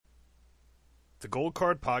The Gold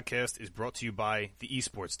Card Podcast is brought to you by the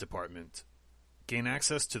Esports Department. Gain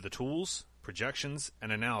access to the tools, projections,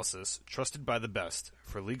 and analysis trusted by the best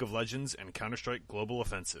for League of Legends and Counter-Strike Global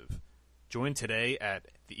Offensive. Join today at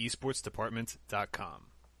theesportsdepartment.com.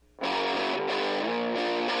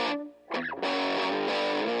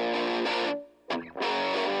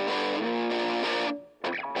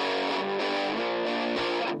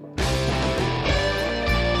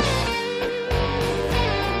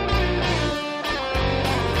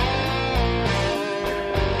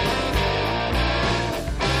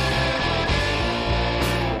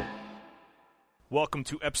 Welcome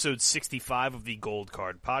to episode 65 of the Gold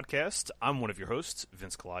Card Podcast. I'm one of your hosts,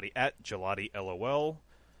 Vince Colati at GelatiLOL.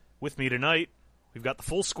 With me tonight, we've got the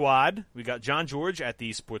full squad. We've got John George at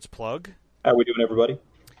the Sports Plug. How are we doing, everybody?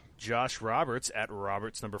 Josh Roberts at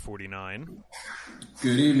Roberts number 49.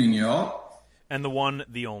 Good evening, y'all. And the one,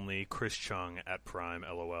 the only, Chris Chung at Prime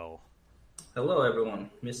LOL. Hello, everyone.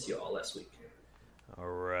 Missed you all last week. All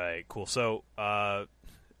right, cool. So,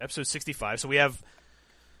 episode 65. So we have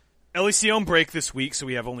LEC on break this week, so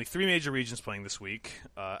we have only 3 major regions playing this week.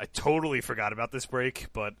 I totally forgot about this break,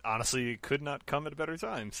 but honestly, it could not come at a better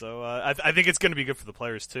time. So I think it's going to be good for the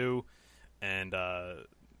players too, and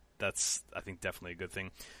that's, I think, definitely a good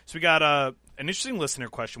thing. So we got an interesting listener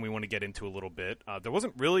question we want to get into a little bit. There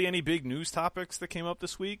wasn't really any big news topics that came up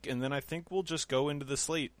this week, and then I think we'll just go into the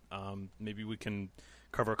slate. Maybe we can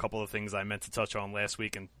cover a couple of things I meant to touch on last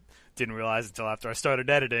week and didn't realize until after I started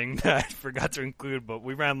editing that I forgot to include, but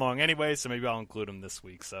we ran long anyway, so maybe I'll include them this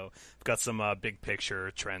week. So we've got some big picture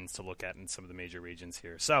trends to look at in some of the major regions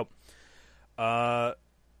here. So, got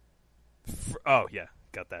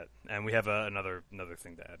that. And we have another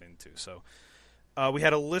thing to add into. So we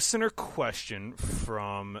had a listener question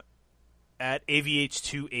from at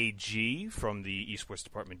AVH2AG from the Esports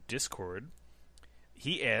Department Discord.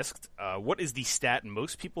 He asked, what is the stat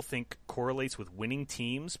most people think correlates with winning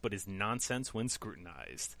teams but is nonsense when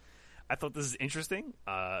scrutinized? I thought this is interesting.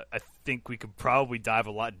 I think we could probably dive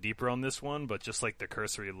a lot deeper on this one, but just like the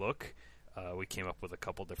cursory look, we came up with a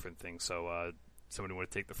couple different things. So somebody want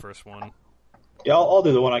to take the first one? Yeah, I'll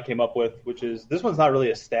do the one I came up with, which is, this one's not really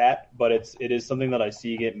a stat, but it is something that I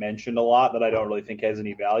see get mentioned a lot that I don't really think has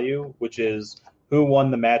any value, which is who won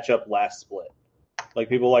the matchup last split. Like,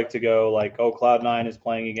 people like to go like, oh, Cloud9 is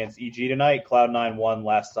playing against EG tonight. Cloud9 won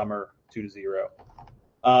last summer 2-0.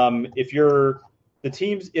 If you're the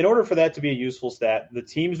teams, in order for that to be a useful stat, the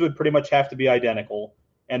teams would pretty much have to be identical,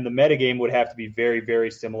 and the metagame would have to be very,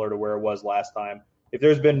 very similar to where it was last time. If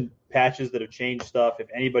there's been patches that have changed stuff, if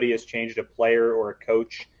anybody has changed a player or a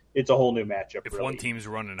coach, it's a whole new matchup. If really. One team's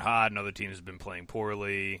running hot, another team's been playing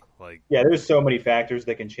poorly, yeah, there's so many factors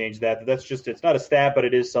that can change that. That's just, it's not a stat, but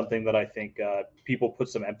it is something that I think people put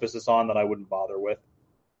some emphasis on that I wouldn't bother with.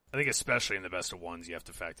 I think especially in the best of ones, you have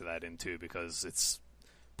to factor that in too, because it's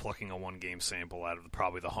plucking a one-game sample out of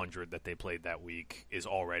probably the 100 that they played that week is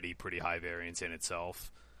already pretty high variance in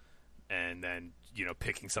itself. And then,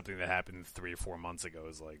 picking something that happened 3 or 4 months ago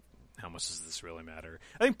is like, how much does this really matter?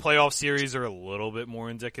 I think playoff series are a little bit more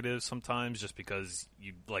indicative sometimes, just because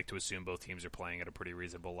you'd like to assume both teams are playing at a pretty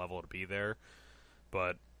reasonable level to be there.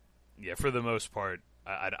 But, yeah, for the most part,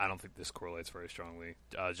 I don't think this correlates very strongly.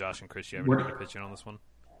 Josh and Chris, you have any pitch in on this one?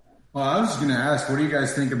 Well, I was just going to ask, what do you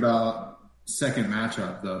guys think about second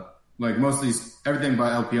matchup, though? Like, most of these, everything by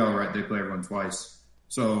LPL, right, they play everyone twice.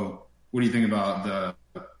 So what do you think about the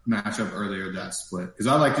matchup earlier that split? Because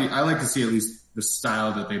I like to see at least the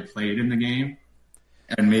style that they played in the game,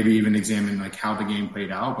 and maybe even examine like how the game played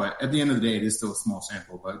out. But at the end of the day, it is still a small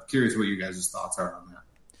sample. But curious what you guys' thoughts are on that.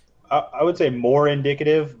 I would say more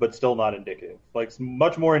indicative, but still not indicative. Like,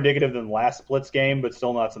 much more indicative than last split's game, but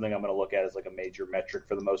still not something I'm going to look at as like a major metric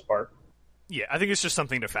for the most part. Yeah, I think it's just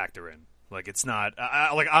something to factor in. Like, it's not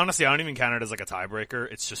honestly, I don't even count it as like a tiebreaker.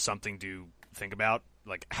 It's just something to think about.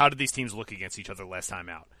 Like, how did these teams look against each other last time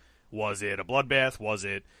out? Was it a bloodbath? Was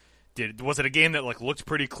it a game that like looked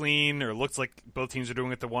pretty clean, or looked like both teams were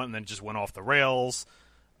doing it the one and then just went off the rails?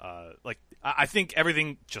 I think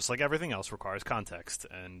everything, just like everything else, requires context,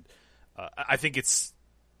 and I think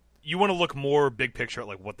you want to look more big picture at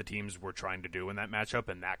like what the teams were trying to do in that matchup,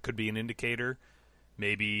 and that could be an indicator.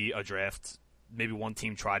 Maybe a draft, maybe one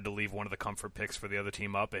team tried to leave one of the comfort picks for the other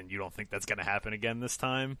team up, and you don't think that's going to happen again this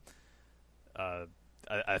time.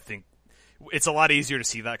 I think it's a lot easier to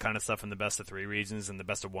see that kind of stuff in the best of 3 regions than the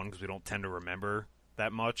best of 1, because we don't tend to remember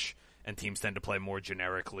that much, and teams tend to play more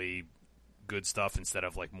generically good stuff instead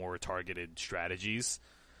of like more targeted strategies.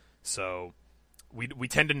 So we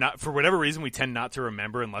tend to not, for whatever reason, we tend not to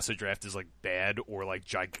remember unless a draft is like bad or like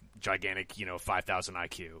gigantic, 5,000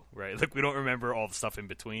 IQ, right? Like, we don't remember all the stuff in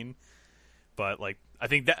between. But like, I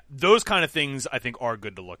think that those kind of things I think are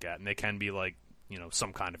good to look at, and they can be like,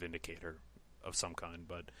 some kind of indicator of some kind.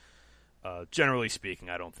 But generally speaking,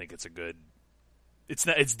 I don't think it's a good.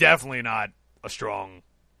 It's definitely not a strong,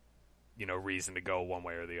 reason to go one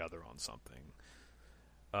way or the other on something.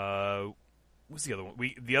 What's the other one?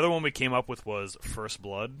 The other one we came up with was First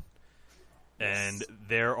Blood, and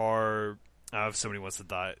there are. If somebody wants to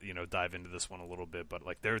dive into this one a little bit, but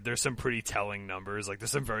like there's some pretty telling numbers. Like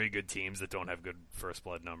there's some very good teams that don't have good First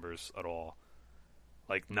Blood numbers at all.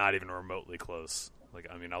 Like not even remotely close. Like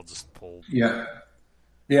I'll just pull. Yeah.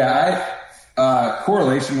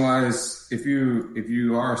 Correlation wise, if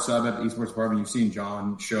you are a sub at the esports department, you've seen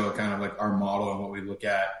John show kind of like our model and what we look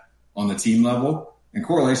at on the team level. And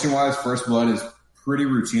correlation wise, First Blood is pretty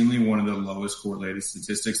routinely one of the lowest correlated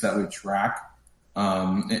statistics that we track.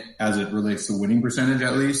 As it relates to winning percentage,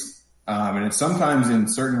 at least. And it's sometimes in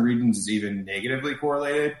certain regions is even negatively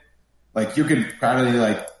correlated. Like you could probably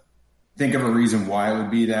like think of a reason why it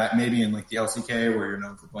would be that. Maybe in like the LCK where you're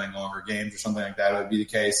known for playing longer games or something like that, it would be the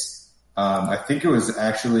case. I think it was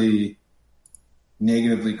actually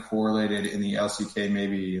negatively correlated in the LCK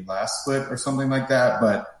maybe last split or something like that.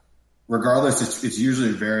 But regardless, it's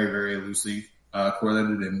usually very, very loosely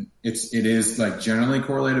correlated, and it is like generally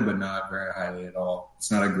correlated, but not very highly at all. It's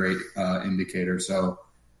not a great indicator. So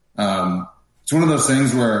it's one of those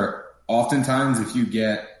things where oftentimes if you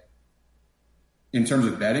get, in terms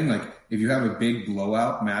of betting, like if you have a big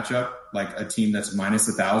blowout matchup, like a team that's minus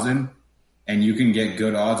 1,000, and you can get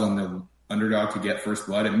good odds on the underdog to get First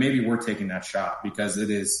Blood, it may be worth taking that shot because it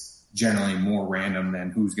is generally more random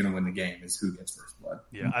than who's going to win the game is who gets First Blood.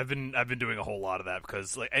 Yeah, I've been doing a whole lot of that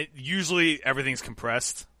because like usually everything's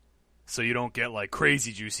compressed, so you don't get like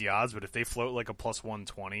crazy juicy odds. But if they float like a plus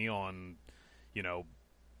 120 on,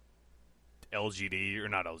 LGD or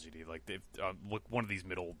not LGD, like they look one of these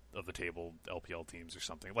middle of the table LPL teams or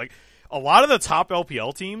something. Like a lot of the top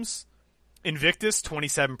LPL teams, Invictus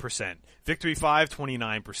 27%, Victory 5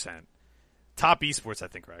 29%. Top esports, I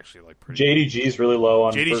think, are actually like pretty. JDG's really low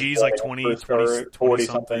on. JDG's like 20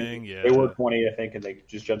 something. Yeah, they were 20, I think, and they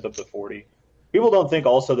just jumped up to 40. People don't think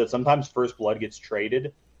also that sometimes First Blood gets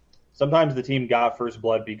traded. Sometimes the team got First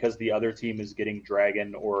Blood because the other team is getting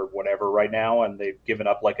Dragon or whatever right now, and they've given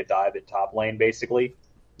up like a dive at top lane, basically.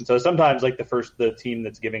 And so sometimes like the team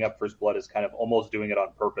that's giving up First Blood is kind of almost doing it on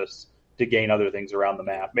purpose to gain other things around the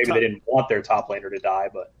map. Maybe they didn't want their top laner to die,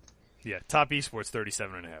 but. Yeah, top esports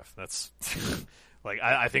 37.5. That's like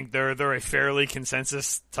I think they're a fairly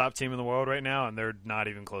consensus top team in the world right now, and they're not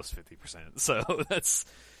even close to 50%. So that's,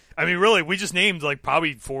 really, we just named like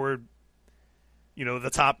probably four, the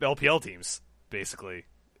top LPL teams basically,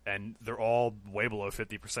 and they're all way below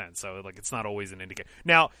 50%. So like it's not always an indicator.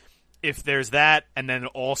 Now, if there's that, and then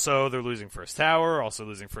also they're losing First Tower, also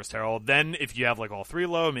losing First Herald, then if you have like all three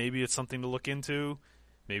low, maybe it's something to look into.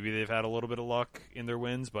 Maybe they've had a little bit of luck in their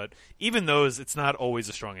wins, but even those, it's not always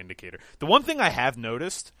a strong indicator. The one thing I have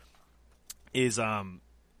noticed is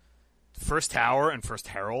First Tower and First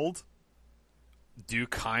Herald do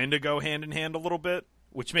kind of go hand in hand a little bit,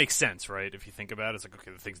 which makes sense, right? If you think about it, it's like,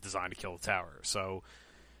 okay, the thing's designed to kill the tower. So,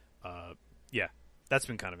 yeah, that's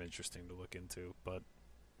been kind of interesting to look into. But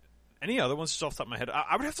any other ones just off the top of my head?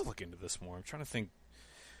 I would have to look into this more. I'm trying to think.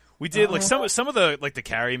 We did like some of the like the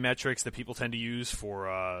carry metrics that people tend to use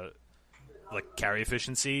for like carry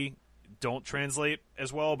efficiency don't translate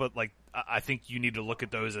as well, but like I think you need to look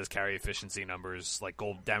at those as carry efficiency numbers, like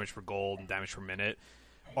gold damage per gold and damage per minute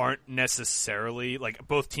aren't necessarily like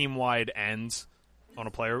both team wide and on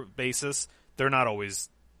a player basis. They're not always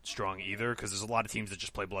strong either because there's a lot of teams that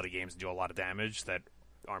just play bloody games and do a lot of damage that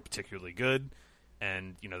aren't particularly good,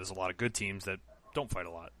 and there's a lot of good teams that don't fight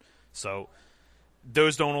a lot. So.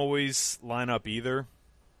 Those don't always line up either.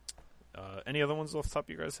 Any other ones off the top of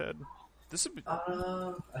your guys' head? This would be...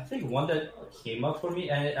 I think one that came up for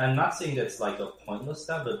me, and I'm not saying that's like a pointless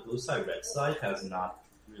stat, but Blue Side Red Side has not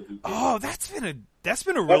really. Oh, that's been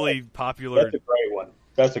a really popular. That's a great one.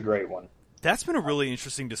 That's a great one. That's been a really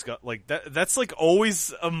interesting discussion. Like that's like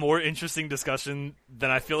always a more interesting discussion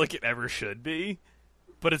than I feel like it ever should be.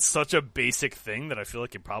 But it's such a basic thing that I feel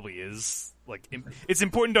like it probably is. Like it's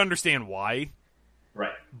important to understand why.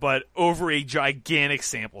 Right. But over a gigantic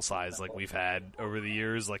sample size like we've had over the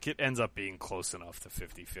years, like it ends up being close enough to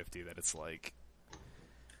 50-50 that it's like...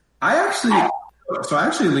 I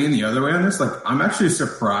actually lean the other way on this. Like, I'm actually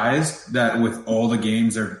surprised that with all the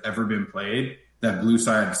games that have ever been played, that Blue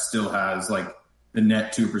Side still has like the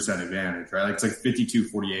net 2% advantage, right? Like it's like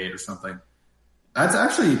 52-48 or something. That's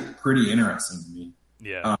actually pretty interesting to me.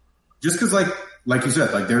 Yeah. Just because like you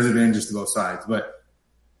said, like there's advantages to both sides, but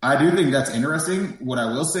I do think that's interesting. What I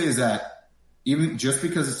will say is that even just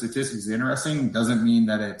because the statistics is interesting doesn't mean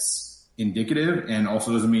that it's indicative, and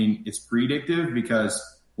also doesn't mean it's predictive, because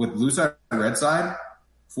with blue side, red side,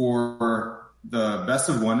 for the best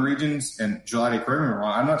of one regions, and July, correct me if I'm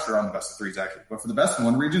wrong, I'm not sure on the best of threes actually, but for the best of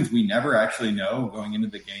one regions, we never actually know going into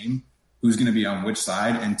the game who's going to be on which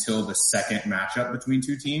side until the second matchup between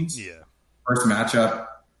two teams. Yeah. First matchup,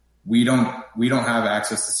 we don't have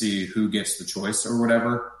access to see who gets the choice or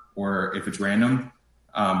whatever, or if it's random.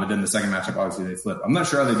 But then the second matchup, obviously they flip. I'm not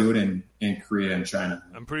sure how they do it in Korea and China.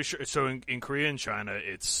 I'm pretty sure. So in Korea and China,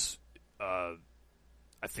 it's I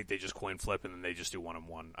think they just coin flip and then they just do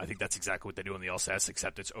 1-on-1. I think that's exactly what they do in the LCS,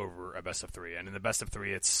 except it's over a best of 3. And in the best of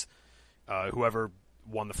 3, it's whoever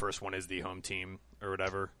won the first one is the home team or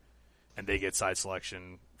whatever, and they get side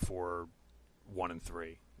selection for 1 and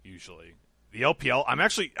 3 usually. The LPL, I'm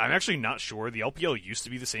actually not sure. The LPL used to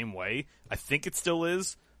be the same way. I think it still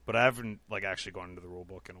is, but I haven't actually gone into the rule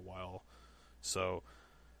book in a while. So,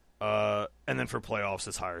 and then for playoffs,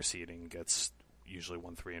 it's higher seeding, gets usually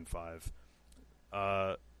 1, 3, and 5.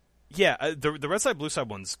 The red side blue side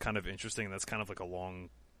one's kind of interesting. That's kind of like a long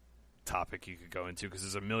topic you could go into, because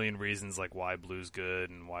there's a million reasons why blue's good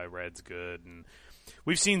and why red's good, and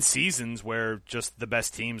we've seen seasons where just the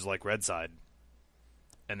best teams like red side.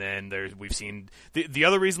 And then we've seen the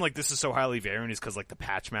other reason this is so highly variant is because the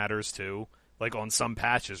patch matters too. On some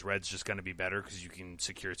patches, red's just going to be better because you can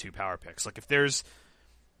secure 2 power picks. If there's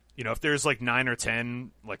 9 or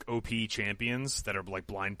 10 OP champions that are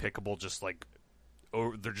blind pickable, just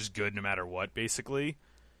they're just good no matter what basically,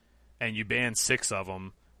 and you ban 6 of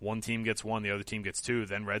them, one team gets 1, the other team gets 2,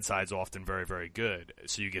 then red side's often very, very good.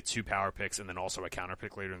 So you get 2 power picks and then also a counter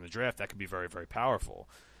pick later in the draft. That could be very, very powerful.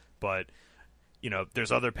 But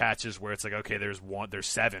there's other patches where it's okay, there's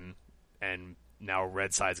 7, and now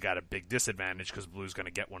red side's got a big disadvantage because blue's going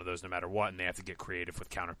to get one of those no matter what, and they have to get creative with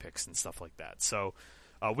counter picks and stuff like that. So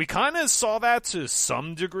we kind of saw that to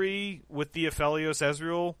some degree with the Aphelios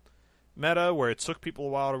Ezreal meta, where it took people a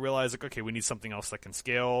while to realize, okay, we need something else that can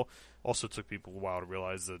scale. Also took people a while to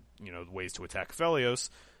realize that, ways to attack Aphelios.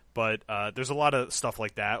 But there's a lot of stuff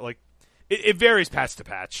like that. It varies patch to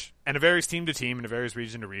patch, and it varies team to team, and it varies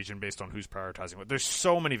region to region based on who's prioritizing what. There's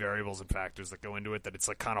so many variables and factors that go into it that it's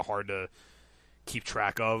kind of hard to keep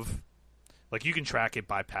track of. You can track it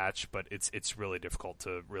by patch, but it's really difficult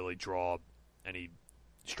to really draw any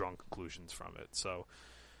strong conclusions from it. So,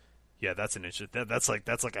 yeah, that's an issue. That's like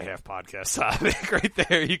a half podcast topic right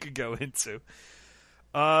there you could go into.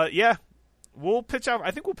 Yeah. We'll pitch out.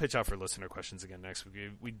 I think we'll pitch out for listener questions again next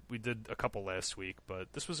week. We did a couple last week,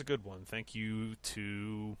 but this was a good one. Thank you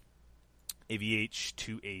to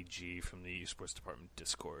AVH2AG from the Esports Department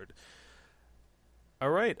Discord. All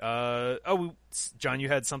right. John, you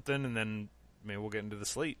had something, and then maybe we'll get into the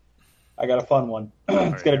slate. I got a fun one.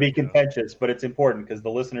 It's going to be contentious, but it's important because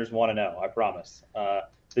the listeners want to know. I promise.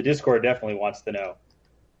 The Discord definitely wants to know.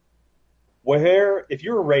 If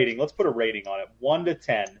you're a rating, let's put a rating on it, 1 to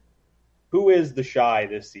 10. Who is the Shy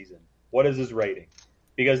this season? What is his rating?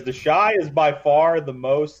 Because the Shy is by far the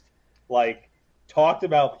most talked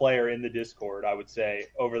about player in the Discord, I would say,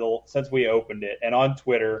 since we opened it. And on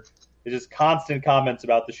Twitter, there's just constant comments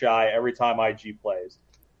about the Shy every time IG plays.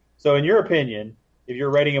 So in your opinion, if you're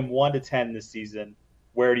rating him 1 to 10 this season,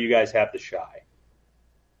 where do you guys have the Shy?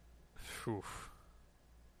 Oof.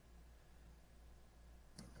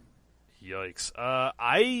 Yikes.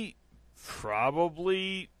 I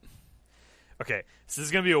probably... Okay, so this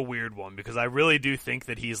is going to be a weird one because I really do think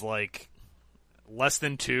that he's less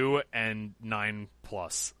than 2 and 9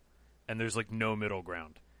 plus, and there's no middle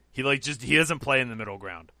ground. He doesn't play in the middle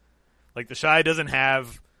ground. The Shy doesn't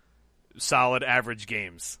have solid average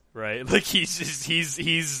games, right?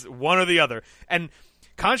 He's one or the other. And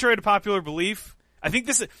contrary to popular belief, I think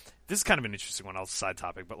this is kind of an interesting one. I'll side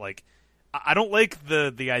topic, but I don't like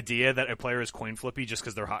the idea that a player is coin flippy just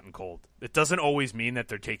because they're hot and cold. It doesn't always mean that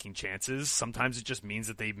they're taking chances. Sometimes it just means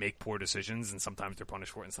that they make poor decisions, and sometimes they're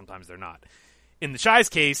punished for it, and sometimes they're not. In the Shy's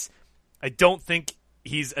case, I don't think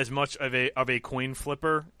he's as much of a coin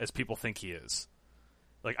flipper as people think he is.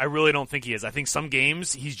 I really don't think he is. I think some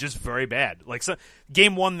games he's just very bad.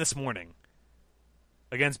 Game 1 this morning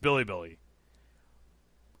against Billy.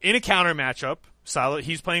 In a counter matchup, Sylas,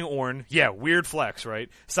 he's playing Ornn. Yeah, weird flex, right?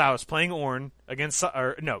 Sylas playing Ornn against...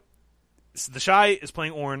 the Shy is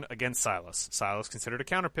playing Ornn against Sylas. Sylas considered a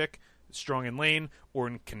counter pick, strong in lane.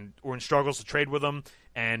 Ornn struggles to trade with him,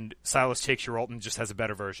 and Sylas takes your ult and just has a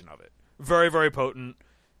better version of it. Very, very potent,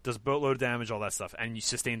 does boatload of damage, all that stuff, and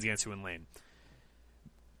sustains against you in lane.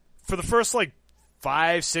 For the first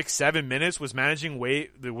 5, 6, 7 minutes, was managing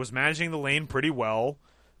the lane pretty well.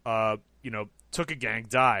 Took a gank,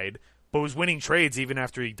 died, but was winning trades even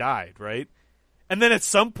after he died, right? And then at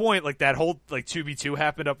some point, like that whole like 2v2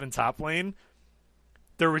 happened up in top lane.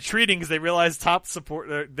 They're retreating because they realize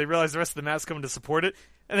they realize the rest of the map's coming to support it,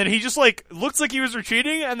 and then he just like looks like he was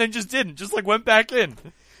retreating and then just didn't, just like went back in.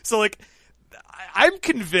 So like, I'm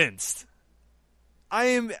convinced. I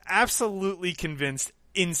am absolutely convinced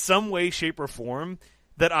in some way, shape, or form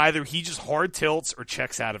that either he just hard tilts or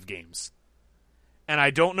checks out of games. And I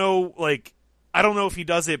don't know, like, I don't know if he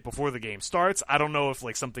does it before the game starts. I don't know if,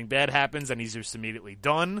 like, something bad happens and he's just immediately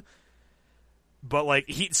done. But, like,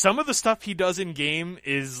 some of the stuff he does in game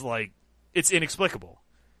is, like, it's inexplicable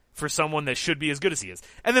for someone that should be as good as he is.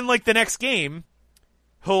 And then, like, the next game,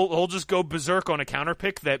 he'll just go berserk on a counter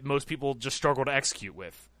pick that most people just struggle to execute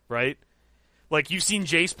with, right? Like, you've seen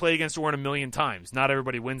Jace play against Ornn a million times. Not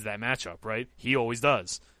everybody wins that matchup, right? He always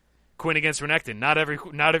does. Quinn against Renekton. Not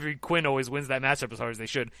every Quinn always wins that matchup as hard as they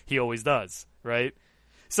should. He always does, right?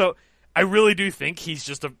 So, I really do think he's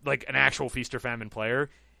just an actual feast or famine player.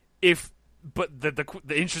 But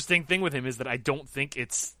the interesting thing with him is that I don't think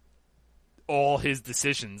it's all his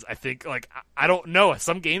decisions. I think, like, I don't know.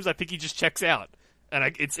 Some games I think he just checks out,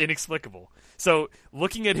 and it's inexplicable. So,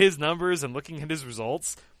 looking at his numbers and looking at his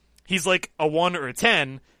results, he's like a 1 or a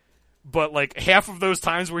 10, but like half of those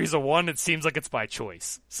times where he's a 1, it seems like it's by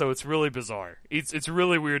choice. So it's really bizarre. It's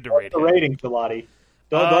really weird to rate him. Rating, Pilati.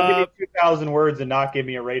 Don't give me 2,000 words and not give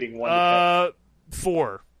me a rating 1 to 10.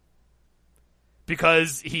 4.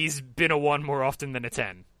 Because he's been a 1 more often than a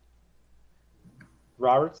 10.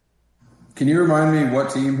 Roberts? Can you remind me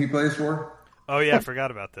what team he plays for? Oh yeah, I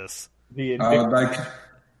forgot about this. I would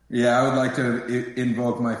like to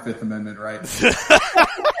invoke my Fifth Amendment right.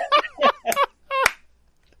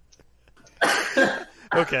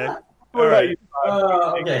 Okay. All right.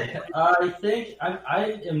 Okay. I think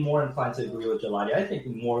I am more inclined to agree with Jelani. I think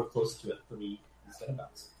more close to a 3. He's going to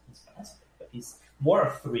bounce. But he's more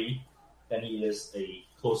a 3 than he is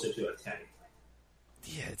closer to a 10.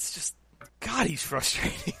 Yeah, it's just, God, he's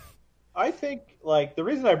frustrating. I think, like, the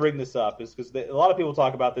reason I bring this up is because a lot of people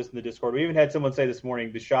talk about this in the Discord. We even had someone say this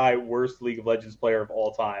morning, Deshai, worst League of Legends player of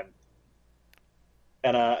all time.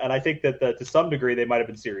 And I think that to some degree they might have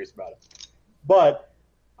been serious about it. But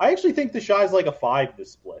I actually think Deshai's like a 5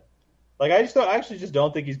 this split. Like, I actually just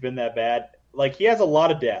don't think he's been that bad. Like, he has a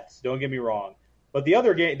lot of deaths, don't get me wrong. But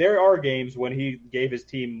there are games when he gave his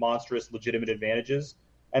team monstrous, legitimate advantages.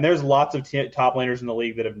 And there's lots of top laners in the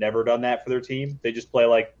league that have never done that for their team. They just play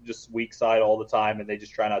like just weak side all the time, and they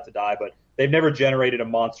just try not to die. But they've never generated a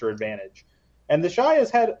monster advantage. And Deshai has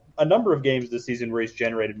had a number of games this season where he's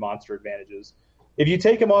generated monster advantages. If you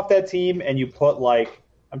take him off that team and you put like,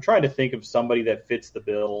 I'm trying to think of somebody that fits the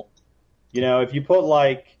bill. You know, if you put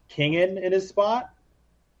like Kingen in his spot,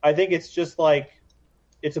 I think it's just like,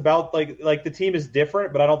 it's about like the team is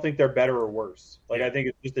different, but I don't think they're better or worse. Like, I think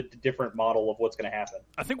it's just a different model of what's going to happen.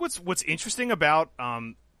 I think what's interesting about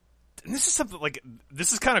and this is something like,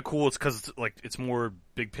 this is kind of cool. It's because like it's more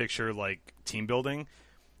big picture, like team building.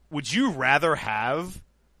 Would you rather have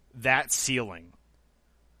that ceiling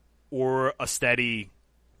or a steady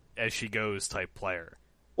as she goes type player?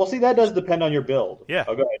 Well, see, that does depend on your build. Yeah.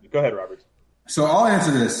 Oh, go ahead, Robert. So I'll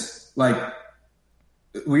answer this. Like,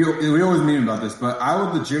 we always mean about this, but I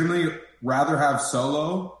would legitimately rather have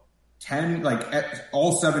solo 10, like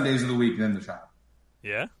all 7 days of the week than the child.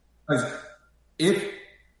 Yeah. Because if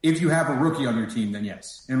you have a rookie on your team, then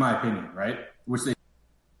yes, in my opinion, right?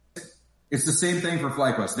 It's the same thing for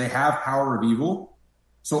FlyQuest. They have Power of Evil,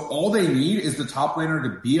 so all they need is the top laner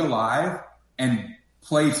to be alive and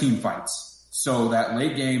play team fights, so that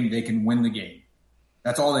late game they can win the game.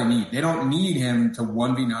 That's all they need. They don't need him to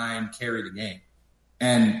 1v9 carry the game.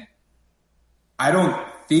 And I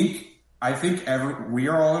think we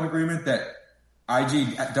are all in agreement that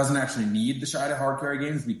IG doesn't actually need the Shy to hard carry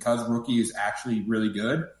games because rookie is actually really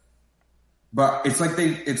good. But it's like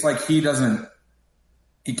he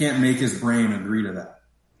can't make his brain agree to that.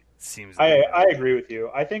 I agree with you.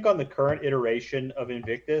 I think on the current iteration of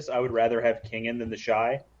Invictus, I would rather have Kingen than the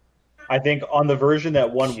Shy. I think on the version that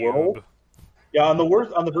won World, on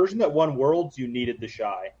the version that won Worlds, you needed the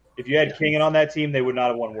Shy. If you had Kingen on that team, they would not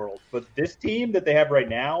have won Worlds. But this team that they have right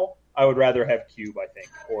now, I would rather have Cube, I think,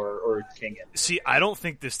 or Kingen. See, I don't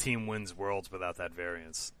think this team wins Worlds without that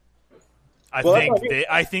variance. I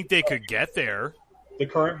think they could get there. The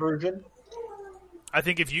current version? I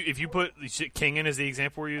think if you put Kingen as the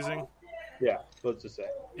example we're using. Yeah, let's just say.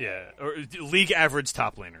 Yeah, or league average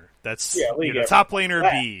top laner. That's league top laner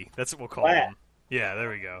Lat. B. That's what we'll call him. Yeah, there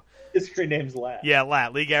we go. His screen name's Lat. Yeah,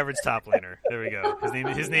 Lat. League average top laner. There we go.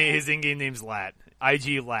 His in-game name's Lat.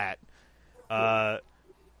 IG Lat.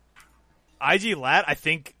 IG Lat, I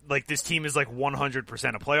think like this team is like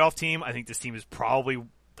 100% a playoff team. I think this team is probably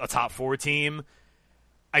a top 4 team.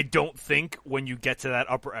 I don't think when you get to that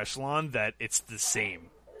upper echelon that it's the same.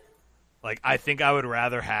 Like, I think I would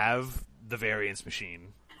rather have the variance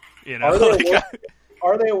machine. You know,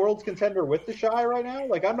 are they a world's contender with the Shy right now?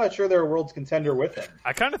 Like, I'm not sure they're a world's contender with him.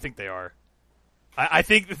 I kind of think they are. I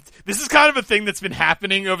think this is kind of a thing that's been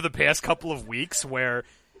happening over the past couple of weeks where,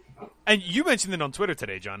 and you mentioned it on Twitter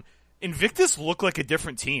today, John, Invictus look like a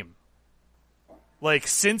different team. Like,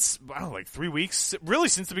 since, I don't know, like 3 weeks, really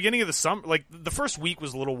since the beginning of the summer. Like, the first week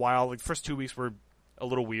was a little wild. Like, the first 2 weeks were a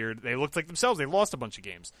little weird. They looked like themselves. They lost a bunch of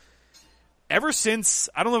games. Ever since,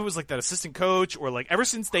 I don't know if it was like that assistant coach or like ever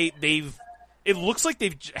since they've, it looks like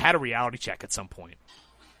they've had a reality check at some point.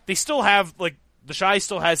 They still have, like, the Shy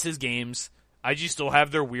still has his games. IG still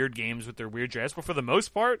have their weird games with their weird drafts. But for the most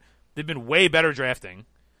part, they've been way better drafting.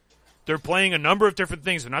 They're playing a number of different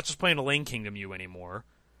things. They're not just playing a Lane Kingdom U anymore.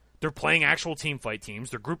 They're playing actual team fight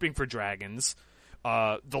teams. They're grouping for dragons.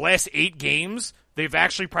 The last 8 games, they've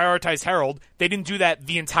actually prioritized Herald. They didn't do that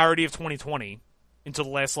the entirety of 2020 until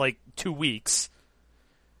the last, 2 weeks.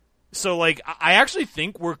 So, I actually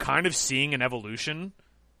think we're kind of seeing an evolution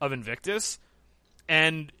of Invictus.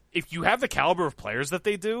 And if you have the caliber of players that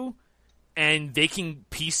they do, and they can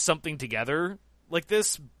piece something together like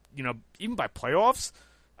this, even by playoffs,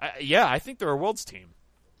 I think they're a Worlds team.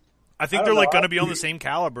 I think they're going to be on the same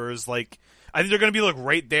caliber as I think they're going to be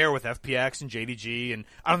right there with FPX and JDG, and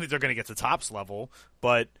I don't think they're going to get to tops level,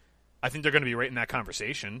 but I think they're going to be right in that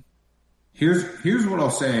conversation. Here's what I'll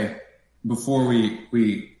say before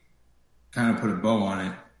we kind of put a bow on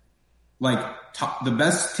it. The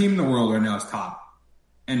best team in the world right now is top,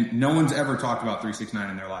 and no one's ever talked about 369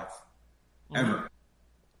 in their life, ever.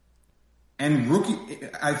 And Rookie,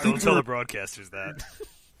 I think don't tell the broadcasters that.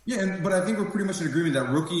 Yeah, but I think we're pretty much in agreement that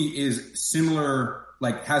Rookie is similar,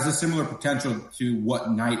 has a similar potential to what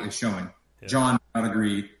Knight is showing. Yeah. John would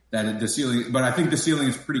agree that the ceiling, but I think the ceiling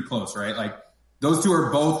is pretty close, right? Those two are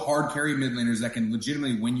both hard carry mid laners that can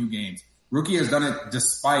legitimately win you games. Rookie has done it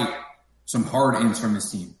despite some hard ins from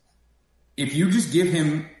his team. If you just give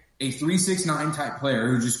him a 3-6-9 type player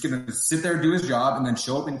who's just going to sit there, do his job, and then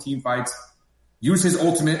show up in team fights, use his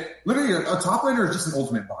ultimate. Literally, a top laner is just an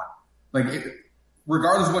ultimate bot.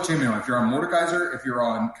 Regardless of what champion you're on, if you're on Mordekaiser, if you're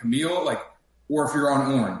on Camille, or if you're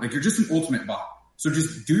on Ornn, you're just an ultimate bot. So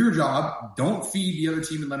just do your job. Don't feed the other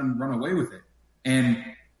team and let them run away with it. And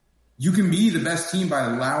you can be the best team by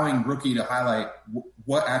allowing Rookie to highlight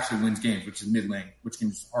what actually wins games, which is mid lane, which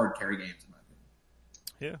can just hard carry games, in my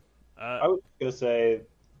opinion. Yeah. I was going to say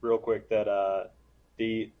real quick that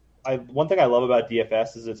one thing I love about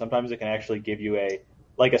DFS is that sometimes it can actually give you a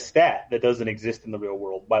stat that doesn't exist in the real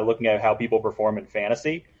world by looking at how people perform in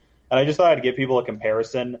fantasy. And I just thought I'd give people a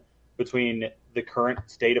comparison between the current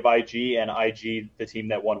state of IG and IG, the team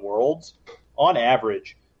that won Worlds. On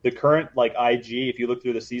average, the current IG, if you look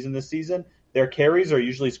through the season this season, their carries are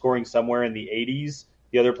usually scoring somewhere in the 80s.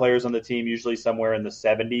 The other players on the team usually somewhere in the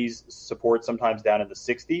 70s, support sometimes down in the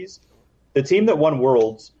 60s. The team that won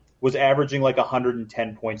Worlds was averaging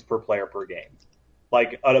 110 points per player per game.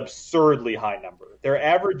 An absurdly high number. Their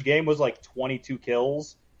average game was 22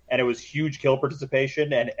 kills, and it was huge kill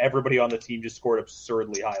participation, and everybody on the team just scored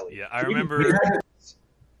absurdly highly. Yeah, I remember.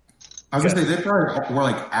 I was going to say, they probably were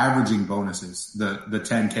averaging bonuses, the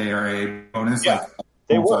 10K RA bonus. Yeah,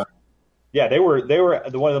 they were. Yeah, they were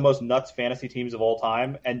one of the most nuts fantasy teams of all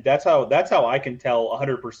time, and that's how I can tell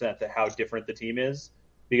 100% that how different the team is,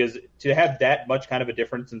 because to have that much kind of a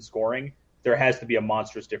difference in scoring, there has to be a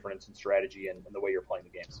monstrous difference in strategy and the way you're playing the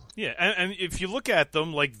games. Yeah, and if you look at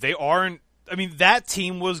them, they aren't. I mean, that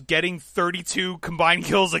team was getting 32 combined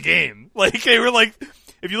kills a game. They were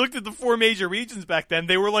if you looked at the 4 major regions back then,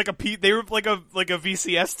 they were like a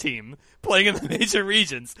VCS team playing in the major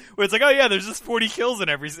regions, where it's oh yeah, there's just 40 kills in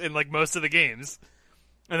most of the games,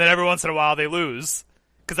 and then every once in a while they lose.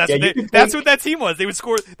 Because that's what that team was. They would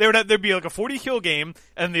score. There'd be a 40 kill game,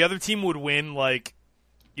 and the other team would win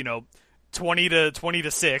 20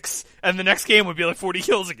 to 6, and the next game would be 40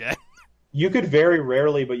 kills again. You could very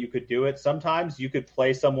rarely, but you could do it. Sometimes you could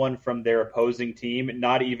play someone from their opposing team,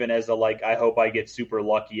 not even as a I hope I get super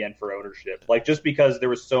lucky and for ownership. Just because there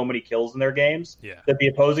was so many kills in their games, that the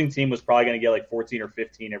opposing team was probably going to get 14 or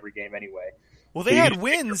 15 every game anyway. Well, they had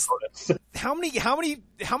wins. How many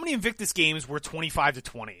Invictus games were 25 to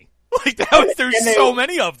 20? There's so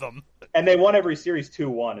many of them. And they won every series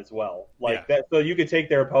 2-1 as well. That, so you could take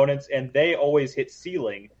their opponents, and they always hit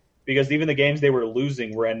ceiling, because even the games they were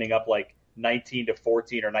losing were ending up 19 to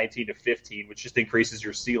 14 or 19 to 15, which just increases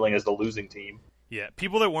your ceiling as the losing team. Yeah,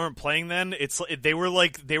 people that weren't playing then, they were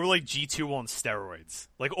like G2 on steroids,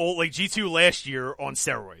 like G2 last year on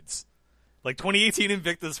steroids. Like 2018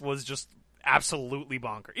 Invictus was just absolutely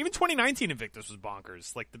bonkers. Even 2019 Invictus was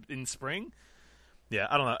bonkers. Like in spring, yeah,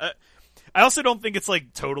 I don't know. I also don't think it's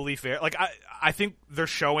like totally fair. Like I think they're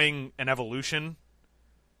showing an evolution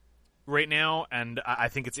right now, and I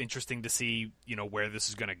think it's interesting to see where this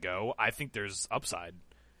is going to go. I think there's upside.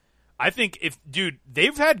 I think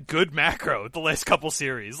they've had good macro the last couple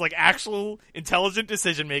series, like actual intelligent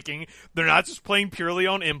decision making. They're not just playing purely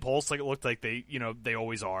on impulse like it looked like they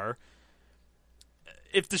always are.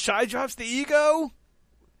 If the Shy drops the ego,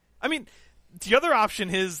 I mean, the other option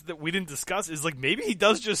is that we didn't discuss is like maybe he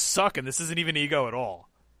does just suck and this isn't even ego at all.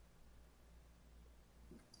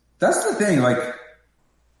 That's the thing. Like,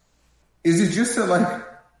 is it just that like?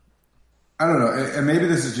 I don't know, and maybe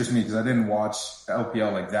this is just me because I didn't watch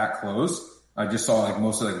LPL like that close. I just saw like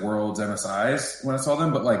mostly like Worlds, MSIs when I saw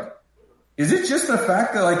them. But like, is it just the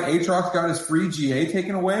fact that like Aatrox got his free GA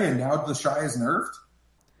taken away and now the Shy is nerfed?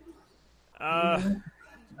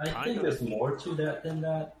 I think there's more to that than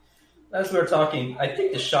that. As we're talking, I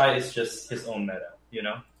think the Shy is just his own meta.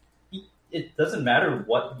 It doesn't matter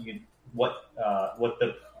what the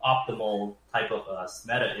optimal type of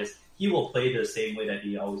meta is. He will play the same way that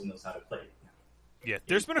he always knows how to play. Yeah,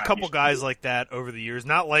 there's been a couple guys like that over the years.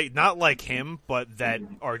 Not like him, but that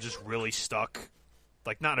are just really stuck.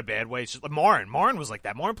 Like, not in a bad way. It's just like Marin. Marin was like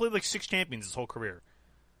that. Marin played like 6 champions his whole career.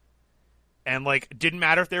 And, like, didn't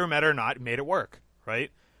matter if they were meta or not. Made it work, right?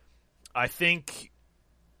 I think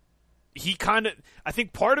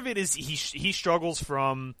part of it is he struggles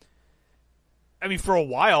from... I mean, for a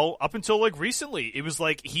while, up until like recently, it was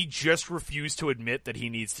like he just refused to admit that he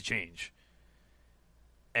needs to change.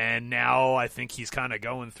 And now I think he's kind of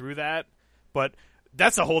going through that. But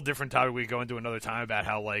that's a whole different topic we go into another time about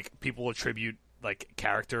how like people attribute like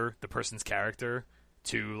the person's character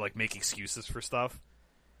to like make excuses for stuff.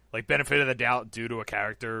 Like benefit of the doubt due to a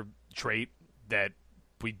character trait that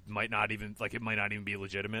we might not even like it might not even be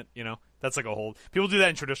legitimate, That's like a whole people do that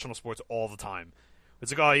in traditional sports all the time.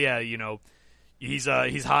 It's like, oh yeah, he's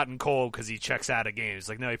hot and cold because he checks out of games.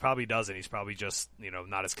 Like, no, he probably doesn't. He's probably just,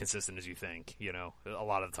 not as consistent as you think, a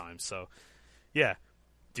lot of the time. So, yeah.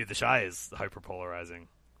 Dude, the Shy is hyper-polarizing.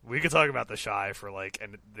 We could talk about the Shy for,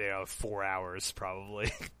 4 hours,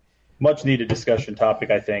 probably. Much needed discussion topic,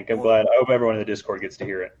 I think. I hope everyone in the Discord gets to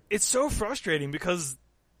hear it. It's so frustrating because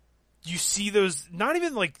you see those, not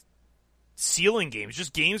even, ceiling games,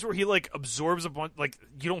 just games where he absorbs a bunch.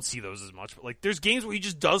 You don't see those as much, but there's games where he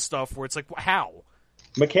just does stuff where it's like, how?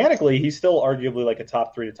 Mechanically, he's still arguably a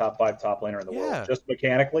top 3 to top 5 top laner in the world. Just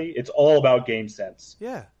mechanically, it's all about game sense.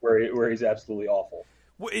 Yeah, where he's absolutely awful.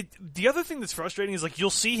 Well, the other thing that's frustrating is you'll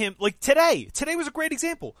see him today. Today was a great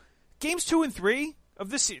example. Games 2 and 3 of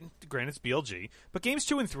this, granted it's BLG, but games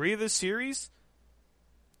 2 and 3 of this series,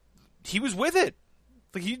 he was with it.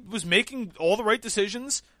 He was making all the right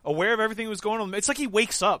decisions, aware of everything that was going on. It's like he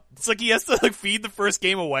wakes up. It's like he has to feed the first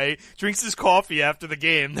game away, drinks his coffee after the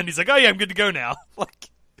game, then he's like, oh yeah, I'm good to go now.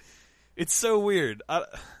 It's so weird.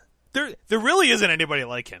 There really isn't anybody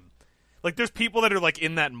like him. There's people that are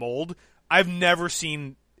in that mold. I've never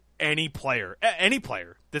seen any player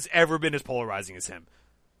that's ever been as polarizing as him.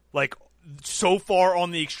 So far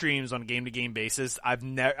on the extremes on a game-to-game basis, I've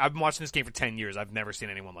been watching this game for 10 years. I've never seen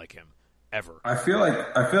anyone like him. Ever. I feel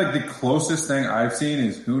like the closest thing I've seen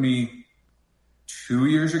is Huni 2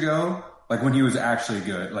 years ago, when he was actually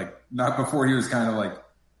good. Not before he was kind of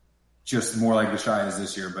just more like the Shy as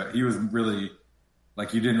this year, but he was really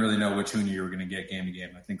you didn't really know which Huni you were going to get game to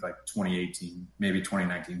game. I think 2018, maybe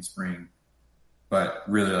 2019 spring, but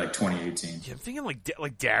really 2018. Yeah, I'm thinking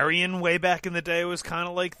Darien way back in the day was kind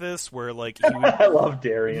of like this, where he would... I love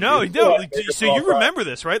Darien. No. So you remember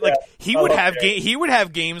this, right? He would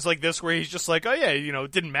have games like this where he's just oh yeah,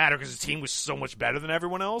 it didn't matter because his team was so much better than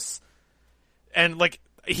everyone else, and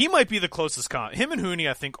he might be the closest. Him and Huni,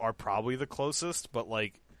 I think, are probably the closest, but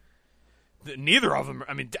neither of them.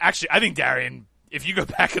 I mean, actually, I think Darien. If you go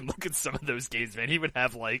back and look at some of those games, man, he would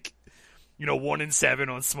have 1-7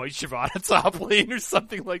 on Smite Shyvana top lane or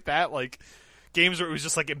something like that. Games where it was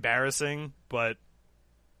just embarrassing, but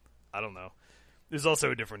I don't know. There's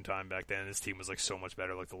also a different time back then. His team was so much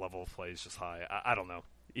better. The level of play is just high. I don't know.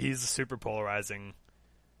 He's a super polarizing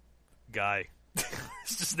guy.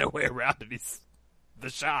 There's just no way around it. He's the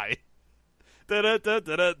Shy.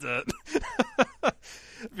 Da-da-da-da-da-da. I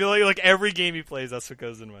feel like every game he plays, that's what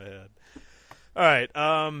goes in my head. All right.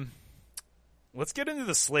 Let's get into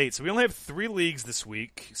the slate. So we only have 3 leagues this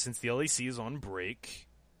week since the LEC is on break.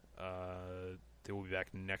 They will be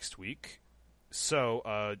back next week.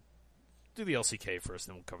 So do the LCK first,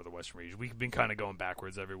 then we'll cover the Western region. We've been kind of going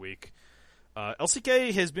backwards every week.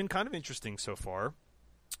 LCK has been kind of interesting so far.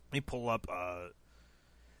 Let me pull up.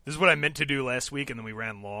 This is what I meant to do last week, and then we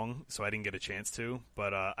ran long, so I didn't get a chance to.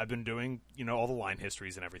 But I've been doing, all the line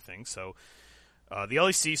histories and everything. So the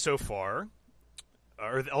LEC so far,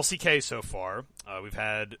 or the LCK so far, we've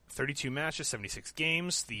had 32 matches, 76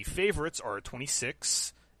 games. The favorites are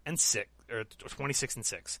 26 and 6. Or 26 and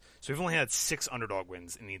 6. So we've only had 6 underdog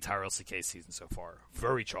wins in the entire LCK season so far.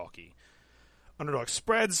 Very chalky. Underdog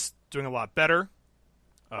spreads doing a lot better.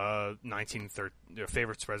 19 their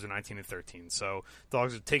favorite spreads are 19 and 13. So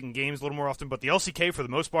dogs are taking games a little more often, but the LCK for the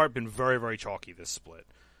most part been very, very chalky this split.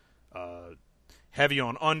 Heavy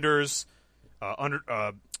on unders,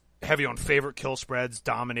 heavy on favorite kill spreads,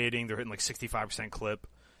 dominating. They're hitting like 65% clip.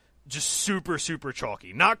 Just super, super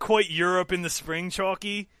chalky. Not quite Europe in the spring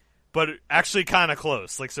chalky, but actually kind of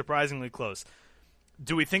close, like surprisingly close.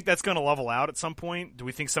 Do we think that's going to level out at some point? Do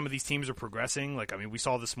we think some of these teams are progressing? We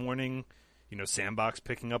saw this morning, Sandbox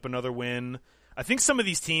picking up another win. I think some of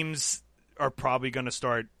these teams are probably going to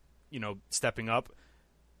start, stepping up.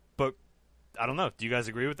 But I don't know. Do you guys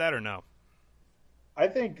agree with that or no? I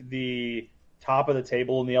think the top of the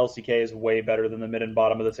table in the LCK is way better than the mid and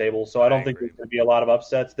bottom of the table, so I don't think there's going to be a lot of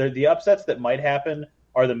upsets. The upsets that might happen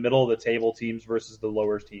are the middle of the table teams versus the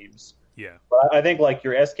lower teams. Yeah. But I think like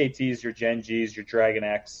your SKTs, your Gen Gs, your Dragon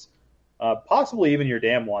X, possibly even your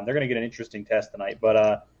Damwon, they're going to get an interesting test tonight.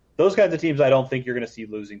 But those kinds of teams, I don't think you're going to see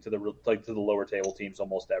losing to the lower table teams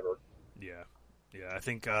almost ever. Yeah. I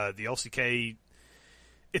think the LCK,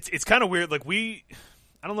 it's kind of weird. Like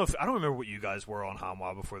I don't remember what you guys were on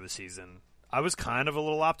Hanwha before the season. I was kind of a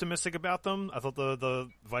little optimistic about them. I thought the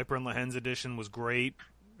Viper and Lehens edition was great.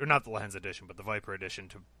 Or not the Lehens edition, but the Viper edition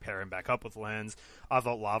to pair him back up with Lehens. I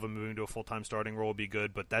thought Lava moving to a full-time starting role would be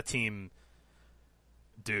good, but that team,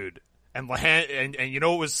 dude. And Lehens, and you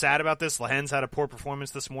know what was sad about this? Lehens had a poor performance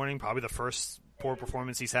this morning, probably the first poor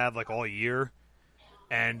performance he's had all year.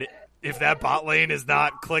 And if that bot lane is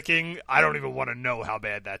not clicking, I don't even want to know how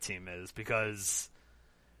bad that team is because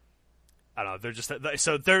I don't know. They're just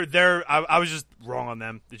so they're. I was just wrong on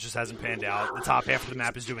them. It just hasn't panned out. The top half of the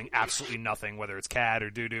map is doing absolutely nothing, whether it's CAD or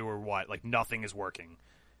Doodoo or what. Nothing is working.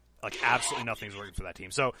 Absolutely nothing is working for that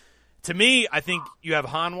team. So, to me, I think you have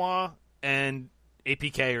Hanwha and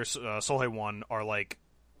APK or Seoulhae1 are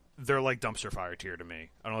they're dumpster fire tier to me.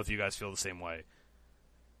 I don't know if you guys feel the same way.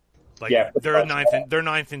 They're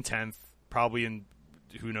ninth and 10th, probably in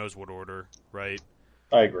who knows what order, right?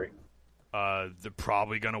 I agree. They're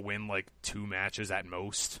probably going to win 2 matches at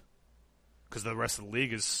most because the rest of the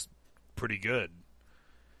league is pretty good.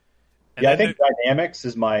 And I think Dynamics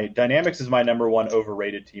is my number one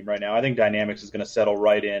overrated team right now. I think Dynamics is going to settle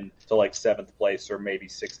right in to 7th place or maybe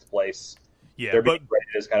 6th place. Yeah, they're being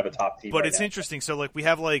rated as kind of a top team. But right it's now. interesting. So we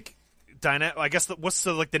have I guess what's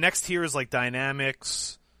the next tier is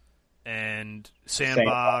Dynamics and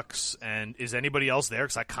Sandbox, and is anybody else there?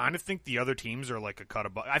 Because I kind of think the other teams are a cut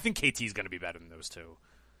above. I think KT is going to be better than those two.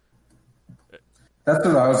 That's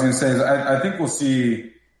what I was going to say. Is I think we'll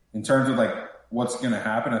see, in terms of what's going to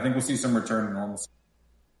happen, I think we'll see some return to normalcy.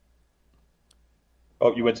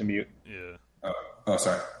 Oh, you went to mute. Yeah. Oh,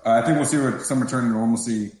 sorry. I think we'll see some return to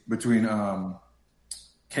normalcy between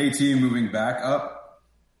KT moving back up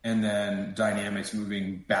and then Dynamics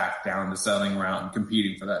moving back down to settling around and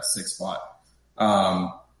competing for that 6th spot.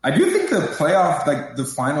 I do think the playoff, the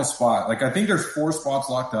final spot, I think there's 4 spots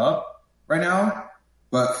locked up right now,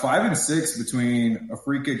 but 5 and 6 between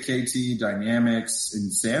Afrika, KT, Dynamics,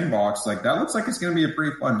 and Sandbox, that looks like it's going to be a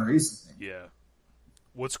pretty fun race. I think. Yeah.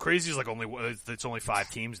 What's crazy is it's only 5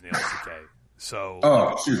 teams in the LCK. So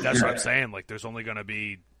that's what I'm saying. There's only going to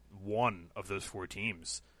be 1 of those 4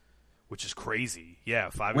 teams, which is crazy. Yeah,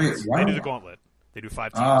 5. Wait, they do the gauntlet. They do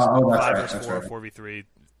 5 teams. 5 versus 4, 4v3,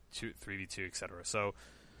 3v2, etc. So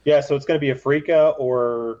yeah, so it's going to be Afrika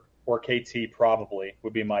or KT probably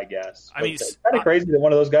would be my guess. I mean, it's kind of crazy that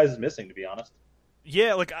one of those guys is missing, to be honest.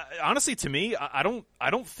 Yeah, honestly, to me, I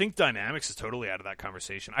don't think Dynamics is totally out of that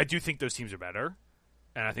conversation. I do think those teams are better,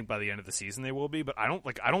 and I think by the end of the season they will be. But I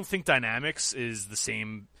don't think Dynamics is the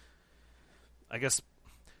same. I guess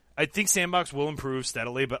I think Sandbox will improve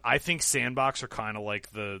steadily, but I think Sandbox are kind of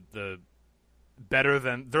the better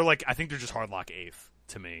than they're I think they're just hardlock 8th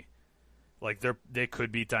to me. They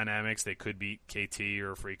could beat Dynamics, they could beat KT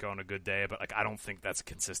or Afrika on a good day, but I don't think that's a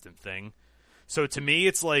consistent thing. So to me,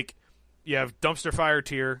 it's you have dumpster fire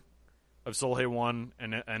tier of Seoulhae1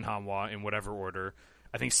 and Hanwha in whatever order.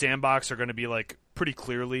 I think Sandbox are going to be pretty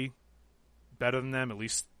clearly better than them. At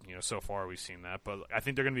least so far we've seen that. But I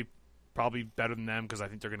think they're going to be probably better than them because I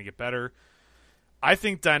think they're going to get better. I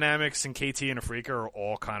think Dynamics and KT and Afrika are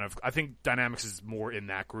all kind of. I think Dynamics is more in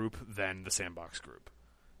that group than the Sandbox group,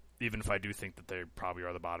 even if I do think that they probably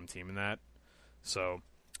are the bottom team in that. So,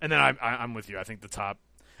 and then I'm with you. I think the top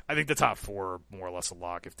 4 are more or less a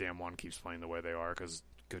lock if Damwon keeps playing the way they are. Because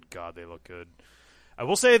good God, they look good. I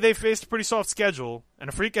will say they faced a pretty soft schedule,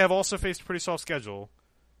 and Afrika have also faced a pretty soft schedule.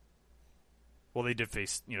 Well, they did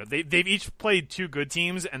face. They've each played 2 good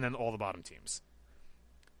teams and then all the bottom teams.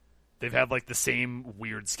 They've had like the same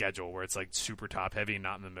weird schedule where it's like super top heavy and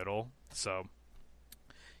not in the middle. So,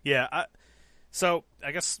 yeah.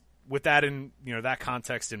 I guess with that in that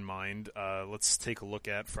context in mind, let's take a look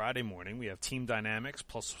at Friday morning. We have Team Dynamics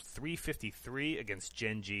plus 353 against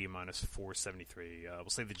Gen G minus 473. We'll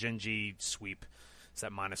say the Gen G sweep is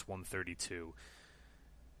at minus 132.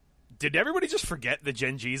 Did everybody just forget that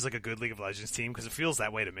Gen G is like a good League of Legends team? Because it feels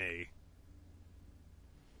that way to me.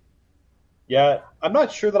 Yeah, I'm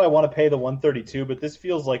not sure that I want to pay the 132, but this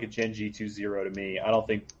feels like a Gen G 2-0 to me. I don't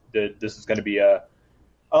think that this is going to be a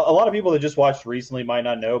lot of people that just watched recently might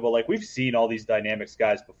not know, but like we've seen all these Dynamics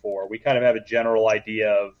guys before. We kind of have a general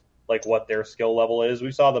idea of like what their skill level is.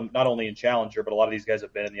 We saw them not only in Challenger, but a lot of these guys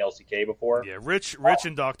have been in the LCK before. Yeah, Rich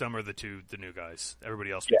and Docdom are the new guys.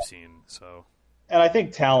 Everybody else we've seen. So, and I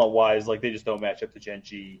think talent wise, like they just don't match up to Gen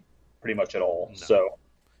G pretty much at all. No. So.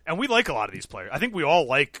 And we like a lot of these players. I think we all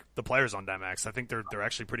like the players on Dynamax. I think they're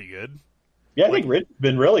actually pretty good. Yeah, I think Rich has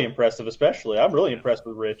been really impressive, especially. I'm really impressed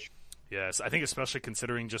with Rich. Yes, I think especially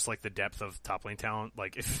considering just like the depth of top lane talent.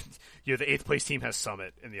 Like if the 8th place team has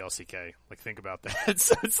Summit in the LCK, like think about that.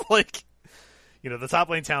 So it's like the top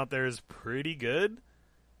lane talent there is pretty good,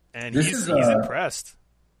 and he's impressed.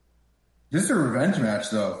 This is a revenge match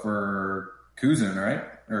though for Kuzan, right?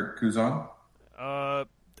 Or Kuzan?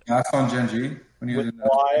 That's on Gen G. When he was in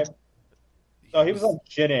no, he was on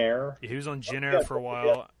Jin Air. He was on Jin Air for a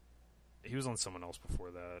while. He was on someone else before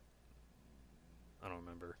that. I don't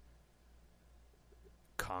remember.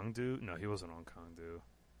 Kongdu? No, he wasn't on Kongdu.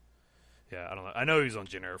 Yeah, I don't know. I know he was on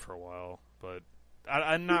Jin Air for a while, but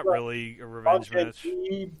I'm not really a revenge match.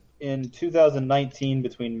 In 2019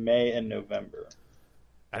 between May and November.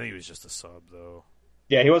 I think he was just a sub, though.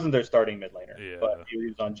 Yeah, he wasn't their starting mid laner, yeah. But he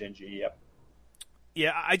was on Gen G, yep.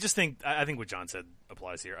 Yeah, I think what John said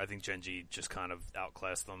applies here. I think Gen G just kind of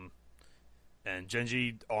outclassed them, and Gen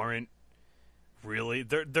G aren't really.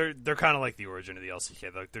 They're kind of like the origin of the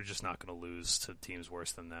LCK. Like they're just not going to lose to teams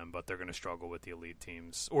worse than them, but they're going to struggle with the elite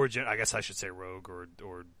teams. Origin, I guess I should say Rogue or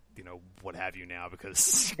what have you now,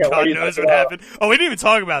 because God knows what happened. Oh, we didn't even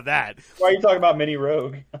talk about that. Why are you talking about Mini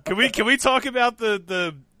Rogue? Can we talk about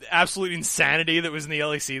the absolute insanity that was in the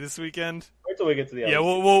LEC this weekend? Wait till we get to the LEC. Yeah,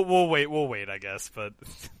 we'll wait. We'll wait, I guess. But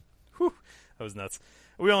whew, that was nuts.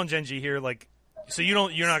 Are we all in Gen G here? Like, so you're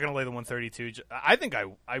not going to lay the 132? I think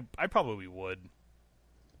I probably would.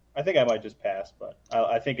 I think I might just pass, but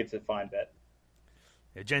I think it's a fine bet.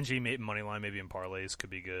 Yeah, Gen G money line maybe in parlays could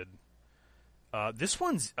be good. This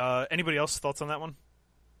one's anybody else thoughts on that one?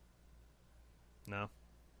 No.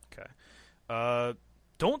 Okay.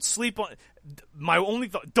 Don't sleep on my only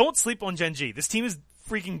thought. Don't sleep on Gen G. This team is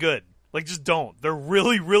freaking good. Like, just don't. They're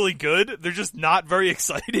really, really good. They're just not very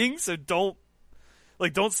exciting. So don't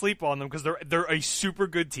sleep on them, because they're a super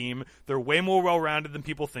good team. They're way more well-rounded than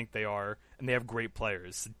people think they are, and they have great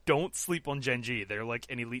players. So don't sleep on Gen G. They're like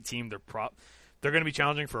an elite team. They're going to be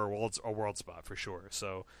challenging for a world spot for sure.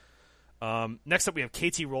 So. Next up, we have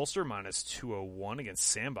KT Rolster minus 201 against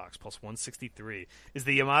Sandbox plus 163. Is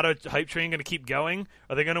the Yamato hype train going to keep going?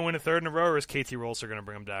 Are they going to win a third in a row, or is KT Rolster going to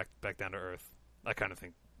bring them back down to earth? I kind of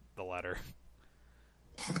think the latter.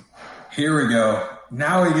 Here we go.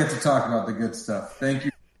 Now we get to talk about the good stuff. Thank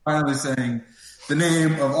you for finally saying the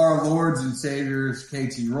name of our Lords and Saviors,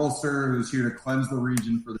 KT Rolster, who's here to cleanse the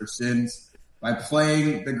region for their sins by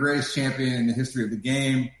playing the greatest champion in the history of the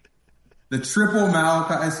game. The triple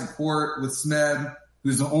Maokai support with Smeb,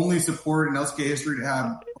 who's the only support in LCK history to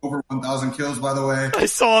have over 1,000 kills, by the way. I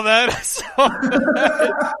saw that.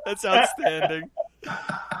 That's outstanding.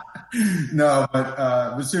 No,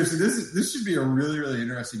 but seriously, this should be a really, really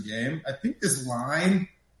interesting game. I think this line,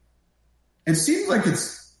 it seems like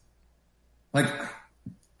it's like,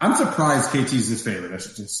 I'm surprised KT's this favorite, I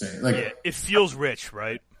should just say. Like, yeah, it feels rich,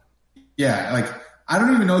 right? Yeah, like I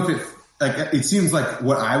don't even know if it seems like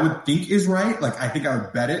what I would think is right. Like, I think I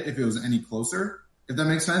would bet it if it was any closer, if that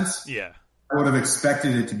makes sense. Yeah. I would have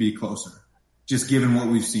expected it to be closer, just given what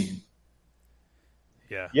we've seen.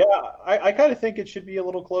 Yeah. Yeah, I kind of think it should be a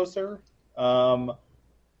little closer. I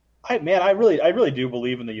really do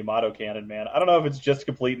believe in the Yamato canon, man. I don't know if it's just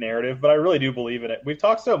complete narrative, but I really do believe in it. We've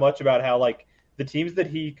talked so much about how, like, the teams that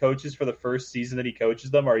he coaches for the first season that he coaches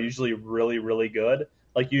them are usually really, really good.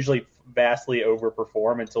 Like usually vastly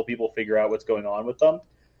overperform until people figure out what's going on with them.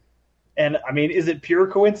 And I mean, is it pure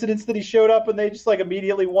coincidence that he showed up and they just like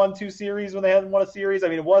immediately won 2 series when they hadn't won a series? I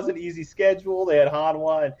mean, it was an easy schedule. They had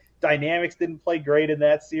Hanwha, and Dynamics didn't play great in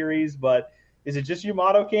that series. But is it just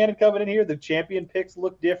Yamato Cannon coming in here? The champion picks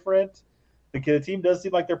look different. The team does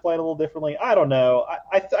seem like they're playing a little differently. I don't know.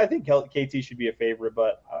 I think KT should be a favorite,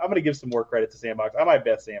 but I'm going to give some more credit to Sandbox. I might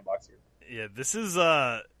bet Sandbox here. Yeah, this is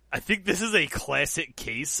I think this is a classic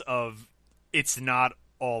case of it's not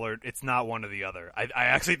all or it's not one or the other. I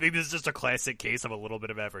actually think this is just a classic case of a little bit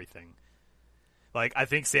of everything. Like, I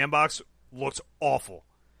think Sandbox looked awful.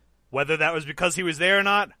 Whether that was because he was there or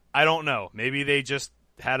not, I don't know. Maybe they just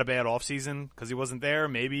had a bad offseason because he wasn't there.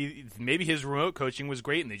 Maybe his remote coaching was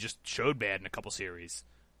great and they just showed bad in a couple series,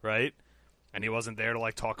 right? And he wasn't there to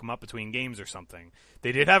like talk him up between games or something.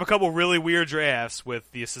 They did have a couple really weird drafts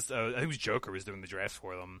with the assist. I think it was Joker was doing the drafts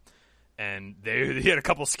for them, and they had a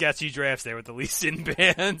couple sketchy drafts there with the Lee Sin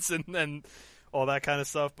bands and all that kind of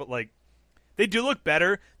stuff. But like, they do look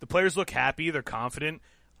better. The players look happy. They're confident.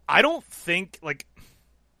 I don't think like.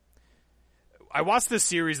 I watched this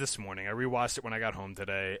series this morning. I rewatched it when I got home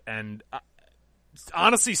today, and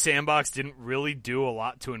honestly, Sandbox didn't really do a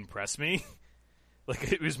lot to impress me.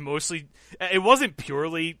 Like, it was mostly... It wasn't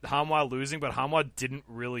purely Hanwha losing, but Hanwha didn't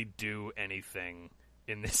really do anything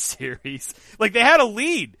in this series. Like, they had a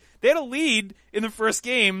lead. They had a lead in the first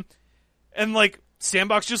game, and, like,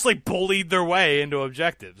 Sandbox just, like, bullied their way into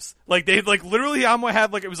objectives. Like, they, like, literally Hanwha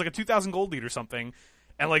had, like, it was like a 2,000 gold lead or something,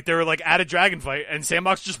 and, like, they were, like, at a dragon fight, and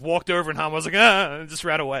Sandbox just walked over, and Hanwha was like, and just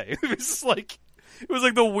ran away. It was just, like... It was,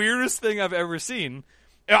 like, the weirdest thing I've ever seen.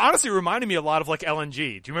 It honestly reminded me a lot of, like, LNG. Do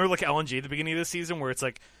you remember, like, LNG at the beginning of the season where it's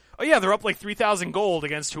like, oh, yeah, they're up, like, 3,000 gold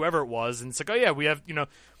against whoever it was, and it's like, oh, yeah, we have, you know,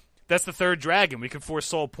 that's the third dragon. We could force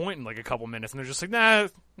Soul Point in, like, a couple minutes, and they're just like, nah,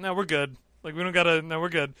 we're good. Like, we don't gotta, no, we're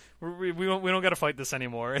good. We don't gotta fight this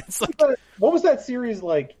anymore. It's like... What was that series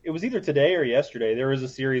like? It was either today or yesterday. There was a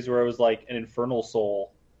series where it was, like, an Infernal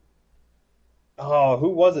Soul. Oh, who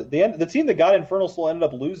was it? The team that got Infernal Soul ended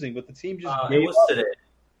up losing, but the team just gave it was up. today.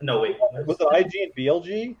 No, wait. Was it IG and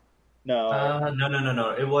BLG? No.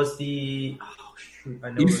 No. It was the... Oh, shoot. I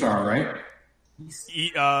know E-Star, right?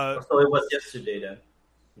 So it was yesterday, then.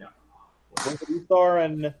 No. Was it E-Star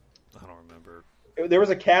and... I don't remember. There was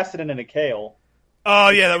a Cassidy and a Kale. Oh,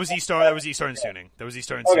 yeah, that was E-Star. That was E-Star and Suning.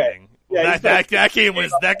 Okay. Yeah, that game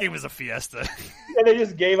was a fiesta. And they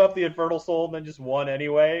just gave up the Infernal Soul and then just won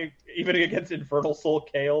anyway, even against Infernal Soul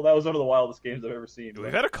Kale. That was one of the wildest games I've ever seen.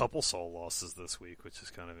 We've had a couple Soul losses this week, which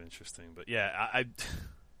is kind of interesting. But yeah,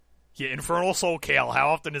 yeah, Infernal Soul Kale. How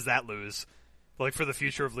often does that lose? Like, for the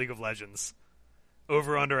future of League of Legends,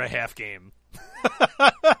 over under a half game.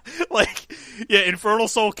 Like, yeah, Infernal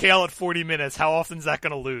Soul Kale at 40 minutes. How often is that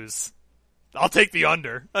going to lose? I'll take the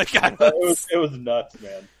under. Like, it was nuts,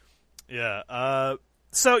 man. Yeah.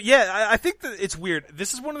 So yeah, I think that it's weird.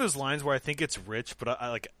 This is one of those lines where I think it's rich, but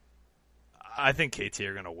I think KT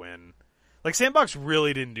are gonna win. Like, Sandbox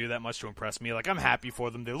really didn't do that much to impress me. Like, I'm happy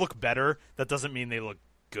for them. They look better. That doesn't mean they look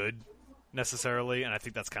good necessarily, and I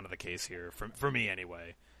think that's kind of the case here for me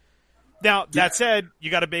anyway. Now that said,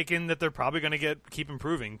 you got to bake in that they're probably going to keep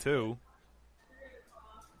improving too.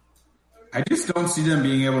 I just don't see them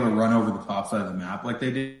being able to run over the top side of the map like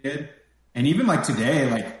they did. And even like today,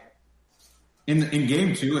 like in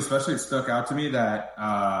game 2, especially, it stuck out to me that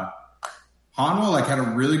Hanwha like had a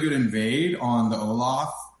really good invade on the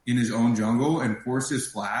Olaf in his own jungle and forced his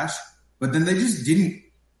flash, but then they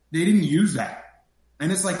didn't use that.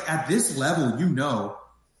 And it's like, at this level, you know,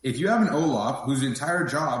 if you have an Olaf whose entire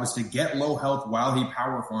job is to get low health while he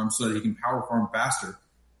power farms so that he can power farm faster,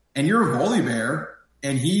 and you're a Volibear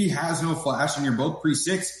and he has no flash and you're both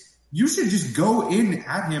pre-6, you should just go in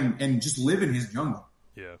at him and just live in his jungle.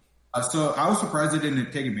 Yeah. So I was surprised they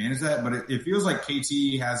didn't take advantage of that, but it feels like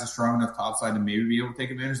KT has a strong enough top side to maybe be able to take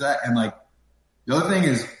advantage of that. And like, the other thing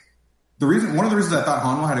is, one of the reasons I thought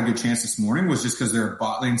Hanwha had a good chance this morning was just because they're a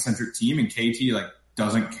bot lane centric team, and KT like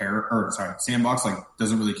doesn't care, Sandbox like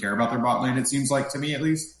doesn't really care about their bot lane. It seems like, to me at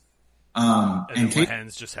least. And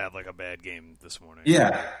Hens just had like a bad game this morning.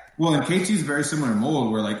 Yeah. Well, and KT's very similar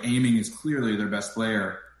mold where like aiming is clearly their best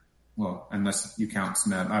player. Well, unless you count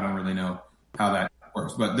Smeb, I don't really know how that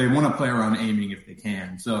works, but they want to play around aiming if they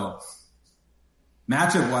can. So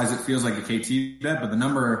matchup wise, it feels like a KT bet, but the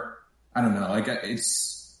number, I don't know, like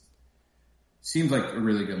seems like a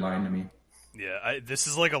really good line to me. Yeah, this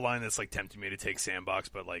is like a line that's like tempting me to take Sandbox,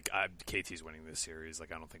 but like KT's winning this series.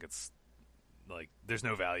 Like, I don't think it's like there's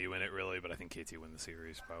no value in it really, but I think KT win the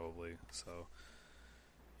series probably. So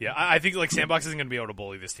Yeah, I think like Sandbox isn't going to be able to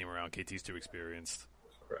bully this team around. KT's too experienced.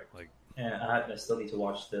 Correct. Like, and I still need to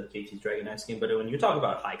watch the KT Dragon Knights game. But when you talk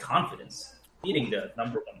about high confidence, beating the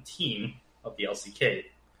number 1 team of the LCK,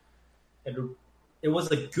 it was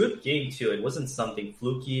a good game too. It wasn't something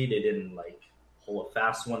fluky. They didn't like pull a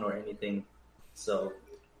fast one or anything. So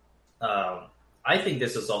I think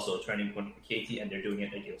this is also a turning point for KT, and they're doing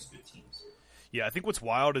it against good teams. yeah, I think what's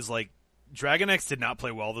wild is like Dragon X did not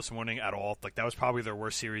play well this morning at all. Like that was probably their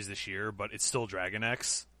worst series this year, but it's still Dragon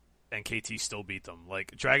X, and KT still beat them.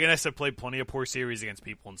 Like Dragon X have played plenty of poor series against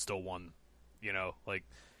people and still won. You know, like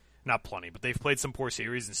not plenty, but they've played some poor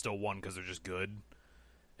series and still won because they're just good.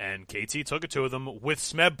 And KT took it to them with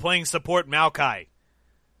Smeb playing support Maokai.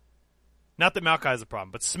 Not that Maokai is a problem,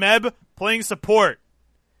 but Smeb playing support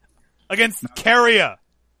against Keria.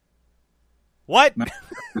 What?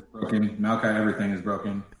 Broken. Maokai, everything is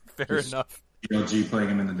broken. Fair enough. GLG playing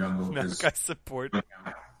him in the jungle. Maokai support.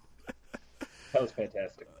 That was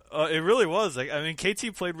fantastic. It really was. Like, I mean,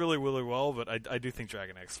 KT played really, really well, but I do think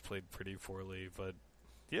Dragon X played pretty poorly. But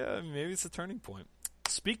yeah, I mean, maybe it's a turning point.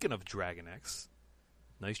 Speaking of Dragon X,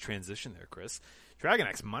 nice transition there, Chris. Dragon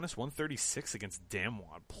X minus 136 against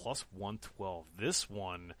Damwon, plus 112. This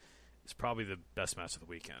one is probably the best match of the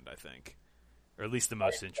weekend, I think, or at least the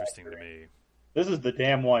most interesting to me. This is the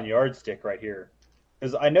Damwon yardstick right here.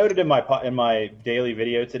 Because I noted in my daily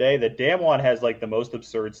video today that Damwon has like the most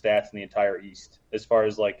absurd stats in the entire East as far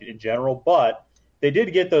as like in general, but they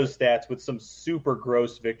did get those stats with some super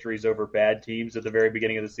gross victories over bad teams at the very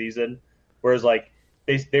beginning of the season. Whereas like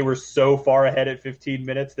they were so far ahead at 15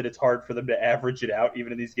 minutes that it's hard for them to average it out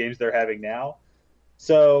even in these games they're having now.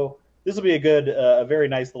 So this will be a very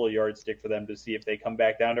nice little yardstick for them to see if they come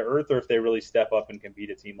back down to earth or if they really step up and can beat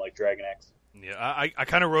a team like Dragon X. Yeah, I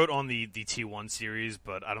kind of wrote on the T1 series,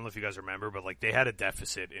 but I don't know if you guys remember, but like they had a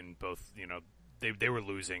deficit in both, you know, they were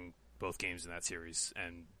losing both games in that series,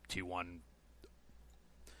 and T1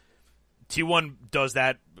 does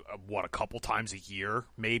that, a couple times a year,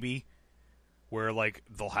 maybe, where like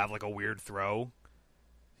they'll have like a weird throw.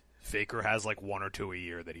 Faker has like 1 or 2 a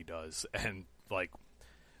year that he does, and like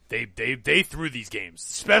they threw these games,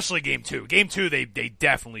 especially game 2. Game 2 they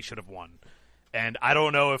definitely should have won. And I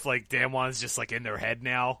don't know if, like, Damwon's just, like, in their head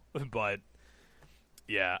now, but,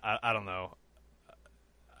 yeah, I don't know.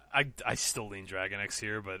 I still lean Dragon X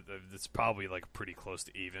here, but it's probably, like, pretty close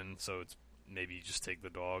to even, so it's maybe you just take the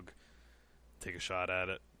dog, take a shot at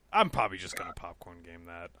it. I'm probably just going to popcorn game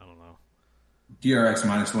that. I don't know. DRX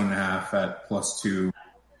minus 1.5 at plus 2.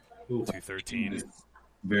 213.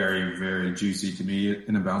 Very, very juicy to me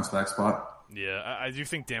in a bounce back spot. Yeah, I do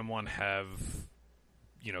think Damwon have,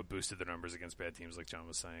 you know, boosted their numbers against bad teams, like John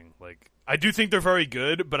was saying. Like, I do think they're very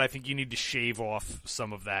good, but I think you need to shave off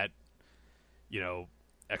some of that, you know,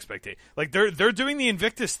 expectation. Like, they're doing the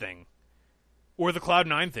Invictus thing, or the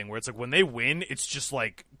Cloud9 thing, where it's like when they win, it's just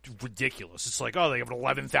like ridiculous. It's like, oh, they have an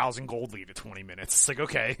 11,000 gold lead at 20 minutes. It's like,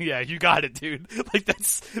 okay, yeah, you got it, dude. Like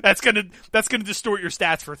that's gonna distort your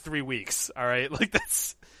stats for 3 weeks. All right, like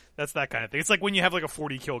that's that kind of thing. It's like when you have like a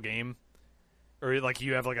 40 kill game. Or like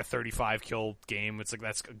you have like a 35 kill game, it's like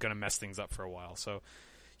that's gonna mess things up for a while. So,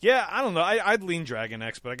 yeah, I don't know. I'd lean Dragon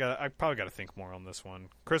X, but I probably got to think more on this one.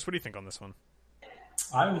 Chris, what do you think on this one?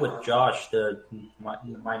 I'm with Josh. The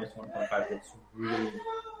minus 1.5 looks really,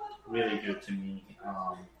 really good to me.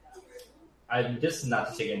 This is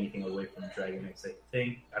not to take anything away from Dragon X.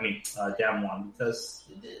 Damwon, because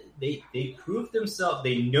they proved themselves.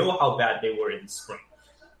 They know how bad they were in spring.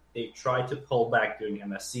 They tried to pull back during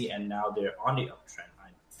MSC, and now they're on the uptrend.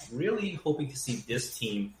 I'm really hoping to see this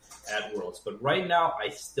team at Worlds. But right now, I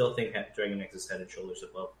still think that Dragon X is head and shoulders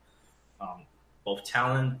above both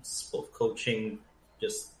talents, both coaching.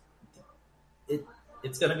 Just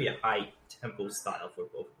it's going to be a high-tempo style for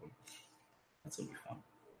both of them. That's going to be fun.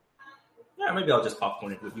 Yeah, maybe I'll just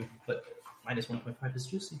popcorn it with you. But minus 1.5 is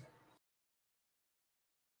juicy.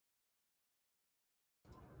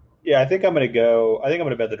 Yeah, I think I'm going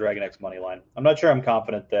to bet the Dragon X money line. I'm not sure I'm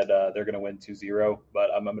confident that they're going to win 2-0,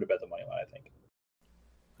 but I'm going to bet the money line, I think.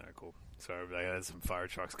 All right, cool. Sorry, I had some fire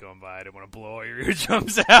trucks going by. I didn't want to blow all your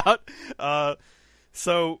eardrums out.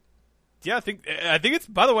 Yeah, I think it's.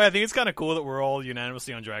 By the way, I think it's kind of cool that we're all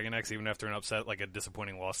unanimously on Dragon X, even after an upset, like a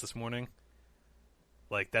disappointing loss this morning.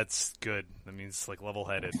 Like that's good. That means like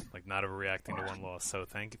level-headed, like not overreacting to one loss. So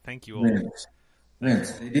thank you all.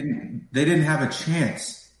 Vince, they didn't have a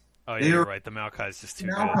chance. Oh yeah, you're right. The Maokai is just too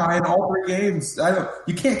good. Maokai in all 3 games.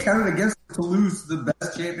 You can't count it against them to lose the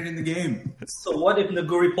best champion in the game. So what if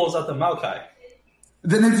Naguri pulls out the Maokai?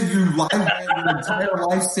 Then they have to do live your entire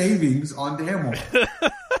life savings on Damwon.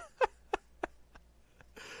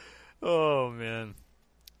 Oh man,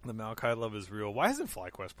 The Maokai love is real. Why hasn't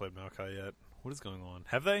FlyQuest played Maokai yet? What is going on?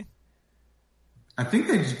 Have they? I think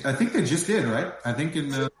they just did, right? I think in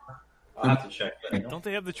the. I'll have to check. Don't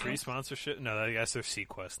they have the tree sponsorship? No, I guess they're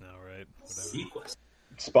Sequest now, right? Sequest.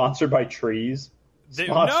 Sponsored by trees.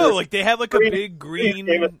 No, like they had like a big green.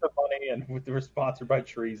 Gave us the money, and we're sponsored by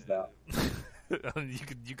trees now.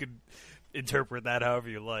 you could interpret that however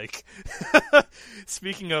you like.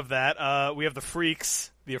 Speaking of that, we have the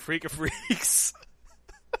Freaks, the Afrika Freaks.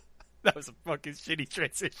 That was a fucking shitty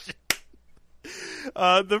transition.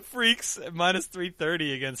 The Freaks minus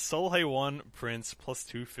 330 against Solheim 1 Prince plus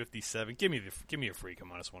 257. Give me a Freak at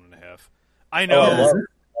minus 1.5. I know. Love it.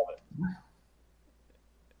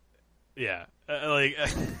 Yeah, like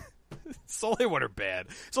Solheim 1 are bad.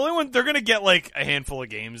 Solheim 1, they're gonna get like a handful of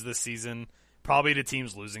games this season, probably to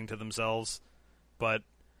teams losing to themselves. But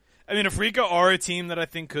I mean, Afrika are a team that I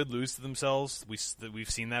think could lose to themselves. We've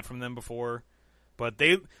seen that from them before. But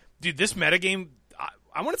this metagame.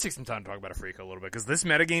 I want to take some time to talk about Afrika a little bit because this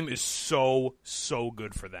metagame is so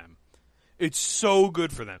good for them. It's so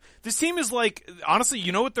good for them. This team is like, honestly,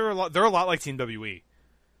 you know what? They're a lot like Team WE.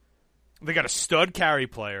 They got a stud carry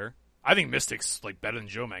player. I think Mystic's like better than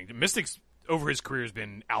Joe Mag. Mystic's over his career has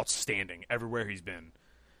been outstanding everywhere he's been.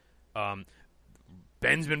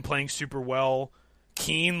 Ben's been playing super well.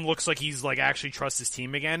 Keen looks like he's like actually trusts his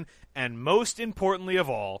team again. And most importantly of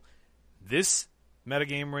all, this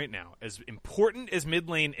metagame right now, as important as mid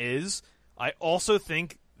lane is, I also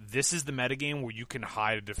think this is the metagame where you can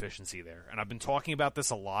hide a deficiency there. And I've been talking about this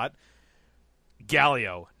a lot.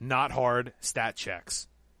 Galio, not hard, stat checks.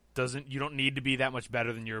 You don't need to be that much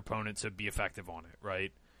better than your opponent to be effective on it,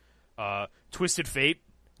 right? Twisted Fate,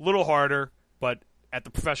 a little harder, but at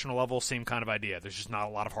the professional level, same kind of idea. There's just not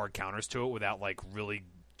a lot of hard counters to it without like really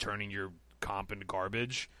turning your comp into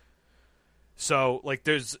garbage. So like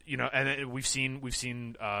there's and we've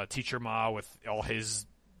seen Teacher Ma with all his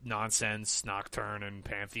nonsense, Nocturne and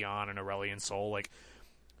Pantheon and Aurelion Soul. Like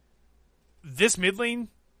this mid lane,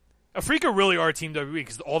 Afrika really are Team WE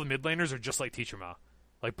because all the mid laners are just like Teacher Ma,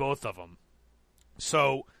 like both of them.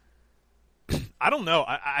 So I don't know.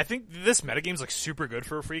 I think this metagame's like super good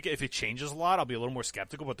for Afrika. If it changes a lot, I'll be a little more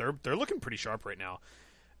skeptical. But they're looking pretty sharp right now.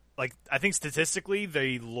 Like, I think statistically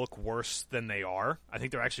they look worse than they are. I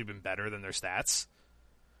think they're actually been better than their stats.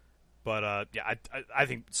 But, yeah, I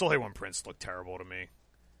think Solheim 1 Prince looked terrible to me.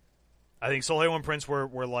 I think Solheim 1 Prince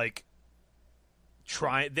were like,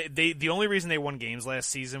 the only reason they won games last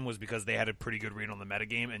season was because they had a pretty good read on the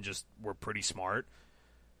metagame and just were pretty smart.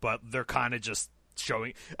 But they're kind of just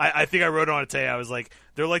showing... I think I wrote on it today, I was like,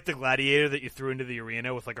 they're like the gladiator that you threw into the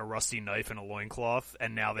arena with, like, a rusty knife and a loincloth,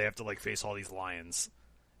 and now they have to, like, face all these lions.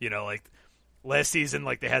 You know, like last season,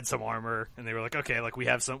 like they had some armor, and they were like, okay, like we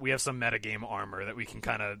have some metagame armor that we can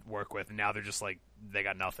kind of work with, and now they're just like they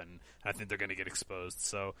got nothing. I think they're going to get exposed.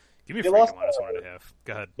 So give me a freaking minus 1.5.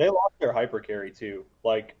 Go ahead. They lost their hyper carry too.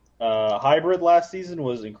 Like hybrid last season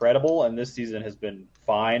was incredible, and this season has been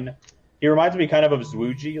fine. He reminds me kind of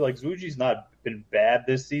Zwuji. Like Zwuji's not been bad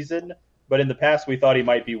this season, but in the past we thought he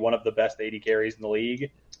might be one of the best 80 carries in the league.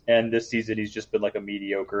 And this season, he's just been like a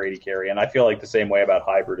mediocre 80 carry, and I feel like the same way about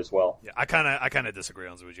hybrid as well. Yeah, I kind of disagree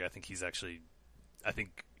on Zwuji. I think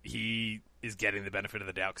he is getting the benefit of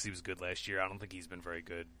the doubt because he was good last year. I don't think he's been very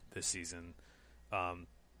good this season.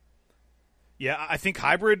 Yeah, I think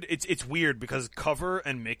hybrid. It's weird because Cover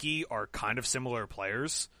and Mickey are kind of similar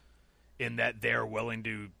players in that they're willing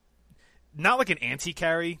to, not like an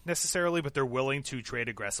anti-carry necessarily, but they're willing to trade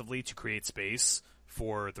aggressively to create space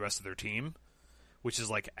for the rest of their team, which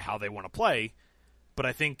is like how they want to play. But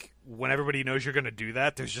I think when everybody knows you're going to do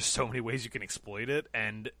that, there's just so many ways you can exploit it.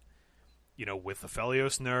 And, with the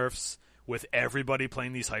Aphelios nerfs, with everybody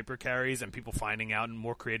playing these hyper carries and people finding out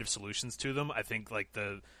more creative solutions to them, I think like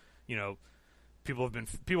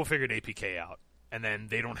people figured APK out, and then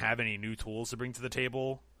they don't have any new tools to bring to the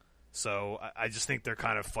table. So I just think they're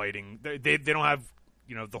kind of fighting. They don't have,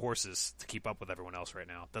 the horses to keep up with everyone else right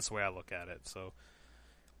now. That's the way I look at it. So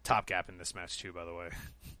top gap in this match too, by the way.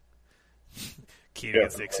 Keen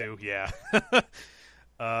against Ixu, yeah.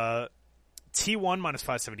 T1 minus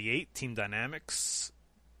 578. Team Dynamics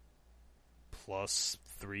plus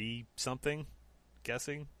 3 something.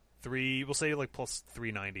 Guessing 3. We'll say like plus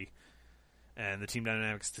 390. And the Team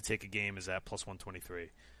Dynamics to take a game is at plus 123.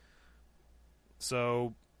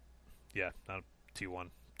 So, yeah, not T1.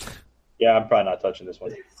 Yeah, I'm probably not touching this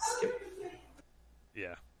one.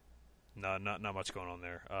 Yeah. No, not much going on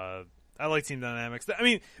there. I like Team Dynamics. I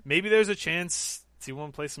mean, maybe there's a chance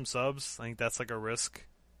T1 play some subs. I think that's like a risk.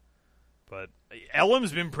 But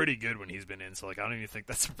Elam's been pretty good when he's been in, so like I don't even think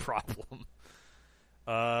that's a problem.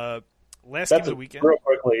 Last game of the weekend. Real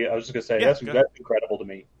quickly, I was just gonna say that's incredible to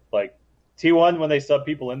me. Like T1, when they sub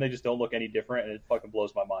people in, they just don't look any different, and it fucking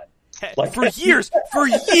blows my mind. Like for years,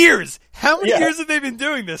 how many years have they been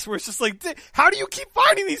doing this? Where it's just like, how do you keep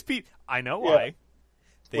finding these people? I know why.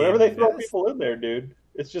 Whenever they throw people in there, dude,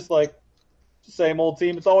 it's just like same old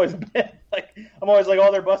team. It's always been like I'm always like,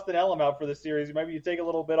 oh, they're busting Elam out for this series. Maybe you take a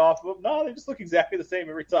little bit off of them. No, they just look exactly the same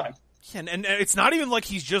every time. Yeah, and it's not even like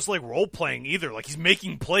he's just like role playing either. Like he's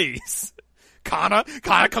making plays. Kana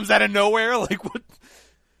comes out of nowhere. Like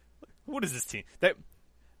what is this team? That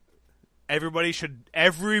everybody should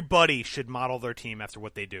model their team after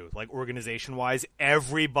what they do. Like organization wise,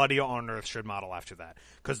 everybody on Earth should model after that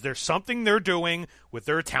because there's something they're doing with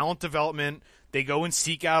their talent development. They go and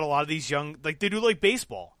seek out a lot of these young, like they do like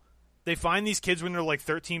baseball. They find these kids when they're like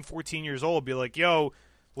 13, 14 years old, be like, yo,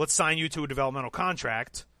 let's sign you to a developmental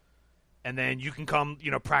contract, and then you can come,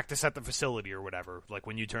 practice at the facility or whatever, like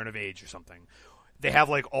when you turn of age or something. They have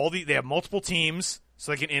like they have multiple teams,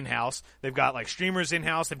 so they can in-house. They've got like streamers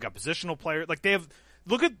in-house. They've got positional players. Like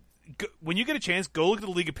when you get a chance, go look at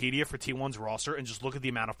the Leaguepedia for T1's roster and just look at the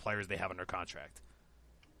amount of players they have under contract.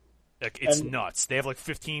 Like, it's nuts. They have like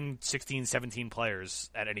 15, 16, 17 players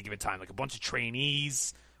at any given time. Like a bunch of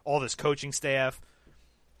trainees, all this coaching staff.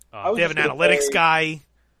 They have an analytics guy.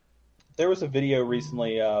 There was a video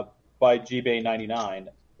recently by GBay99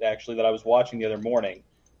 actually that I was watching the other morning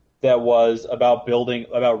that was about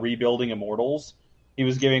rebuilding Immortals. He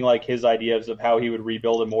was giving like his ideas of how he would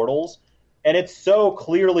rebuild Immortals, and it's so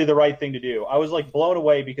clearly the right thing to do. I was like blown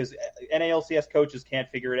away because NALCS coaches can't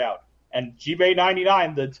figure it out. And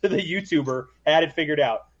GBay99, the YouTuber, had it figured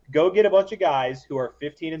out. Go get a bunch of guys who are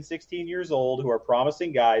 15 and 16 years old, who are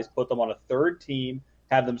promising guys, put them on a third team,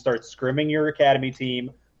 have them start scrimming your academy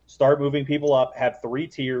team, start moving people up, have 3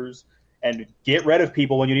 tiers, and get rid of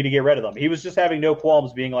people when you need to get rid of them. He was just having no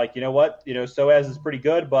qualms being like, you know what, Soaz is pretty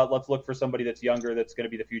good, but let's look for somebody that's younger that's going to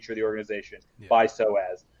be the future of the organization. By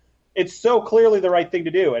Soaz. It's so clearly the right thing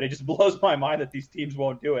to do, and it just blows my mind that these teams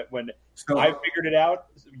won't do it. When I've figured it out,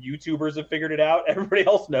 YouTubers have figured it out, everybody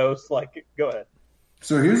else knows. Like, go ahead.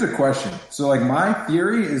 So here's a question. So, like, my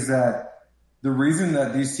theory is that the reason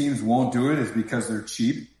that these teams won't do it is because they're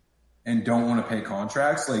cheap and don't want to pay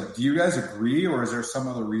contracts. Like, do you guys agree, or is there some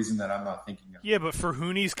other reason that I'm not thinking of? Yeah, but for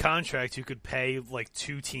Hooney's contract, you could pay, like,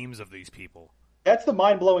 2 teams of these people. That's the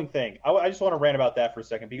mind-blowing thing. I just want to rant about that for a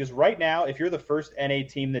second, because right now, if you're the first NA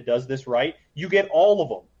team that does this right, you get all of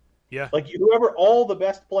them. Yeah. Like, all the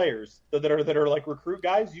best players that are like recruit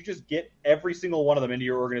guys, you just get every single one of them into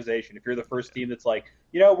your organization. If you're the first team that's like,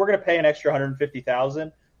 we're going to pay an extra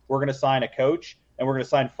 $150,000, we're going to sign a coach, and we're going to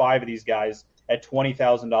sign 5 of these guys at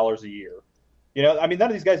 $20,000 a year. None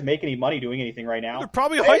of these guys make any money doing anything right now. They're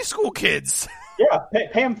probably high school kids. Yeah, pay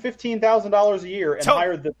them $15,000 a year and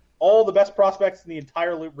hire all the best prospects in the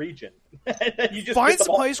entire region. You just find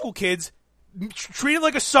some high school kids, treat it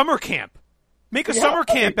like a summer camp. Make a summer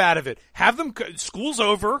camp out of it. Have them school's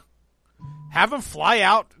over. Have them fly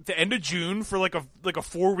out at the end of June for like a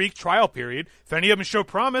 4-week trial period. If any of them show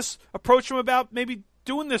promise, approach them about maybe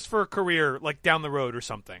doing this for a career like down the road or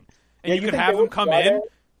something. And you could have them come in,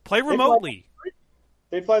 play remotely.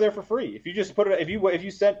 They'd fly there for free. If you just put it, if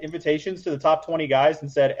you sent invitations to the top 20 guys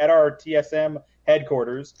and said at our TSM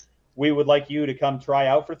headquarters, we would like you to come try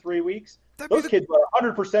out for 3 weeks. Those kids are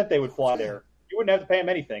 100% they would fly there. You wouldn't have to pay them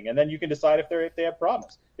anything, and then you can decide if they have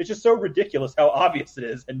promise. It's just so ridiculous how obvious it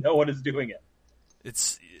is, and no one is doing it.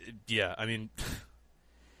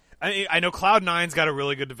 I know Cloud9's got a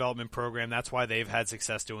really good development program. That's why they've had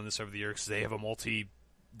success doing this over the years, because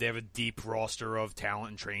they have a deep roster of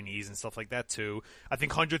talent and trainees and stuff like that too. I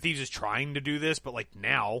think 100 Thieves is trying to do this, but like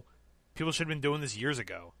now, people should have been doing this years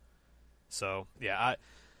ago. So I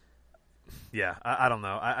don't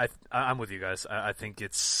know. I'm with you guys. I think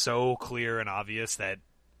it's so clear and obvious that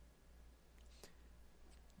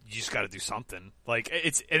you just got to do something. Like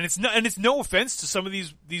it's no offense to some of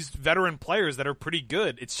these veteran players that are pretty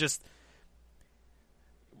good. It's just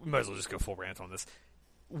we might as well just go full rant on this.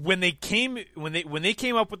 When they came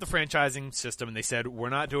up with the franchising system and they said we're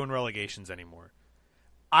not doing relegations anymore,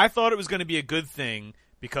 I thought it was going to be a good thing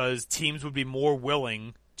because teams would be more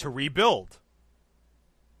willing to rebuild.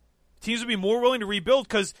 Teams would be more willing to rebuild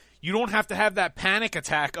because you don't have to have that panic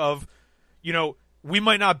attack of, we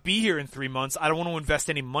might not be here in 3 months. I don't want to invest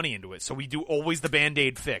any money into it. So we do always the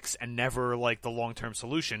Band-Aid fix and never like the long-term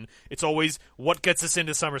solution. It's always what gets us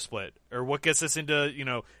into summer split or what gets us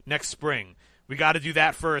into, next spring. We got to do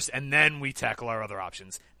that first and then we tackle our other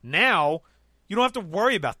options. Now, you don't have to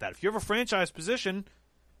worry about that. If you have a franchise position,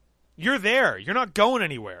 you're there. You're not going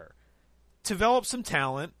anywhere. Develop some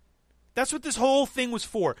talent. That's what this whole thing was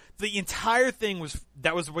for. The entire thing was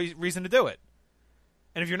the reason to do it.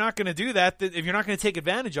 And if you're not going to do that, if you're not going to take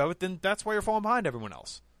advantage of it, then that's why you're falling behind everyone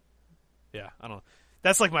else. Yeah, I don't know.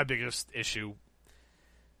 That's like my biggest issue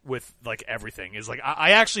with like everything is like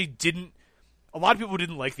I actually didn't. A lot of people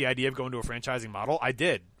didn't like the idea of going to a franchising model. I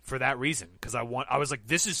did for that reason because I was like,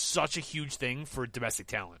 this is such a huge thing for domestic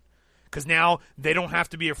talent because now they don't have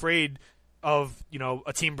to be afraid of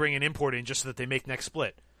a team bringing import in just so that they make next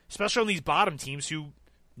split. Especially on these bottom teams who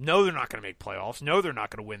know they're not going to make playoffs, know they're not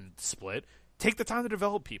going to win the split. Take the time to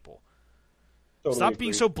develop people. Totally Stop agree.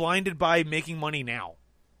 being so blinded by making money now.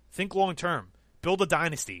 Think long term. Build a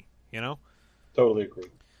dynasty, Totally agree.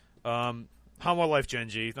 Hanwha Life Gen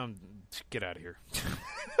G. Get out of here.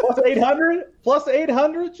 Plus 800? Plus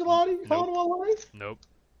 800, Gelati? Nope. Hanwha Life? Nope.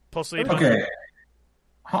 Plus 800. Okay.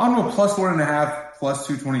 Hanwha plus 1.5, plus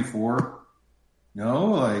 224. No,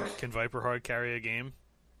 like. Can Viper Hard carry a game?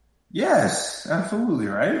 Yes, absolutely,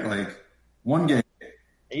 right? Like, one game.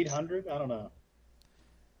 800? I don't know.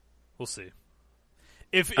 We'll see.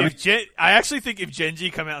 I actually think if Gen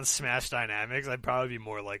G come out and smash Dynamics, I'd probably be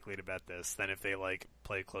more likely to bet this than if they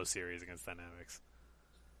play a close series against Dynamics.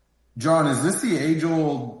 John, is this the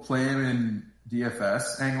age-old play him in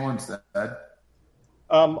DFS angle instead?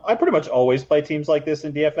 I pretty much always play teams like this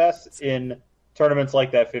in DFS in tournaments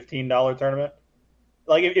like that $15 tournament.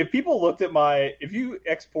 Like if people looked at if you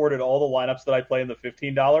exported all the lineups that I play in the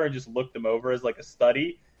 $15 and just looked them over as like a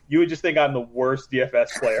study, you would just think I'm the worst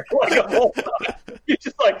DFS player. Like of all time. You're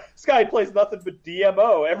just like, this guy plays nothing but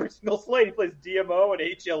DMO. Every single slate he plays DMO and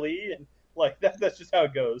HLE, and like that's just how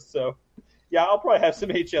it goes. So yeah, I'll probably have some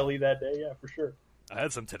HLE that day, yeah, for sure. I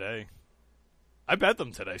had some today. I bet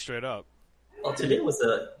them today, straight up. Well, today was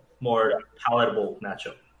a more palatable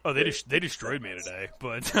matchup. Oh, they destroyed me today,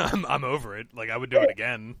 but I'm over it. Like I would do it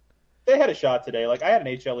again. They had a shot today. Like I had an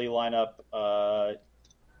HLE lineup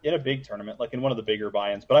in a big tournament, like in one of the bigger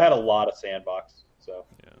buy-ins, but I had a lot of sandbox. So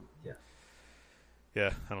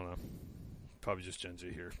yeah. I don't know. Probably just Gen Z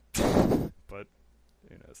here, but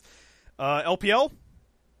who knows? LPL.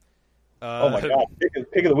 Oh my god,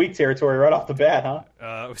 pick of the week territory right off the bat,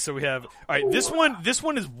 huh? So we have all right. This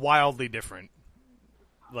one is wildly different.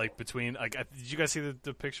 Like between did you guys see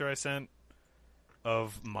the picture I sent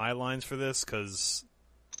of my lines for this? Because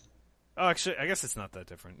actually, I guess it's not that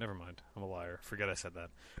different. Never mind. I'm a liar. Forget I said that.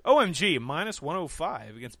 OMG minus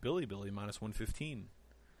 105 against Billy minus 115.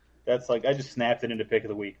 That's like I just snapped it into pick of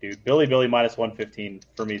the week, dude. Billy minus 115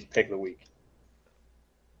 for me is pick of the week.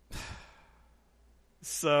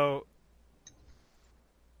 So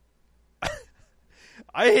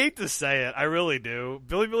I hate to say it, I really do.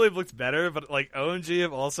 Billy looked better, but like OMG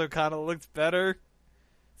have also kind of looked better.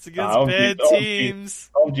 It's against bad teams.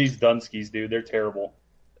 OMG's Dunskies, dude. They're terrible.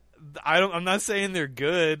 I'm not saying they're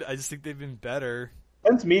good. I just think they've been better.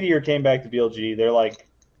 Since Meteor came back to BLG, they're like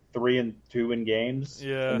 3-2 in games.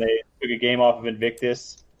 Yeah, and they took a game off of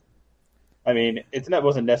Invictus. I mean, it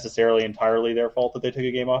wasn't necessarily entirely their fault that they took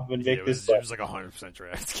a game off of Invictus. It was like 100%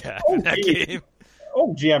 draft cap in that game.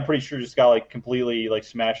 OMG, I'm pretty sure just got like completely like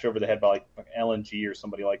smashed over the head by like LNG or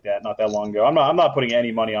somebody like that not that long ago. I'm not putting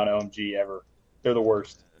any money on OMG ever. They're the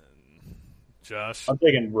worst. Josh, I'm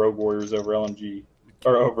taking Rogue Warriors over LMG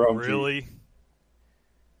or over OMG. Really,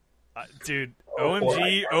 dude?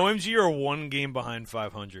 OMG are one game behind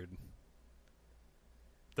 500.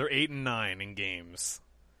 They're 8-9 in games.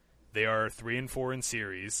 They are 3-4 in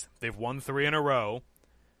series. They've won 3 in a row.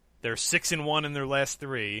 They're 6-1 in their last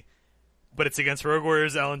 3. But it's against Rogue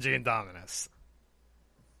Warriors, LNG, and Dominus.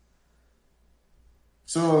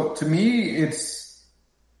 So to me, it's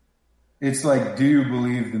like, do you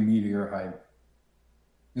believe the Meteor hype?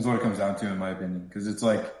 Is what it comes down to, in my opinion. Because it's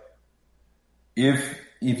like, if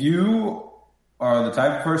you are the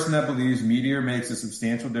type of person that believes Meteor makes a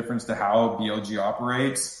substantial difference to how BLG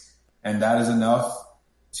operates, and that is enough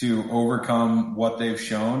to overcome what they've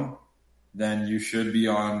shown, then you should be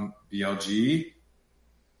on BLG.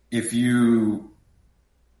 If you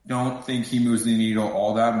don't think he moves the needle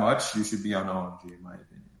all that much, you should be on OMG, in my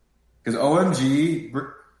opinion. Because OMG,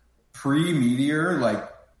 pre-Meteor, like,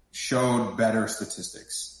 showed better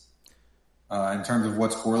statistics in terms of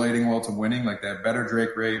what's correlating well to winning. Like, they have better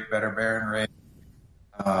Drake rate, better Baron rate.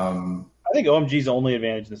 I think OMG's only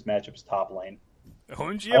advantage in this matchup is top lane.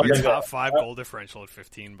 OMG have a top 5 goal differential at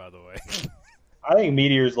 15, by the way. I think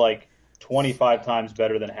Meteor's like 25 times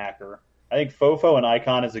better than Hacker. I think Fofo and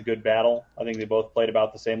Icon is a good battle. I think they both played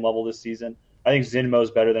about the same level this season. I think Zinmo's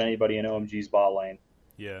better than anybody in OMG's bot lane.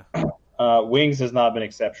 Yeah. Wings has not been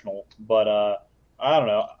exceptional, but I don't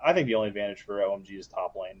know. I think the only advantage for OMG is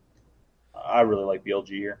top lane. I really like BLG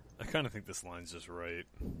here. I kind of think this line's just right.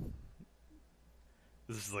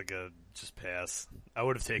 This is like a just pass. I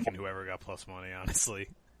would have taken whoever got plus money, honestly.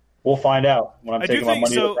 We'll find out when I'm taking my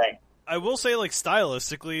money to the bank. I will say, like,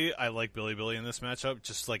 stylistically, I like Billy in this matchup.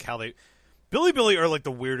 Just like how Billy are like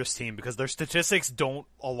the weirdest team because their statistics don't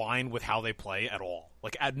align with how they play at all.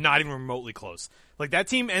 Like, not even remotely close. Like that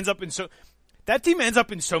team ends up in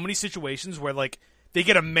so many situations where like they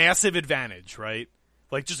get a massive advantage, right?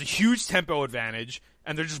 Like just a huge tempo advantage,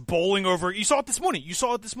 and they're just bowling over. You saw it this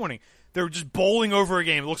morning. They're just bowling over a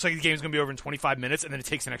game. It looks like the game's going to be over in 25 minutes, and then it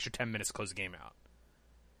takes an extra 10 minutes to close the game out.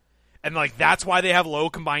 And, like, that's why they have low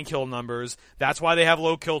combined kill numbers. That's why they have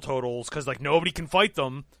low kill totals, because, like, nobody can fight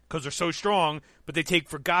them because they're so strong, but they take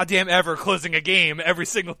for goddamn ever closing a game every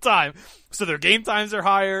single time. So their game times are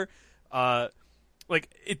higher.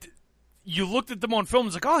 You looked at them on film,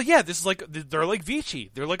 it's like, oh, yeah, this is like, they're like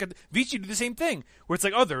Vici. Vici do the same thing, where it's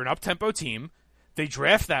like, oh, they're an up-tempo team. They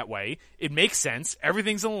draft that way. It makes sense.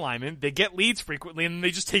 Everything's in alignment. They get leads frequently, and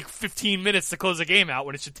they just take 15 minutes to close a game out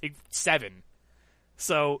when it should take 7.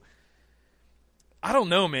 So I don't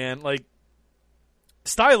know, man. Like,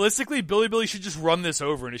 stylistically, Billy should just run this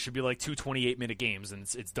over, and it should be like 2 28-minute games, and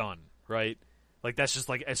it's done, right? Like, that's just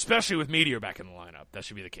like, especially with Meteor back in the lineup, that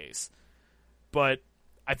should be the case. But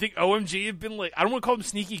I think OMG have been like, I don't want to call them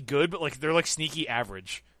sneaky good, but like they're like sneaky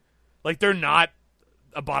average. Like, they're not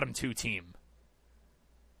a bottom 2 team.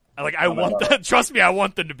 Like, I want them, trust me, I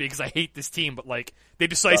want them to be because I hate this team, but like they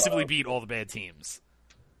decisively beat all the bad teams.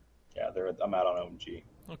 Yeah, I'm out on OMG.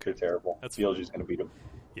 Okay. They're terrible. BLG's going to beat them.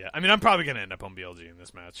 Yeah, I mean, I'm probably going to end up on BLG in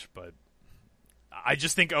this match, but I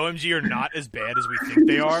just think OMG are not as bad as we think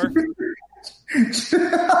they are.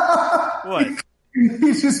 What?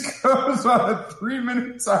 He just goes on a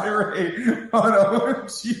 3-minute tirade on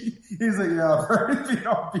OMG. He's like, yeah, I've already been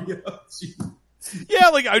on BLG. Yeah,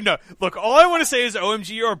 like, I know. Look, all I want to say is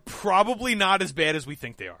OMG are probably not as bad as we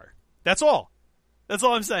think they are. That's all. That's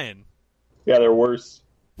all I'm saying. Yeah, they're worse.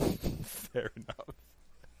 Fair enough.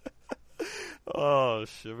 Oh,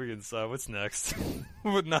 shit, we're getting sad. What's next?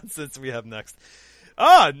 What nonsense we have next?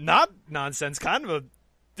 Not nonsense.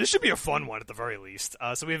 This should be a fun one at the very least.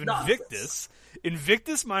 So we have Invictus.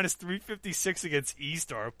 Invictus minus 356 against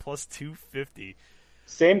E-Star plus 250.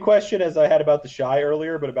 Same question as I had about the Shy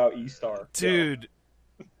earlier, but about E-Star. Dude.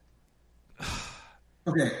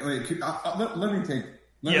 Okay, wait. Let me take.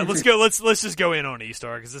 Let's go. Let's just go in on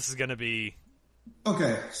E-Star because this is going to be.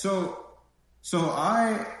 Okay, so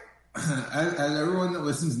I, as everyone that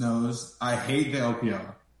listens knows, I hate the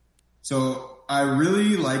LPL. So I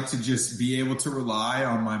really like to just be able to rely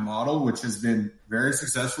on my model, which has been very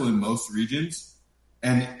successful in most regions,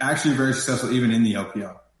 and actually very successful even in the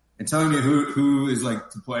LPL, and telling me who is like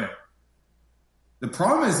to play. The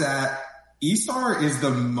problem is that E-Star is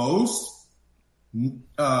the most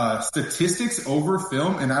statistics over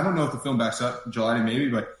film, and I don't know if the film backs up Gelati maybe,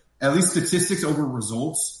 but at least statistics over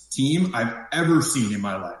results team I've ever seen in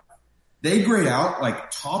my life. They grade out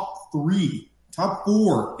like top 3, top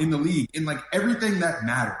 4 in the league in like everything that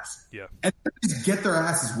matters. Yeah. And they just get their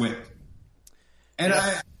asses whipped. And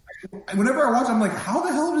whenever I watch, I'm like, how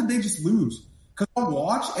the hell did they just lose? Because I'll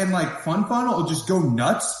watch and like Fun will just go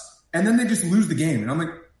nuts, and then they just lose the game. And I'm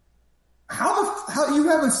like, how you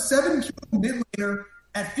have a 7-kill mid laner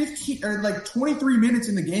at 15 or like 23 minutes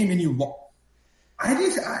in the game and you I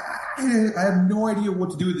have no idea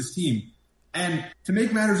what to do with this team. And to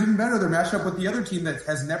make matters even better, they're matched up with the other team that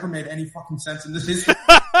has never made any fucking sense in this history.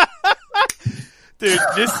 Dude,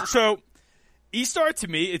 so E-Star to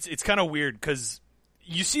me, it's kind of weird because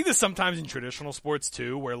you see this sometimes in traditional sports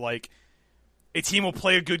too, where like a team will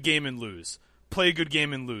play a good game and lose, play a good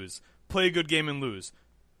game and lose, play a good game and lose.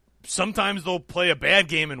 Sometimes they'll play a bad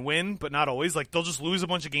game and win, but not always. Like, they'll just lose a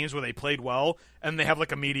bunch of games where they played well, and they have,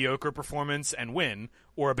 like, a mediocre performance and win,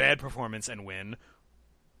 or a bad performance and win.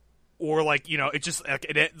 Or, like, you know, it just,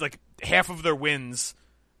 like half of their wins,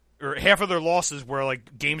 or half of their losses were,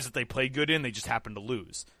 like, games that they played good in, they just happened to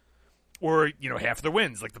lose. Or, you know, half of their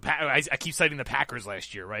wins. Like, I keep citing the Packers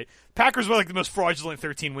last year, right? Packers were, like, the most fraudulent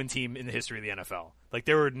 13-win team in the history of the NFL. Like,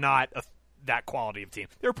 they were not that quality of team.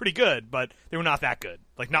 They were pretty good, but they were not that good.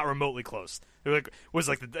 Like, not remotely close. They were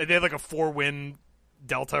they had like a 4-win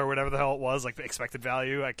delta or whatever the hell it was, like the expected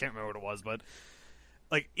value. I can't remember what it was, but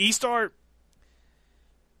like E-Star,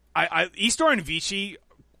 E-Star and Vici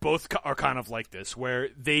both are kind of like this, where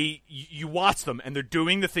you watch them and they're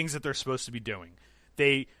doing the things that they're supposed to be doing.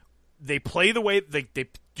 They play the way they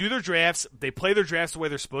do their drafts. They play their drafts the way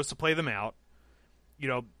they're supposed to play them out. You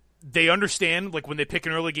know, they understand, like, when they pick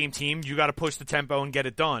an early game team, you got to push the tempo and get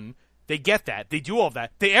it done. They get that. They do all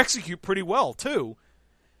that. They execute pretty well, too.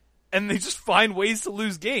 And they just find ways to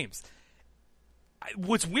lose games.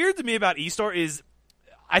 What's weird to me about E-Star is,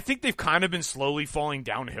 I think they've kind of been slowly falling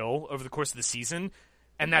downhill over the course of the season,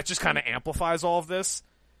 and that just kind of amplifies all of this.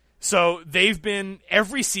 So they've been,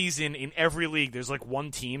 every season in every league, there's like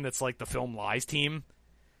one team that's like the Film Lies team.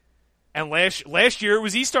 And last year it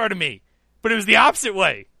was E-Star to me, but it was the opposite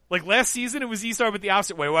way. Like last season it was E-Star, but the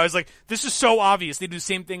opposite way, where I was like, this is so obvious. They do the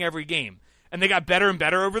same thing every game. And they got better and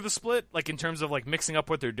better over the split, like in terms of like mixing up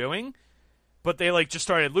what they're doing. But they like just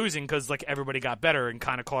started losing because like everybody got better and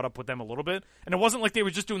kind of caught up with them a little bit. And it wasn't like they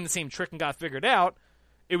were just doing the same trick and got figured out.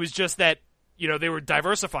 It was just that, you know, they were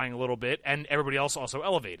diversifying a little bit and everybody else also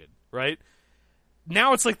elevated, right?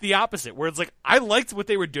 Now it's like the opposite, where it's like I liked what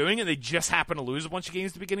they were doing and they just happened to lose a bunch of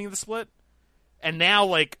games at the beginning of the split. And now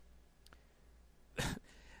like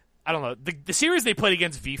I don't know. The series they played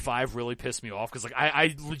against V5 really pissed me off because like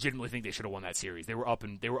I legitimately think they should have won that series. They were up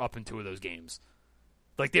in 2 of those games.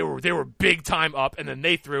 Like they were big time up, and then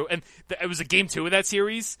they threw, and it was a game 2 of that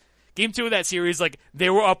series. Game 2 of that series, like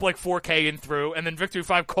they were up like 4K and threw, and then Victory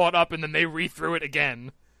 5 caught up, and then they re-threw it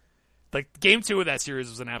again. Like game 2 of that series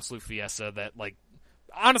was an absolute fiesta that like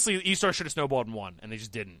honestly E-Star should have snowballed and won, and they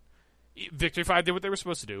just didn't. Victory 5 did what they were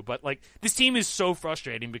supposed to do, but like this team is so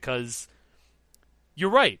frustrating because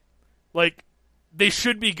you're right. Like, they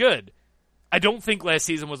should be good. I don't think last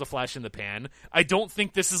season was a flash in the pan. I don't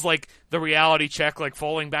think this is, like, the reality check, like,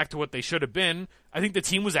 falling back to what they should have been. I think the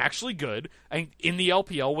team was actually good. I think in the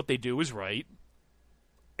LPL, what they do is right.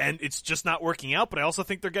 And it's just not working out, but I also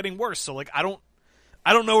think they're getting worse. So, like, I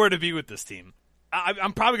don't know where to be with this team.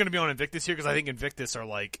 I'm probably going to be on Invictus here because I think Invictus are,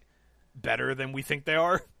 like, better than we think they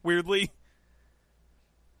are, weirdly.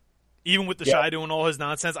 Even with the Shy doing all his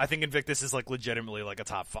nonsense, I think Invictus is like legitimately like a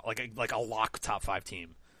top 5, like a lock top 5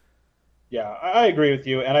 team. Yeah, I agree with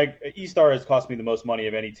you. And E-Star has cost me the most money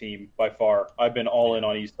of any team by far. I've been all in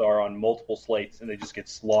on E-Star on multiple slates, and they just get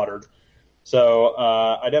slaughtered. So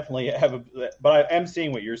I definitely have but I am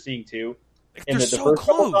seeing what you're seeing too. They're so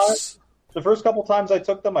close. The first couple times I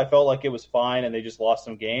took them, I felt like it was fine, and they just lost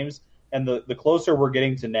some games. And the closer we're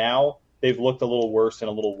getting to now, they've looked a little worse and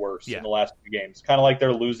a little worse in the last few games. Kind of like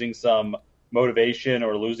they're losing some motivation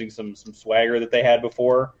or losing some swagger that they had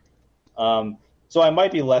before. So I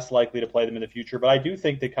might be less likely to play them in the future, but I do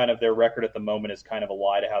think that kind of their record at the moment is kind of a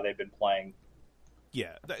lie to how they've been playing.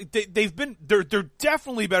 Yeah, they're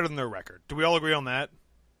definitely better than their record. Do we all agree on that?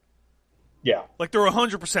 Yeah. Like they're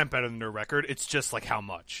 100% better than their record. It's just like how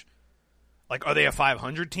much? Like, are they a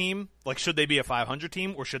 500 team? Like, should they be a 500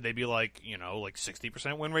 team, or should they be like, you know, like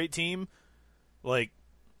 60% win rate team? Like,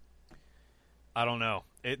 I don't know.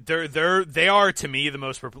 They are to me the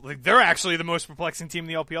most like they're actually the most perplexing team in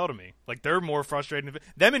the LPL to me. Like, they're more frustrating.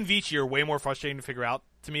 Them and Vici are way more frustrating to figure out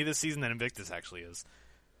to me this season than Invictus actually is.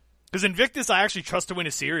 Because Invictus, I actually trust to win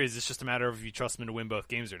a series. It's just a matter of if you trust them to win both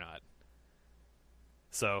games or not.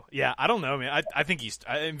 So yeah, I don't know, man. I think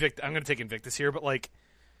I'm going to take Invictus here, but like.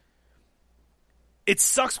 It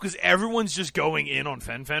sucks because everyone's just going in on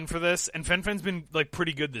Fen for this, and Fen's been like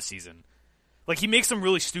pretty good this season. Like he makes some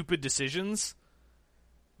really stupid decisions,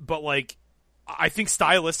 but like I think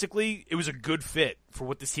stylistically it was a good fit for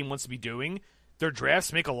what this team wants to be doing. Their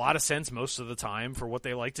drafts make a lot of sense most of the time for what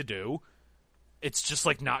they like to do. It's just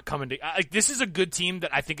like not coming to like this is a good team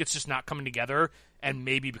that I think it's just not coming together, and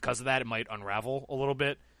maybe because of that it might unravel a little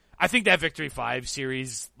bit. I think that Victory 5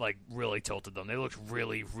 series, like, really tilted them. They looked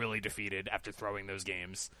really, really defeated after throwing those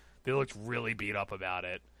games. They looked really beat up about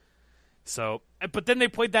it. So, but then they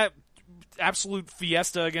played that absolute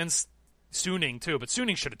fiesta against Suning, too. But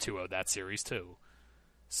Suning should have 2-0'd that series, too.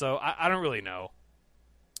 So, I don't really know.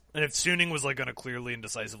 And if Suning was, like, going to clearly and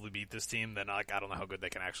decisively beat this team, then, like, I don't know how good they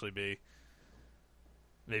can actually be.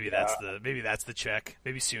 Maybe that's the check.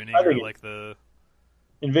 Maybe Suning or, like, the...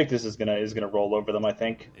 Invictus is gonna roll over them, I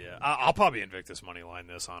think. Yeah, I'll probably Invictus moneyline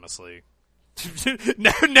this, honestly.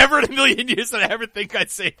 Never in a million years did I ever think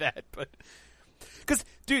I'd say that, but because,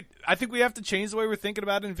 dude, I think we have to change the way we're thinking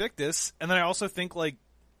about Invictus, and then I also think like,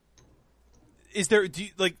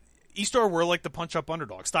 E-Star were like the punch up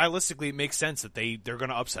underdog. Stylistically, it makes sense that they're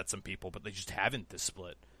gonna upset some people, but they just haven't this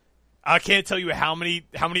split. I can't tell you how many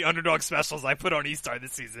underdog specials I put on E-Star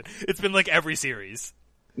this season. It's been like every series.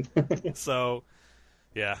 So.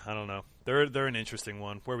 Yeah, I don't know. They're an interesting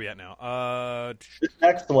one. Where are we at now? This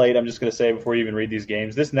next slate, I'm just going to say before you even read these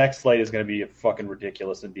games, this next slate is going to be fucking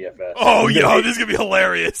ridiculous in DFS. Oh, this is going to be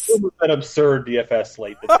hilarious. An absurd DFS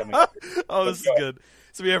slate that's coming up. Oh, this is good.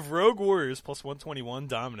 So we have Rogue Warriors plus 121,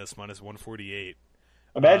 Dominus minus 148.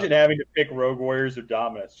 Imagine having to pick Rogue Warriors or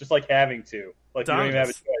Dominus, just like having to. Like, Dominus. You don't even have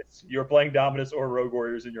a choice. You're playing Dominus or Rogue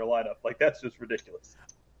Warriors in your lineup. Like, that's just ridiculous.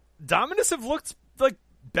 Dominus have looked, like,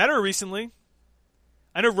 better recently.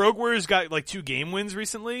 I know Rogue Warriors got, like, 2 game wins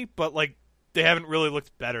recently, but, like, they haven't really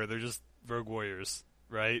looked better. They're just Rogue Warriors,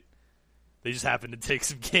 right? They just happen to take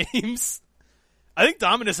some games. I think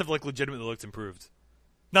Dominus have like legitimately looked improved.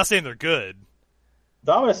 Not saying they're good.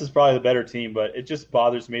 Dominus is probably the better team, but it just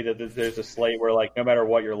bothers me that there's a slate where like no matter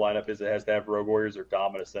what your lineup is, it has to have Rogue Warriors or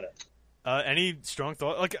Dominus in it. Any strong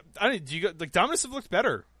thought? Like, do you like Dominus have looked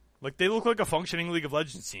better? Like they look like a functioning League of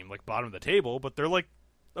Legends team, like bottom of the table, but they're like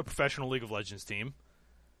a professional League of Legends team.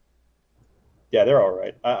 Yeah, they're all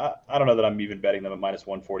right. I don't know that I'm even betting them at minus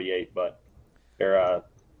 148, but they're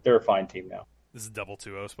a fine team now. This is a double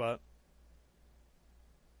 2-0 spot.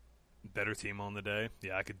 Better team on the day.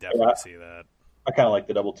 Yeah, I could definitely see that. I kind of like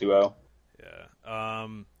the double 2-0. Yeah.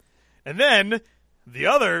 And then the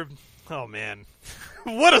other. Oh man,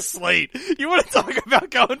 what a slate! You want to talk about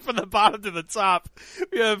going from the bottom to the top?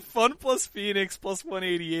 We have Fun plus Phoenix plus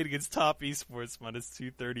 188 against Top Esports minus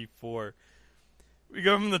 234. We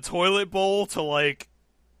go from the toilet bowl to like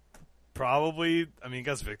probably. I mean, I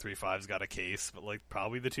guess Victory 5's got a case, but like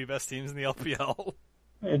probably the two best teams in the LPL.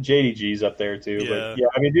 And JDG's up there too. Yeah. But yeah,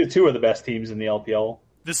 I mean, the two are the best teams in the LPL.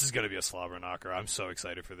 This is going to be a slobber knocker. I'm so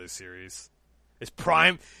excited for this series. It's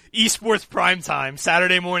prime esports prime time,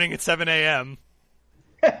 Saturday morning at 7 a.m.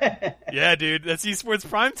 Yeah, dude, that's esports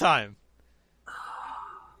prime time.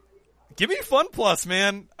 Give me Fun Plus,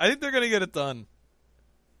 man. I think they're going to get it done.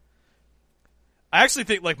 I actually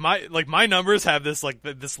think like my numbers have this like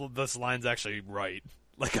this line's actually right.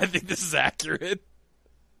 Like I think this is accurate.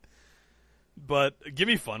 But give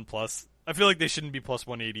me Fun Plus. I feel like they shouldn't be plus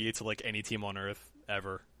 188 to like any team on Earth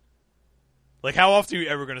ever. Like how often are you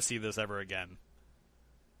ever going to see this ever again?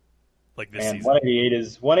 Like this season.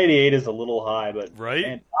 188 is a little high, but right?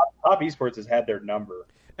 Man, Top Esports has had their number.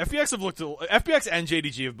 FPX and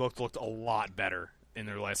JDG have both looked a lot better in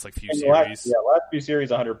their last like few series. Last few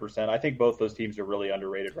series 100%. I think both those teams are really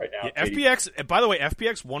underrated right now. Yeah, FPX. By the way,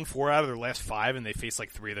 FPX won 4 out of their last 5, and they faced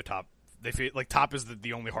like 3 of the top. Like Top is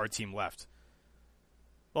the only hard team left.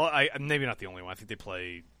 Well, maybe not the only one. I think they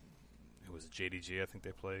play. Who was it? JDG. I think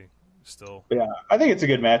they play still. Yeah, I think it's a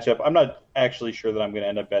good matchup. I'm not actually sure that I'm going to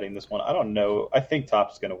end up betting this one. I don't know. I think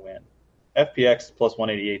Top's going to win. FPX plus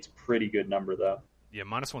 188 is a pretty good number, though. Yeah,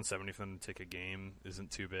 minus 170 for them to take a game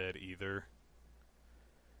isn't too bad either.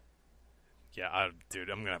 Yeah, dude,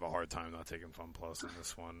 I'm going to have a hard time not taking Fun Plus in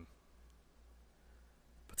this one.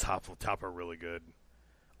 But Top are really good.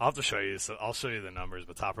 I'll have to show you. So I'll show you the numbers,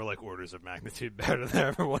 but Top are like orders of magnitude better than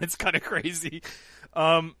everyone. It's kind of crazy.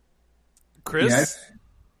 Chris? Yes.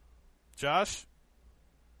 Josh?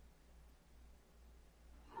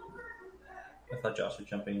 I thought Josh was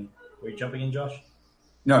jumping in. Were you jumping in, Josh?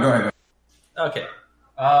 No, go ahead. Okay.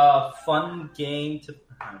 Fun game to.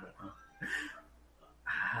 I don't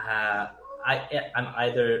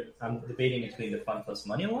know. I'm debating between the Fun Plus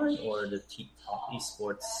money line or the Top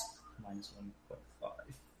Esports minus 1.5.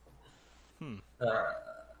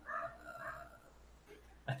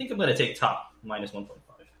 I think I'm going to take Top minus 1.5.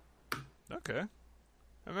 Okay.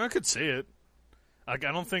 I mean, I could see it. I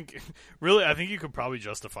don't think... Really, I think you could probably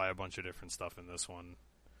justify a bunch of different stuff in this one.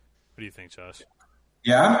 What do you think, Josh?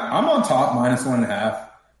 Yeah, I'm on Top minus 1.5.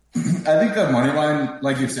 I think the money line,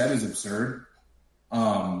 like you said, is absurd.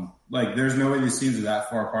 Like, there's no way these teams are that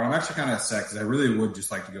far apart. I'm actually kind of upset because I really would just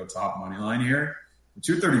like to go Top money line here.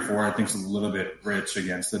 234, I think, is a little bit rich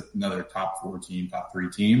against another top 4 team, top 3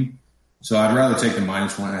 team. So I'd rather take the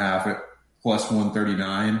minus 1.5 at plus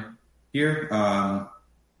 139 here.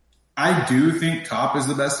 I do think Top is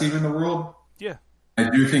the best team in the world. Yeah. I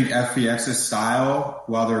do think FPX's style,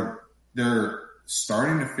 while they're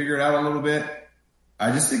starting to figure it out a little bit,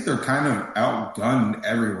 I just think they're kind of outgunned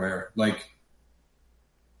everywhere. Like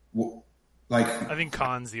I think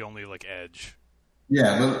Khan's the only like edge.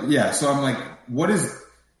 Yeah. So I'm like, what is?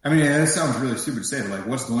 I mean, that sounds really stupid to say, but like,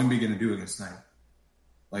 what's Goingby going to do against Knight?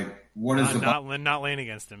 Like, what is not laying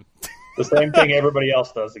against him? The same thing everybody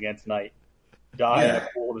else does against Knight. Die in a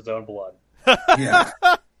pool of his own blood. Yeah.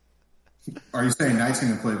 Are you saying Knight's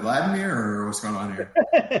going to play Vladimir, or what's going on here?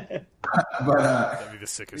 But that'd be the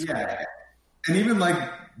sickest. Yeah. And even like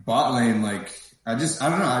bot lane, like I don't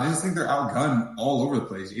know. I just think they're outgunned all over the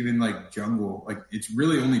place. Even like jungle, like it's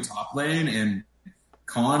really only top lane, and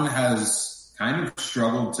Khan has kind of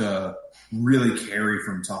struggled to really carry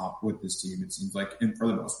from top with this team. It seems like, for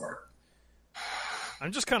the most part.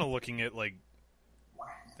 I'm just kind of looking at like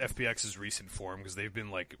FPX's recent form because they've been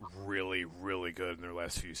like really, really good in their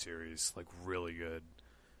last few series. Like really good.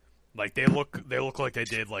 Like they look like they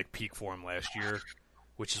did like peak form last year,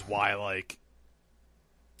 which is why like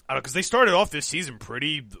I don't know, because they started off this season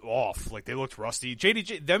pretty off. Like they looked rusty.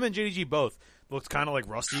 Them and JDG both looked kind of like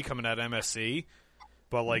rusty coming out of MSC.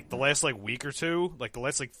 But like the last like week or two, like the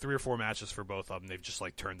last like 3 or 4 matches for both of them, they've just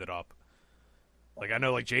like turned it up. Like I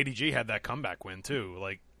know like JDG had that comeback win too.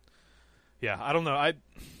 Like, yeah, I don't know. I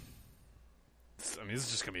mean, this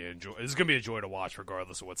is just gonna be a joy to watch,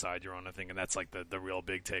 regardless of what side you're on. I think, and that's like the real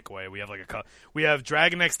big takeaway. We have like we have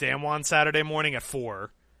Dragon X Damwon Saturday morning at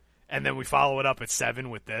 4, and then we follow it up at 7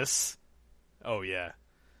 with this. Oh yeah,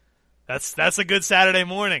 that's a good Saturday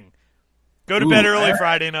morning. Go to bed early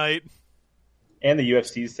Friday night. And the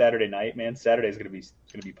UFC's Saturday night, man. Saturday's gonna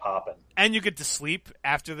be popping. And you get to sleep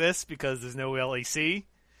after this because there's no LAC.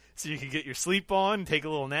 So you can get your sleep on, take a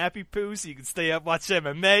little nappy poo, so you can stay up, watch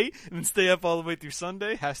MMA, and then stay up all the way through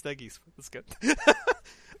Sunday. Hashtag East. That's good.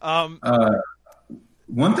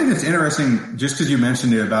 One thing that's interesting, just because you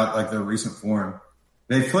mentioned it about like the recent form,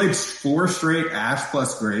 they played 4 straight Ash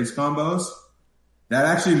plus Graves combos. That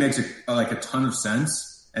actually makes a ton of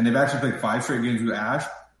sense. And they've actually played 5 straight games with Ash.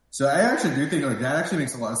 So I actually do think like that actually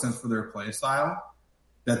makes a lot of sense for their play style,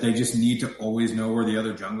 that they just need to always know where the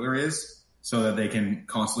other jungler is so that they can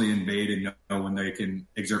constantly invade and know when they can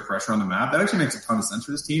exert pressure on the map. That actually makes a ton of sense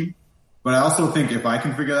for this team. But I also think if I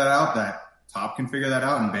can figure that out, that Top can figure that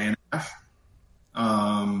out and ban Ash.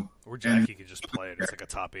 Or Jackie can just play it. It's like a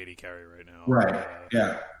top 80 carry right now. Right.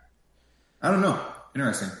 Yeah. I don't know.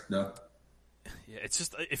 Interesting, though. Yeah, it's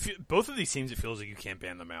just both of these teams, it feels like you can't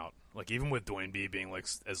ban them out. Like even with Dwayne B being like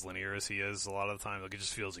as linear as he is, a lot of the time, like it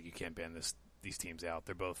just feels like you can't ban these teams out.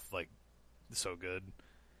 They're both like so good.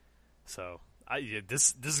 So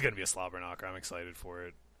this is gonna be a slobber knocker. I'm excited for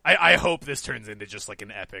it. I hope this turns into just like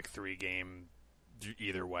an epic 3-game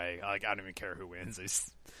either way. Like I don't even care who wins. I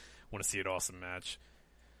just want to see an awesome match.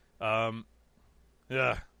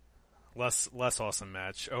 Yeah. Less awesome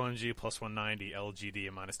match. OMG plus 190, LGD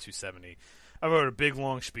and minus 270. I wrote a big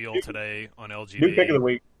long spiel today on LGD. New pick of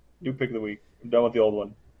the week. I'm done with the old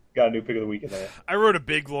one. Got a new pick of the week in there. I wrote a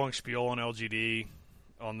big long spiel on LGD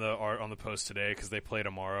on the post today because they play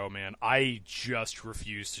tomorrow. Man, I just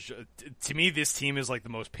refuse to. To me, this team is like the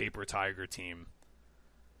most paper tiger team.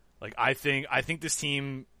 Like I think this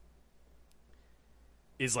team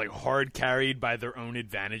is like hard carried by their own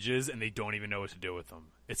advantages, and they don't even know what to do with them.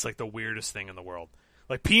 It's like the weirdest thing in the world.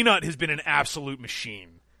 Like Peanut has been an absolute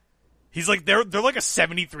machine. He's like they're like a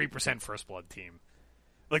 73% first blood team.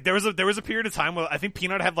 Like there was a period of time where I think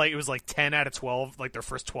Peanut had like it was like 10 out of 12 like their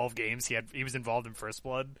first 12 games he was involved in first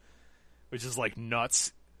blood, which is like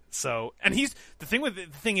nuts. So and the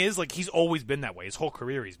thing is like he's always been that way. His whole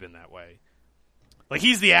career he's been that way. Like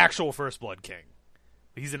he's the actual first blood king.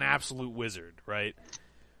 He's an absolute wizard, right?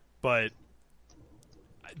 But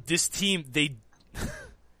this team they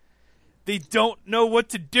don't know what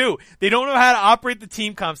to do. They don't know how to operate the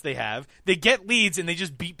team comps they have. They get leads and they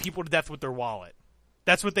just beat people to death with their wallet.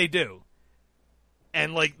 That's what they do.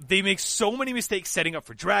 And like they make so many mistakes setting up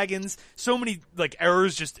for dragons, so many like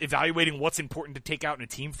errors just evaluating what's important to take out in a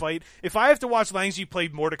team fight. If I have to watch Langzy play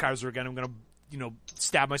Mordekaiser again, I'm gonna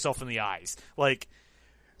stab myself in the eyes. Like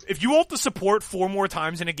if you ult the support 4 more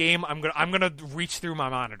times in a game, I'm gonna reach through my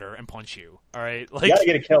monitor and punch you. All right, like you gotta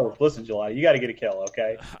get a kill. Listen, July, you gotta get a kill.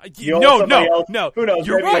 Okay? No. Who knows?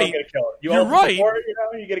 You're right. You get a kill. You're right. Support,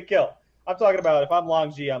 you get a kill. I'm talking about if I'm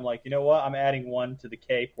Long G, I'm like, you know what? I'm adding 1 to the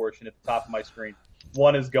K portion at the top of my screen.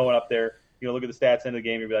 1 is going up there. Look at the stats in the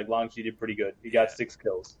game. You'll be like, Long G did pretty good. He got 6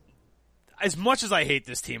 kills. As much as I hate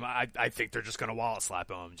this team, I think they're just gonna wallet slap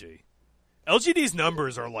OMG. LGD's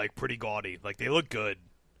numbers are like pretty gaudy. Like they look good.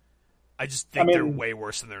 I just think they're way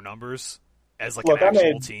worse than their numbers as like an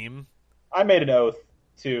actual team. I made an oath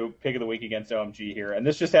to pick of the week against OMG here, and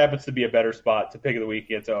this just happens to be a better spot to pick of the week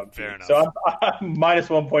against OMG. Fair enough. So I'm minus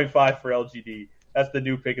 1.5 for LGD. That's the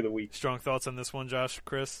new pick of the week. Strong thoughts on this one, Josh,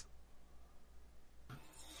 Chris?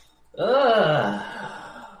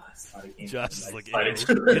 Josh is like,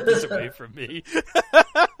 get this away from me.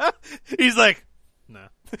 He's like, no.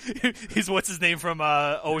 He's what's his name from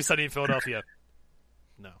Always Sunny in Philadelphia.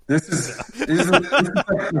 No. This is like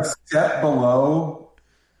a step below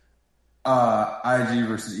IG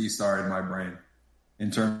versus E-Star in my brain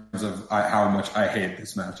in terms of how much I hate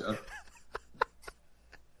this matchup.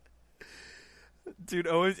 Dude,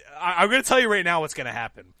 I'm going to tell you right now what's going to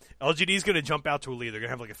happen. LGD is going to jump out to a lead. They're going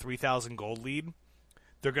to have like a 3,000 gold lead.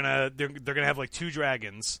 They're gonna have like 2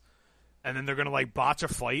 dragons, and then they're gonna like botch a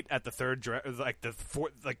fight at the third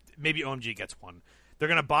maybe OMG gets 1. They're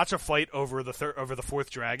gonna botch a fight over the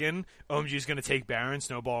 4th dragon. OMG is gonna take Baron,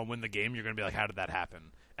 snowball, and win the game. You're gonna be like, how did that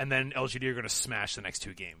happen? And then LGD are gonna smash the next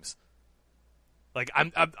 2 games. Like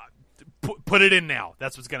I'm put it in now.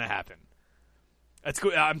 That's what's gonna happen. That's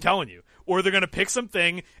cool. I'm telling you. Or they're gonna pick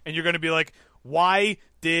something, and you're gonna be like, why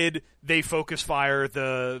did they focus fire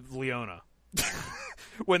the Leona?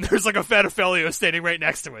 when there's like a Fatafelio standing right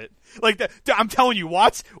next to it. Like, I'm telling you,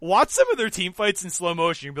 watch some of their team fights in slow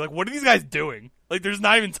motion. You'll be like, what are these guys doing? Like, there's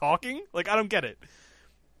not even talking? Like, I don't get it.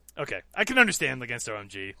 Okay, I can understand against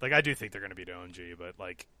OMG. Like, I do think they're going to beat OMG, but,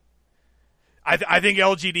 like, I think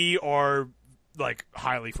LGD are, like,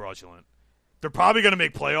 highly fraudulent. They're probably going to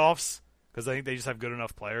make playoffs because I think they just have good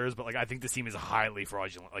enough players, but, like, I think this team is highly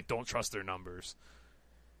fraudulent. Like, don't trust their numbers.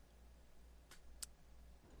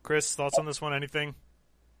 Chris, thoughts on this one? Anything?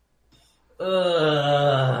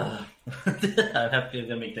 I have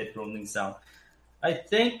to make that groaning sound. I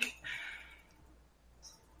think.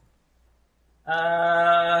 You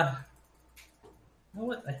know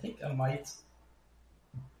what? I think I might.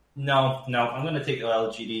 No, I'm going to take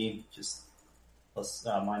LGD just plus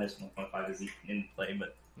minus 1.5 is in play,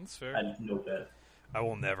 but that's fair. I no bet. I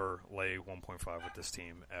will never lay 1.5 with this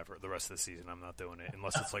team ever. The rest of the season, I'm not doing it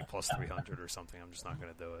unless it's like plus 300 or something. I'm just not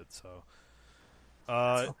going to do it. So,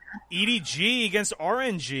 EDG against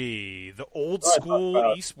RNG, the old school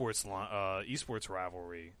esports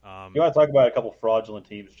rivalry. You want to talk about a couple fraudulent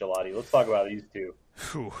teams, Gelati? Let's talk about these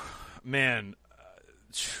two. Man,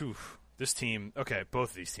 this team. Okay,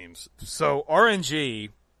 both of these teams. So RNG.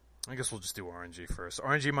 I guess we'll just do RNG first.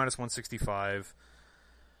 RNG minus 165.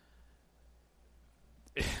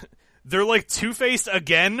 They're like Two-Faced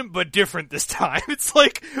again, but different this time. It's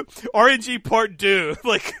like RNG Part 2.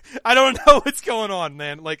 Like, I don't know what's going on,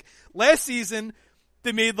 man. Like, last season,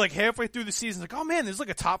 they made like halfway through the season, like, oh man, there's like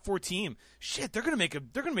a top 4 team. Shit, they're gonna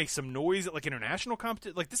make some noise at like international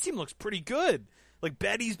competition. Like, this team looks pretty good. Like,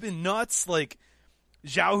 Betty's been nuts. Like,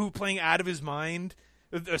 Zhao Hu playing out of his mind.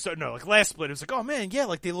 So, no, like last split, it was like, oh man, yeah,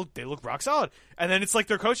 like they look rock solid. And then it's like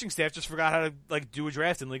their coaching staff just forgot how to like do a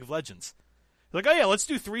draft in League of Legends. Like, oh yeah, let's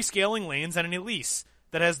do 3 scaling lanes and an Elise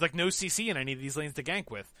that has like no CC in any of these lanes to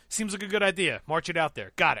gank with. Seems like a good idea. March it out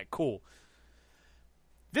there. Got it. Cool.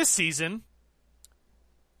 This season,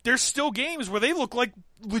 there's still games where they look like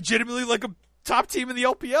legitimately like a top team in the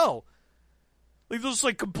LPL. Like, they'll just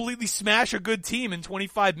like completely smash a good team in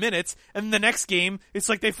 25 minutes, and the next game, it's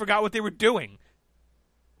like they forgot what they were doing.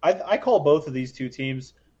 I call both of these two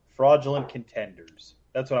teams fraudulent contenders.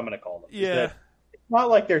 That's what I'm going to call them. Yeah. It's not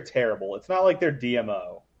like they're terrible. It's not like they're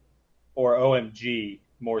DMO or OMG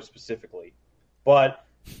more specifically. But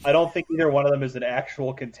I don't think either one of them is an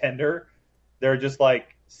actual contender. They're just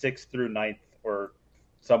like 6th through 9th or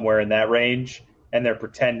somewhere in that range, and they're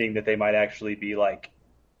pretending that they might actually be like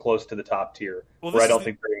close to the top tier. Well, where I don't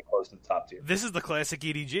think they're even close to the top tier. This is the classic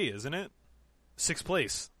EDG, isn't it? 6th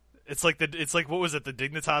place. It's like what was it? The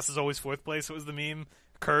Dignitas is always 4th place. What was the meme?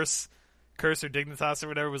 Curse or Dignitas or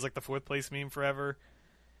whatever was like the 4th place meme forever.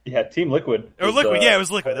 Yeah, Team Liquid. Or Liquid, yeah, it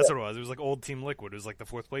was Liquid. That's what it was. It was like old Team Liquid. It was like the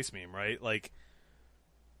 4th place meme, right? Like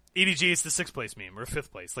EDG is the 6th place meme or 5th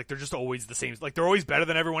place. Like, they're just always the same. Like, they're always better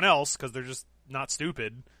than everyone else because they're just not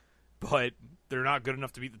stupid, but they're not good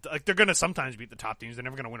enough to beat like they're gonna sometimes beat the top teams. They're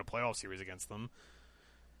never gonna win a playoff series against them.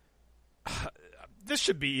 This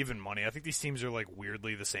should be even money. I think these teams are like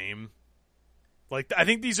weirdly the same. Like, I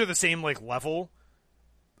think these are the same like level.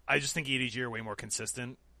 I just think EDG are way more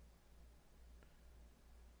consistent.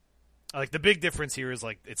 Like, the big difference here is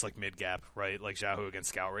like it's like mid gap, right? Like Zhao Hu against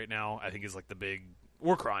Scout right now, I think is like the big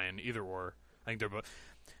or Crying, either or. I think they're both.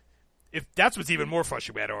 If that's what's even more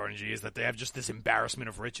frustrating about RNG is that they have just this embarrassment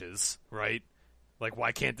of riches, right? Like,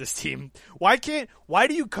 why can't this team? Why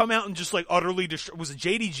do you come out and just like utterly destroy? Was it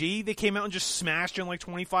JDG? They came out and just smashed in like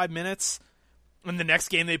 25 minutes. And the next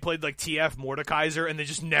game they played like TF Mordekaiser, and they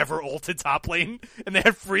just never ulted top lane. And they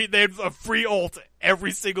had a free ult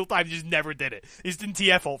every single time. They just never did it. They just didn't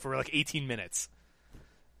TF ult for like 18 minutes.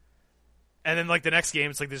 And then like the next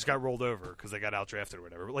game, it's like they just got rolled over because they got outdrafted or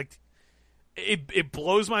whatever. But like, it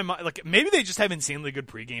blows my mind. Like, maybe they just have insanely good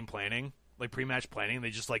pregame planning, like pre-match planning. And they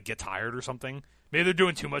just like get tired or something. Maybe they're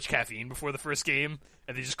doing too much caffeine before the first game,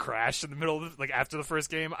 and they just crash in the middle of like after the first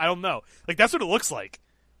game. I don't know. Like, that's what it looks like.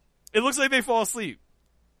 It looks like they fall asleep.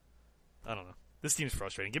 I don't know. This team's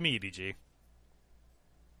frustrating. Give me EDG.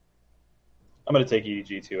 I'm going to take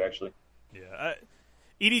EDG too, actually. Yeah,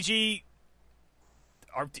 EDG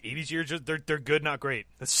are just they're good, not great.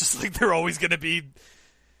 It's just like they're always going to be.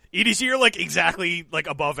 EDG are like exactly like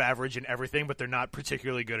above average in everything, but they're not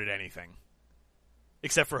particularly good at anything,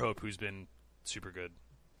 except for Hope, who's been super good.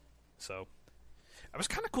 So, it was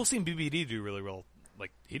kind of cool seeing BBD do really well.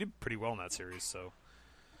 Like, he did pretty well in that series. So,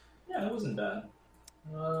 yeah, it wasn't bad.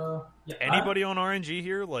 Yeah, anybody on RNG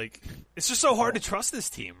here? Like, it's just so hard to trust this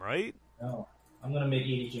team, right? No, I'm gonna make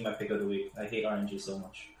EDG my pick of the week. I hate RNG so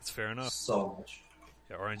much. That's fair enough. So much.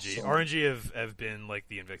 Yeah, RNG have been like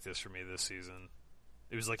the Invictus for me this season.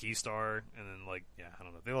 It was like E-Star, and then like, yeah, I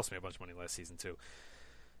don't know. They lost me a bunch of money last season too.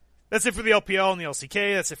 That's it for the LPL and the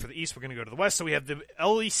LCK. That's it for the East. We're going to go to the West. So we have the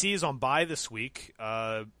LECs on bye this week.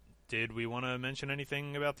 Did we want to mention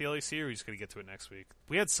anything about the LEC, or are we just going to get to it next week?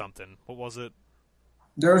 We had something. What was it?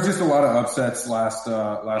 There was just a lot of upsets last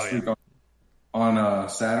week on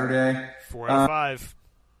Saturday. 4 out of 5.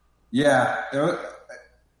 Yeah.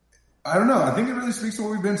 I don't know. I think it really speaks to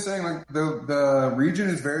what we've been saying. Like the region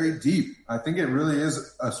is very deep. I think it really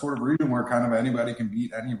is a sort of region where kind of anybody can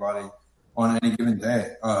beat anybody on any given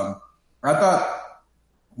day. I thought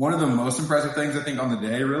one of the most impressive things I think on the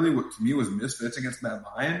day really to me was Misfits against Mad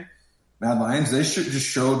Lions. They just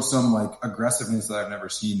showed some like aggressiveness that I've never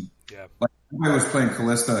seen. Yeah. Like I was playing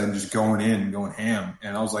Callista and just going ham,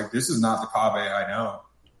 and I was like, this is not the Kaveh I know.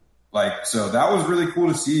 Like, so that was really cool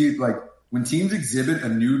to see. Like when teams exhibit a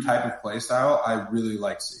new type of play style, I really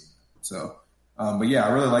like seeing it. So, but yeah,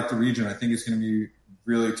 I really like the region. I think it's going to be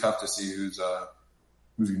really tough to see who's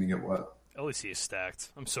going to get what. LEC is stacked.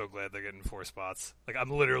 I'm so glad they're getting 4 spots. Like, I'm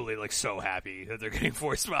literally like so happy that they're getting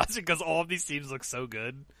 4 spots because all of these teams look so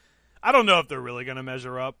good. I don't know if they're really going to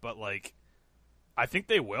measure up, but like, I think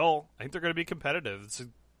they will. I think they're going to be competitive.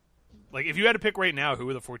 Like, if you had to pick right now, who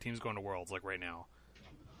are the 4 teams going to Worlds? Like right now,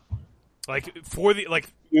 like for the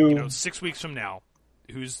 6 weeks from now,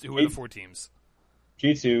 who are the 4 teams?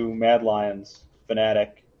 G2, Mad Lions,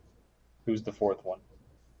 Fnatic. Who's the 4th one?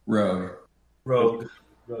 Rogue.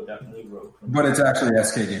 Definitely Rogue. But it's actually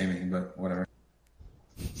SK Gaming, but whatever.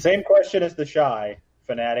 Same question as the Shy.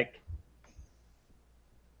 Fnatic.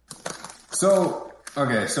 So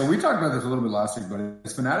we talked about this a little bit last week, but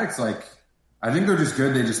it's Fnatic's like, I think they're just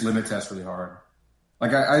good. They just limit test really hard.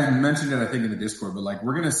 Like I mentioned it, I think in the Discord, but like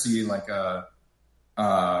we're going to see like a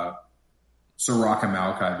Soraka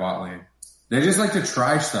Maokai bot lane. They just like to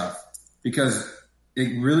try stuff because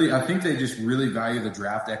I think they just really value the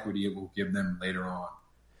draft equity it will give them later on.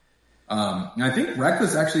 And I think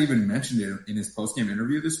Reckless actually even mentioned it in his post-game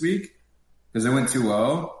interview this week because they went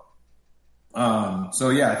 2-0. So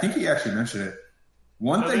yeah, I think he actually mentioned it.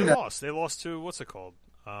 They lost to what's it called?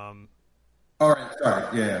 All right,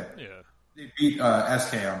 sorry, yeah. They beat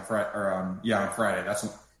SK on Friday, on Friday.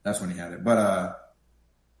 That's when he had it. But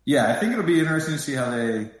yeah, I think it'll be interesting to see how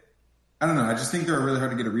they. I don't know. I just think they're really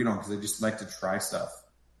hard to get a read on because they just like to try stuff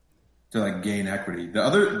to like gain equity.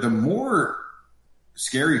 The more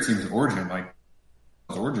scary teams, Origin, like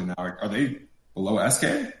Origin now, are they below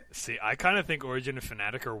SK? See, I kind of think Origin and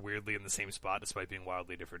Fnatic are weirdly in the same spot despite being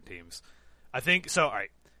wildly different teams. I think so. All right,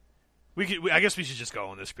 I guess we should just go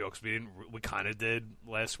on this spiel because we kind of did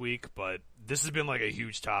last week, but this has been like a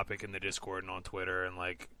huge topic in the Discord and on Twitter. And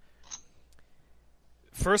like,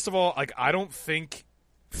 first of all, like I don't think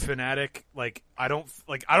Fnatic, I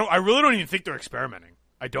really don't even think they're experimenting.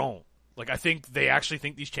 I don't. Like, I think they actually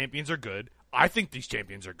think these champions are good. I think these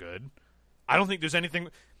champions are good. I don't think there's anything.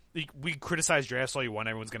 We criticize drafts all you want.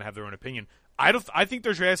 Everyone's going to have their own opinion. I think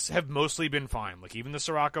their drafts have mostly been fine. Like, even the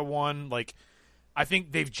Soraka one, like, I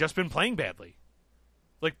think they've just been playing badly.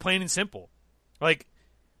 Like, plain and simple. Like,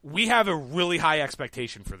 we have a really high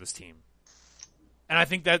expectation for this team. And I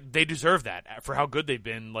think that they deserve that for how good they've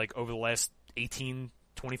been, like, over the last 18,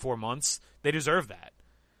 24 months. They deserve that.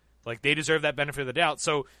 Like, they deserve that benefit of the doubt.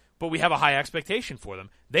 So, but we have a high expectation for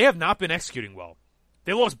them. They have not been executing well.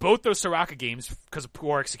 They lost both those Soraka games because of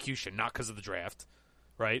poor execution, not because of the draft,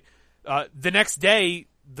 right? The next day,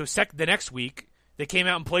 the next week, they came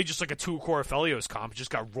out and played just like a 2-core Aphelios comp, just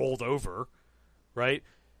got rolled over, right?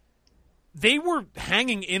 They were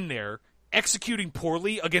hanging in there, executing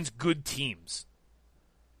poorly against good teams,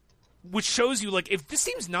 which shows you, like, if this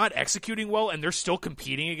team's not executing well and they're still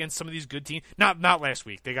competing against some of these good teams, not last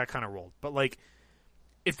week, they got kind of rolled, but like,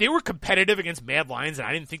 if they were competitive against Mad Lions, and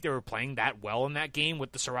I didn't think they were playing that well in that game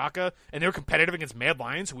with the Soraka, and they were competitive against Mad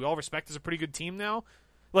Lions, who we all respect as a pretty good team now,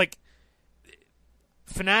 like,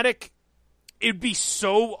 Fnatic, it'd be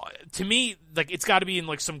so, to me, like, it's got to be in,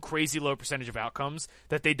 like, some crazy low percentage of outcomes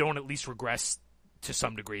that they don't at least regress to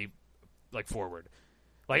some degree, like, forward.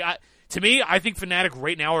 Like, to me, I think Fnatic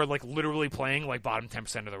right now are, like, literally playing, like, bottom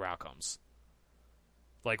 10% of their outcomes.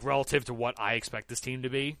 Like, relative to what I expect this team to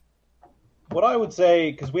be. What I would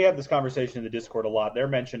say, because we have this conversation in the Discord a lot, they're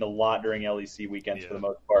mentioned a lot during LEC weekends for the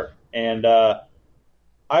most part. And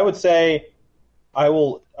I would say I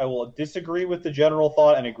will disagree with the general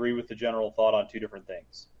thought and agree with the general thought on two different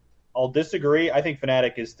things. I'll disagree. I think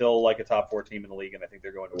Fnatic is still like a top 4 team in the league, and I think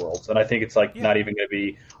they're going to Worlds. And I think it's like not even going to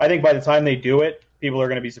be – I think by the time they do it, people are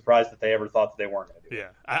going to be surprised that they ever thought that they weren't going to do it.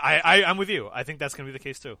 Yeah, I'm with you. I think that's going to be the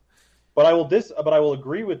case too. But I will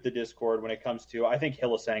agree with the Discord when it comes to, I think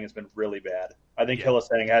Hylissang has been really bad. I think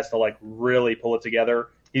Hylissang has to like really pull it together.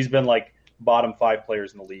 He's been like bottom 5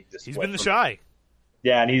 players in the league this He's been the Shy.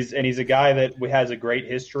 Yeah, and he's a guy that has a great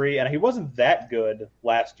history, and he wasn't that good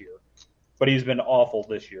last year, but he's been awful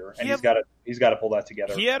this year, and he's got to pull that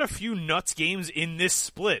together. He had a few nuts games in this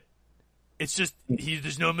split. It's just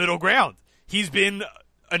there's no middle ground. He's been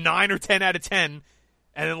a 9 or 10 out of 10,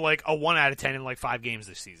 and then like a 1 out of 10 in like 5 games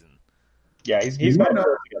this season. Yeah, he's got to pull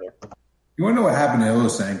it together. You want to know what happened to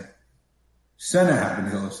Hylosang? Senna happened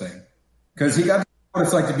to Hylosang because he got what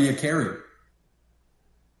it's like to be a carry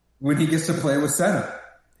when he gets to play with Senna.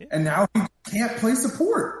 Yeah. And now he can't play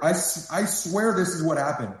support. I swear this is what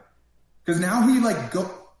happened. Because now he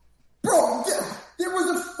bro, there was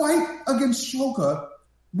a fight against Schalke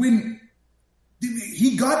when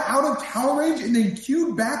he got out of tower range and then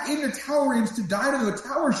queued back into tower range to die to a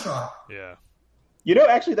tower shot. Yeah.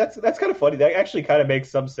 Actually, that's kind of funny. That actually kind of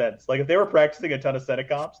makes some sense. Like if they were practicing a ton of Senna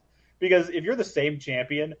comps, because if you're the same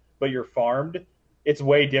champion but you're farmed, it's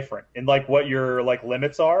way different in like what your like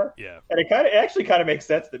limits are. Yeah, and it actually kind of makes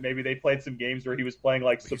sense that maybe they played some games where he was playing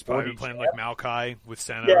like support. He's probably playing like Maokai with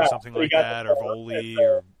Senna or something like that, or Voli.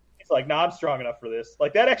 Or he's like, nah, I'm strong enough for this.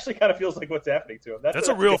 Like that actually kind of feels like what's happening to him. That's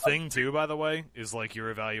a real thing too, by the way. Is like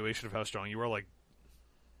your evaluation of how strong you are. Like,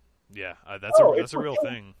 yeah, that's a real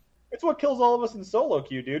thing. It's what kills all of us in solo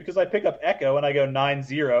queue, dude. Because I pick up Echo and I go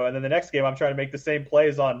 9-0, and then the next game I'm trying to make the same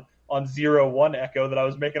plays on 0-1 Echo that I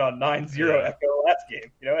was making on 9-0 Echo last game.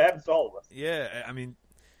 You know, it happens to all of us. Yeah, I mean,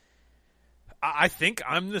 I think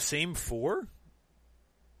I'm the same 4.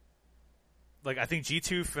 Like, I think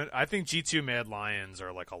G2 Mad Lions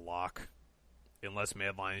are like a lock, unless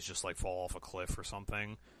Mad Lions just like fall off a cliff or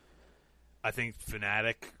something. I think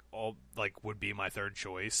Fnatic would be my third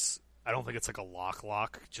choice. I don't think it's like a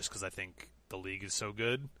lock just because I think the league is so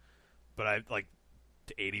good, but I like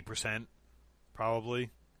to 80% probably.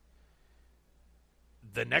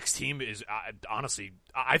 The next team is honestly,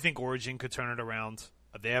 I think Origin could turn it around.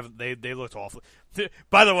 They looked awful.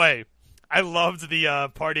 By the way, I loved the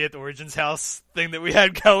party at the Origin's house thing that we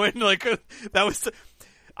had going. Like that was,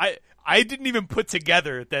 I didn't even put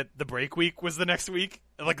together that the break week was the next week.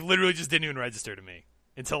 Like literally just didn't even register to me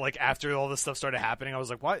until like after all this stuff started happening. I was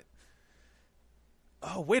like, what?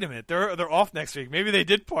 Oh, wait a minute. They're off next week. Maybe they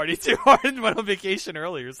did party too hard and went on vacation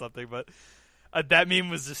early or something. But that meme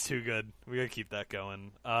was just too good. We gotta keep that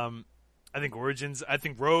going. I think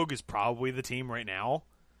Rogue is probably the team right now.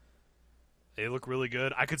 They look really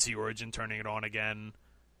good. I could see Origin turning it on again.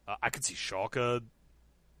 I could see Schalke.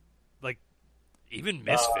 Like, even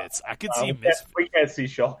Misfits. I could see Misfits. We can't see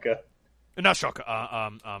Schalke. Not Schalke.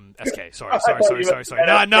 SK. Sorry. Not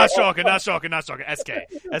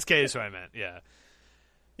Schalke. SK is what I meant. Yeah.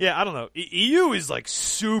 Yeah, I don't know. EU is like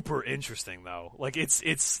super interesting though. Like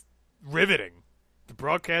it's riveting. The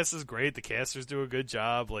broadcast is great. The casters do a good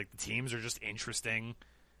job. Like the teams are just interesting.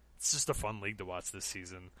 It's just a fun league to watch this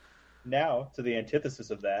season. Now to the antithesis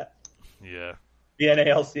of that. Yeah. The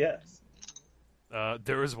NALCS.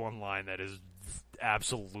 There is one line that is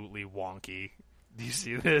absolutely wonky. Do you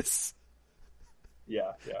see this?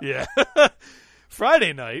 Yeah.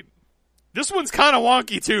 Friday night. This one's kind of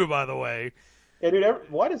wonky too, by the way. Yeah, dude.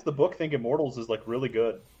 Why does the book think Immortals is like really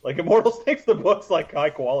good? Like Immortals thinks the book's like high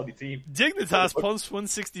quality team. Dignitas plus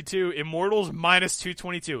 162. Immortals minus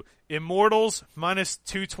 222. Immortals minus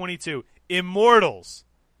 222. Immortals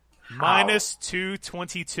minus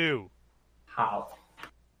 222. How?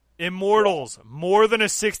 Immortals more than a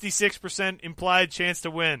 66% implied chance to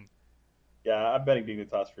win. Yeah, I'm betting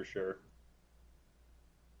Dignitas for sure.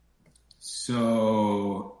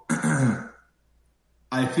 So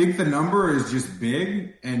I think the number is just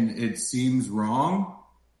big and it seems wrong,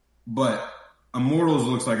 but Immortals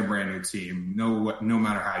looks like a brand new team. No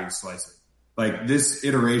matter how you slice it, like this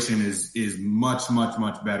iteration is much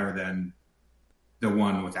better than the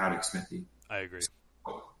one without Xmithie. I agree.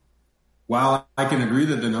 While I can agree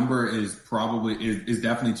that the number is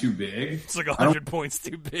definitely too big. It's like 100 points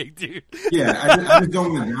too big, dude. Yeah, I just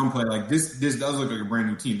don't want to downplay. Like this does look like a brand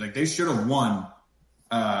new team. Like they should have won.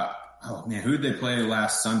 Oh man, who did they play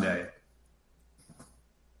last Sunday?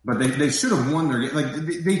 But they should have won their game. Like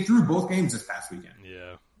they threw both games this past weekend.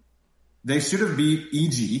 Yeah, they should have beat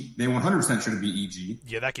EG. They 100% should have beat EG.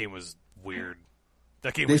 Yeah, that game was weird.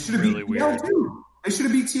 That game was really weird. Too. They should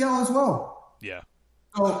have beat TL as well. Yeah.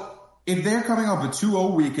 So if they're coming off a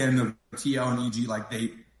 2-0 weekend of TL and EG, like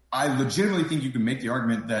I legitimately think you can make the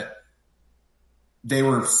argument that they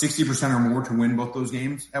were 60% or more to win both those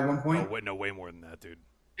games at one point. No, way more than that, dude.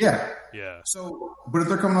 Yeah. Yeah. So, but if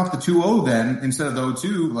they're coming off the 2-0 then, instead of the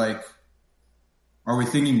 0-2, like, are we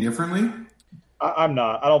thinking differently? I'm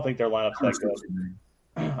not. I don't think their lineup's that good.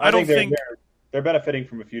 I think they're benefiting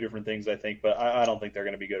from a few different things, I think, but I don't think they're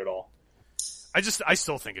going to be good at all. I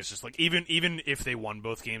still think it's just like even if they won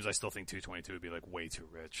both games, I still think 222 would be like way too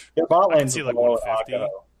rich. Their bot I can lane's see like Apollo 150. and Hakuho.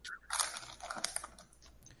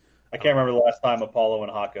 I can't remember the last time Apollo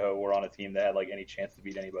and Hakuho were on a team that had like any chance to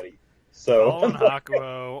beat anybody. So Apollo and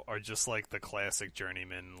Hakuho are just like the classic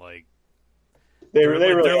journeyman. Like they they're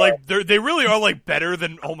really are. like they really are like better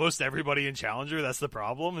than almost everybody in Challenger. That's the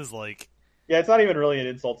problem. Is like Yeah, it's not even really an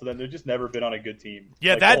insult to them. They've just never been on a good team.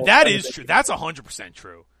 yeah, Like, that is true. That's 100%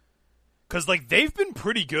 true. Because like they've been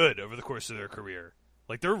pretty good over the course of their career.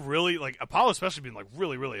 Like they're really like Apollo, especially been like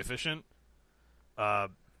really efficient.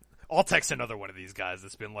 I'll text another one of these guys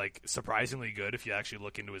that's been like surprisingly good if you actually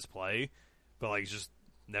look into his play, but like just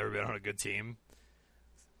never been on a good team.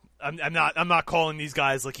 I'm not calling these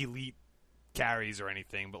guys like elite carries or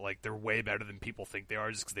anything, but like they're way better than people think they are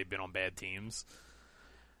just because they've been on bad teams.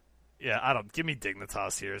 Yeah, I don't give me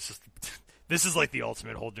Dignitas here. It's just this is like the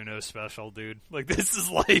ultimate hold your nose special, dude. Like this is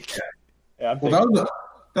like Yeah, Well,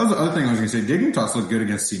 that was the other thing I was going to say. Dignitas looked good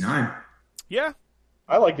against C9. yeah.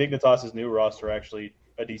 I like Dignitas' new roster actually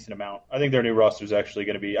a decent amount. I think their new roster is actually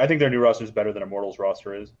going to be. I think their new roster is better than Immortals'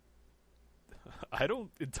 roster is. I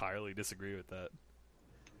don't entirely disagree with that.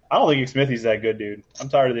 I don't think Smithy's that good, dude. I'm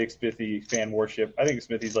tired of the Smithy fan worship. I think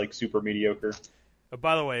Smithy's like super mediocre.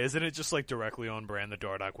 By the way, isn't it just like directly on brand that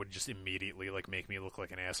Dardoch would just immediately like make me look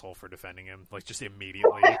like an asshole for defending him? Like just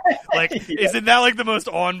immediately. Like Yeah. Isn't that like the most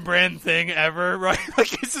on brand thing ever? Right?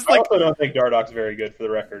 Like it's just I like also don't think Dardoch's very good for the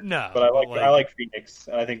record. No, but but, like- I like Phoenix,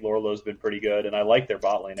 and I think Lorlo's been pretty good, and I like their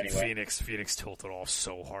bot lane anyway. Phoenix tilted off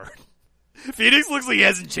so hard. Phoenix looks like he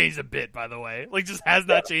hasn't changed a bit, by the way. Like just has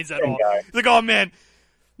not changed at same all. guy. He's like, oh man,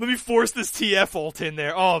 let me force this TF ult in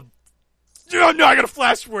there. Oh no, I got a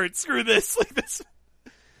flash for it. Screw this. Like this.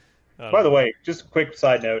 By the way, just a quick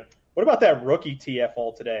side note. What about that rookie TF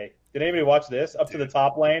ult today? Did anybody watch this? Up to the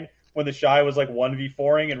top lane when the Shy was like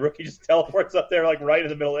 1v4ing and Rookie just teleports up there like right in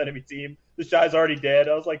the middle of the enemy team. The Shy's already dead.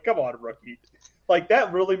 I was like, come on, Rookie. Like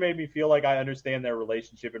that really made me feel like I understand their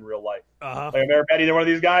relationship in real life. Uh-huh. Like I've never met either one of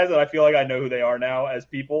these guys, and I feel like I know who they are now as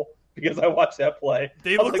people because I watched that play.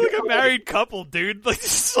 They I was look like a married couple, dude. Like,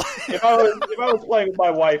 just like If I was playing with my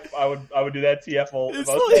wife, I would do that TF ult. If It's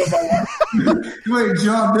I was playing with my wife, Wait,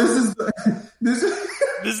 John, this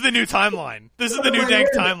is the new timeline. This is the new dank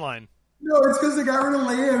timeline. No, it's because they got rid of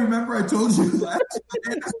Leia. Remember, I told you last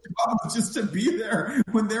time his job was just to be there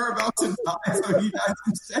when they're about to die, so he dies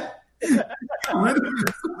instead.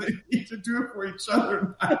 They need to do it for each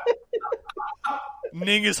other now.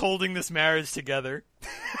 Ning is holding this marriage together.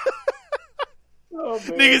 oh,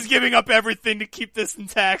 man. Ning is giving up everything to keep this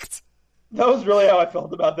intact. That was really how I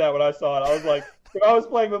felt about that when I saw it. I was like, if I was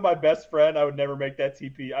playing with my best friend, I would never make that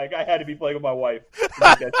TP. I had to be playing with my wife. To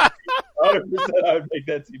make that TP. 100% I would make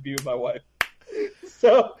that TP with my wife.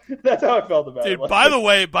 So that's how I felt about Dude, it. Like, by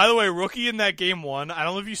the way, Rookie in that game one, I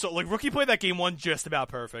don't know if you saw, like, Rookie played that game one just about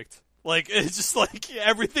perfect. Like, it's just like,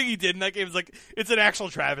 everything he did in that game is like, it's an actual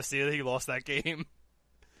travesty that he lost that game.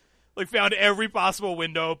 Like, found every possible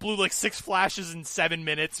window, blew like 6 flashes in 7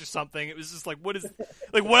 minutes or something. It was just like, what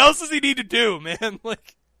else does he need to do, man?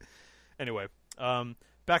 Like, anyway,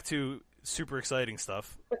 back to super exciting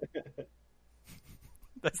stuff.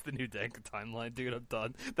 That's the new dank timeline, dude. I'm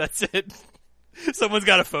done. That's it. Someone's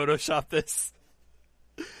got to Photoshop this.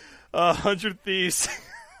 100 Thieves.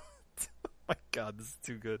 Oh my god, this is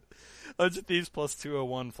too good. 100 Thieves plus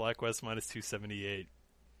 201, FlyQuest minus 278.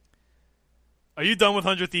 Are you done with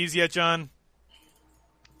 100 Thieves yet, John?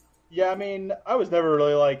 yeah, I mean, I was never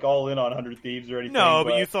really like all in on 100 Thieves or anything. No,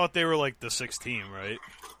 but you thought they were like the 6th team, right?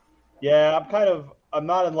 Yeah, I'm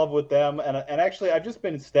not in love with them, and actually, I've just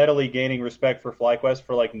been steadily gaining respect for FlyQuest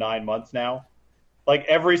for like 9 months now. Like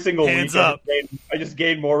every single Hands week, up. I just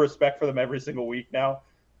gain more respect for them every single week now,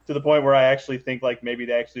 to the point where I actually think like maybe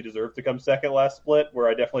they actually deserve to come second last split, where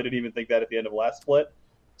I definitely didn't even think that at the end of last split.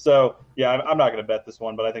 So yeah, I'm not going to bet this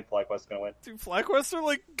one, but I think FlyQuest is going to win. Dude, FlyQuest are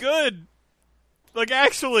like good. Like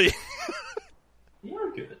actually, They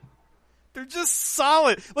are good. they're just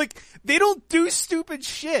solid. Like they don't do stupid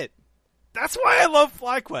shit. That's why I love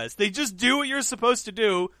FlyQuest. They just do what you're supposed to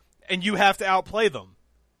do, and you have to outplay them.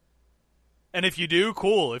 And if you do,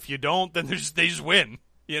 cool. If you don't, then they just win.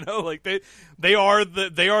 You know, like they are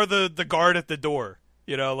the guard at the door.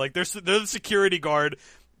 You know, like they're the security guard.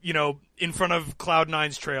 You know, in front of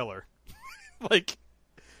Cloud9's trailer. Like,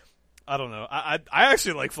 I don't know. I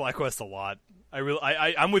actually like FlyQuest a lot.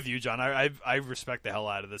 I'm with you, John. I respect the hell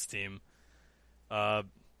out of this team. Yeah,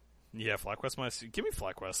 FlyQuest. Give me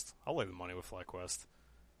FlyQuest. I'll lay the money with FlyQuest.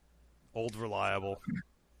 Old, reliable.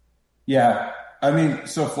 Yeah, I mean,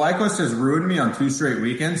 so FlyQuest has ruined me on 2 straight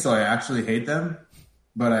weekends, so I actually hate them,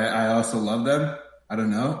 but I also love them. I don't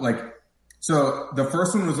know. Like, So the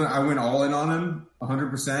first one was when I went all in on him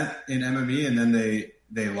 100% in MME, and then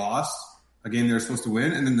they lost a game they were supposed to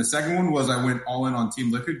win. And then the second one was I went all in on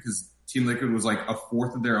Team Liquid because Team Liquid was like a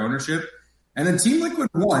fourth of their ownership. And then Team Liquid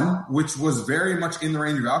won, which was very much in the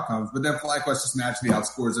range of outcomes. But then FlyQuest just naturally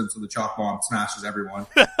outscores them, so the chalk bomb smashes everyone.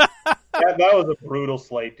 That was a brutal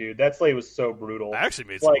slate, dude. That slate was so brutal. I actually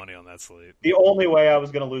made some money on that slate. The only way I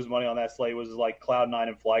was going to lose money on that slate was like Cloud9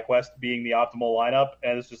 and FlyQuest being the optimal lineup,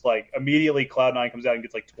 and it's just like immediately Cloud9 comes out and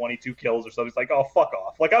gets like 22 kills or something. It's like, oh, fuck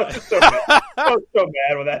off. Like, I was just so mad. I was so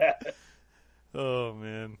mad when that happened. Oh,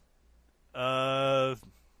 man.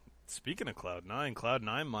 Speaking of Cloud9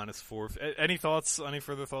 -4. Any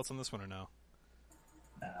further thoughts on this one or no?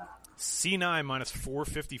 Nah. C9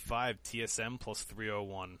 -455, TSM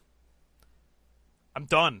 +301. I'm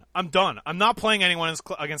done. I'm not playing anyone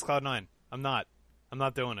against Cloud9. I'm not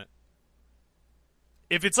doing it.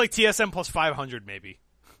 If it's like TSM +500, maybe.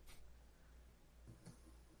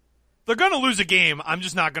 They're going to lose a game. I'm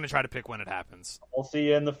just not going to try to pick when it happens. I'll see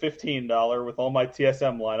you in the $15 with all my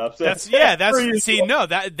TSM lineups.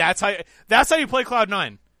 That's how you play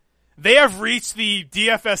Cloud9. They have reached the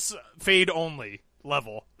DFS fade only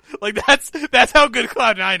level. Like that's how good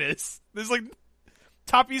Cloud9 is. There's like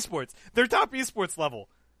top esports. They're top esports level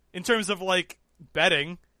in terms of like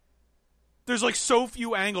betting. There's like so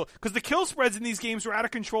few angles because the kill spreads in these games are out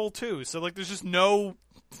of control too. So like there's just no.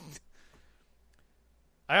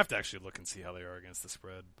 I have to actually look and see how they are against the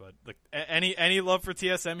spread. But like any love for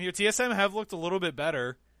TSM here? TSM have looked a little bit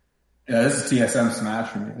better. Yeah, this is TSM Smash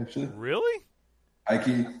for me actually. Really?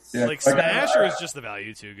 Yeah. Like Smash or is just the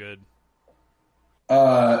value too good?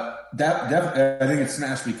 I think it's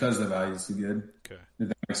Smash because the value is too good. Okay. If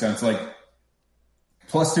that makes sense. Like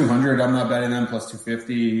plus 200, I'm not betting them. Plus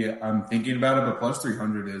 250, I'm thinking about it. But plus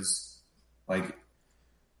 300 is like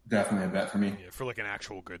definitely a bet for me. Yeah, for like an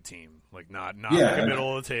actual good team, like not like a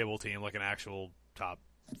middle of the table team, like an actual top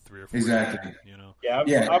 3 or 4. Exactly. Team, you know. I'm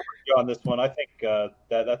with you on this one. I think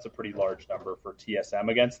that's a pretty large number for TSM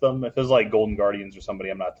against them. If it's like Golden Guardians or somebody,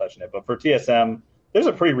 I'm not touching it. But for TSM, there's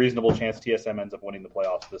a pretty reasonable chance TSM ends up winning the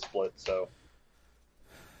playoffs this split. So,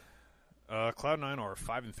 Cloud9 are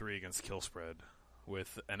 5-3 against kill spread,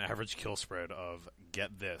 with an average kill spread of,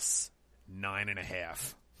 get this,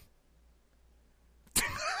 9.5.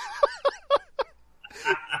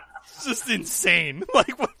 It's just insane.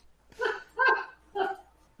 Like what?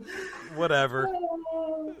 Whatever.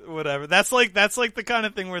 That's like the kind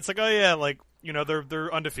of thing where it's like, oh yeah, like you know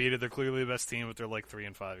they're undefeated. They're clearly the best team, but they're like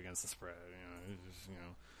 3-5 against the spread. You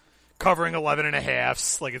know, covering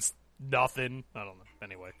 11.5s, like it's nothing. I don't know.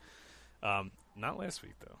 Anyway, not last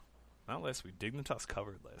week though. Not last week. Dignitas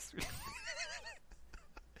covered last week.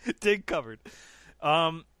 Dig covered.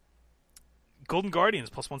 Golden Guardians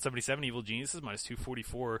 +177, Evil Geniuses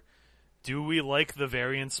 -244. Do we like the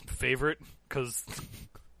variance favorite? Because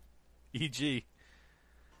EG.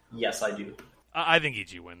 Yes, I do. I think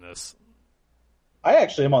EG win this. I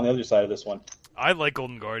actually am on the other side of this one. I like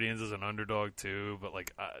Golden Guardians as an underdog too, but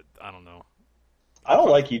like I don't know. I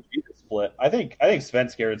don't like EG to split. I think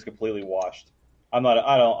Svenskeren completely washed. I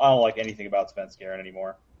don't like anything about Svenskeren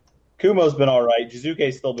anymore. Kumo's been all right.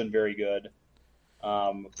 Jizuke's still been very good.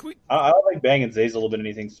 I don't think Bang and Zay's a little bit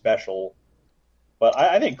anything special, but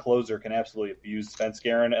I think Closer can absolutely abuse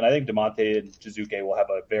Svenskeren, and I think Demonte and Jizuke will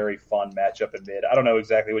have a very fun matchup in mid. I don't know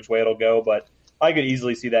exactly which way it'll go, but I could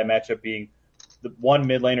easily see that matchup being the one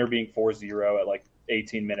mid laner being 4-0 at like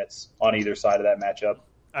 18 minutes on either side of that matchup.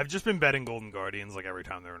 I've just been betting Golden Guardians like every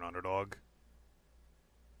time they're an underdog,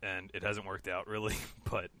 and it hasn't worked out really,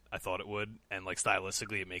 but I thought it would, and like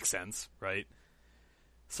stylistically it makes sense, right?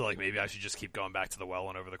 So like maybe I should just keep going back to the well,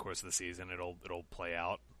 and over the course of the season it'll play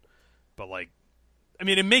out. But like, I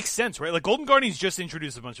mean, it makes sense, right? Like Golden Guardians just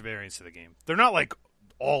introduced a bunch of variants to the game. They're not like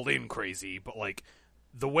all in crazy, but like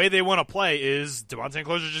the way they want to play is Demonte and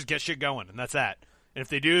Closer just get shit going, and that's that. And if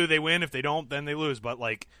they do, they win. If they don't, then they lose. But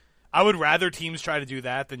like, I would rather teams try to do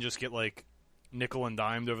that than just get like nickel and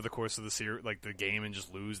dimed over the course of the game and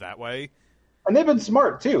just lose that way. And they've been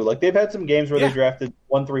smart too. Like they've had some games where they drafted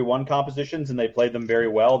 1-3-1 compositions and they played them very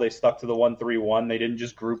well. They stuck to the 1-3-1. They didn't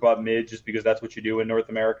just group up mid just because that's what you do in North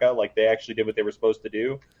America. Like they actually did what they were supposed to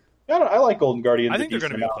do. I like Golden Guardians. I think they're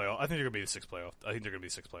going to be a playoff. I think they're going to be a sixth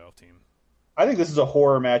playoff team. I think this is a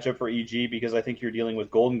horror matchup for EG because I think you're dealing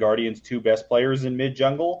with Golden Guardians' two best players in mid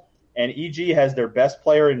jungle, and EG has their best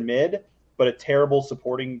player in mid, but a terrible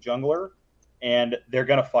supporting jungler, and they're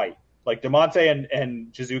going to fight. Like Demonte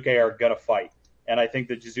and Jizuke are going to fight, and I think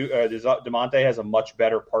that Demonte has a much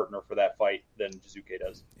better partner for that fight than Jizuke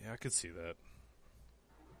does. Yeah, I could see that.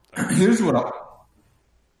 Here's what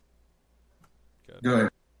Go ahead.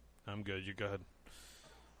 I'm good. You go ahead.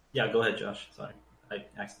 Yeah, go ahead, Josh. Sorry, I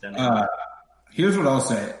accidentally. Here's what I'll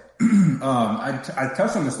say. I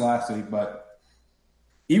touched on this last week, but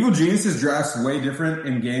Evil Genius's draft's way different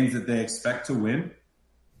in games that they expect to win.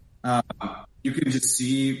 You can just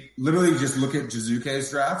literally just look at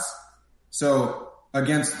Jizuke's drafts. So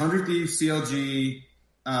against 100 Thieves, CLG,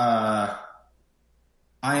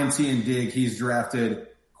 INT, and Dig, he's drafted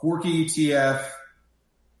Corki, TF,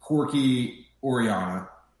 Corki, Orianna.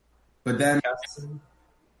 But then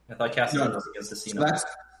I thought Cassidy was against the scene. So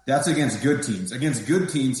that's against good teams. Against good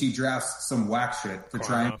teams, he drafts some whack shit to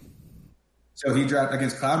try and. So he drafted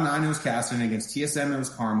against Cloud9, it was Cassidy, against TSM, it was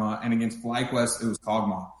Karma, and against FlyQuest, it was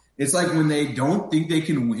Kog'Maw. It's like when they don't think they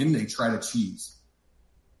can win, they try to cheese.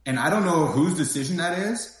 And I don't know whose decision that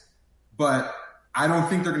is, but I don't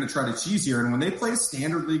think they're going to try to cheese here. And when they play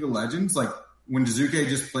standard League of Legends, like when Jizuke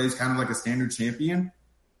just plays kind of like a standard champion,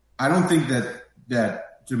 I don't think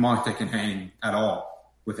that Jamonte can hang at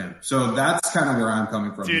all with him. So that's kind of where I'm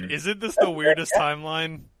coming from. Dude, here. isn't this the weirdest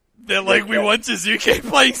timeline? That, like, we want Jizuke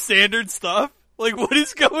playing standard stuff? Like, what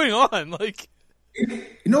is going on? Like,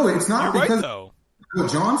 no, it's not you're because right, though.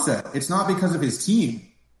 What John said. It's not because of his team.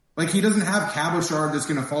 Like, he doesn't have Cabochard that's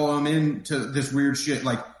going to follow him into this weird shit.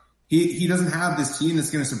 Like, he doesn't have this team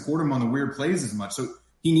that's going to support him on the weird plays as much. So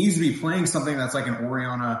he needs to be playing something that's like an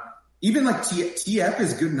Orianna. Even like TF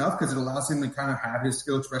is good enough because it allows him to kind of have his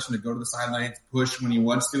skill expression to go to the sideline, push when he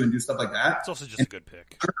wants to, and do stuff like that. It's also just a good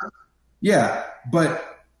pick. Yeah, but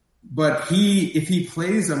if he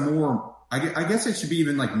plays a more, I guess it should be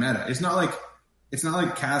even like meta. It's not like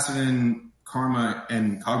Kassadin, Karma,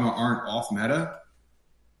 and Kog'Maw aren't off meta,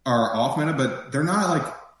 but they're not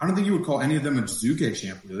like, I don't think you would call any of them a Jizuke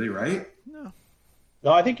champion, really, right?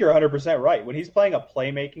 No, I think you're 100% right. When he's playing a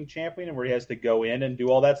playmaking champion where he has to go in and do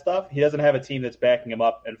all that stuff, he doesn't have a team that's backing him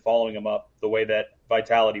up and following him up the way that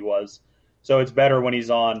Vitality was. So it's better when he's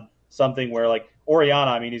on something where, like, Orianna,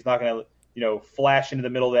 I mean, he's not going to, flash into the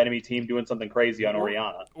middle of the enemy team doing something crazy on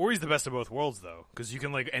Orianna. Or he's the best of both worlds, though, because you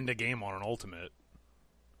can, like, end a game on an ultimate.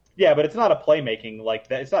 Yeah, but it's not a playmaking like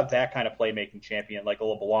that. It's not that kind of playmaking champion like a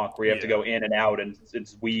LeBlanc where you have to go in and out and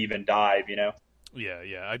weave and dive,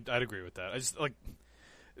 Yeah, I'd agree with that. I just, like,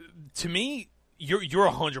 to me, you're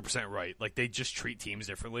 100% right. Like, they just treat teams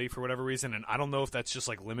differently for whatever reason, and I don't know if that's just,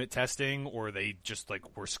 like, limit testing or they just,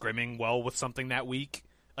 like, were scrimming well with something that week.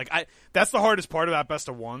 Like, that's the hardest part about best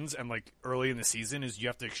of ones and, like, early in the season is you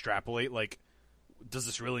have to extrapolate, like, does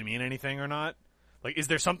this really mean anything or not? Like, is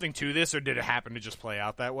there something to this, or did it happen to just play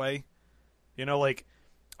out that way? Like,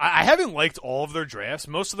 I haven't liked all of their drafts.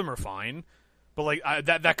 Most of them are fine. But, like,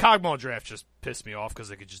 that Kog'Maw draft just pissed me off because,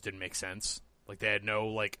 like, it just didn't make sense. Like, they had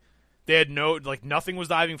no, nothing was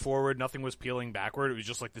diving forward, nothing was peeling backward. It was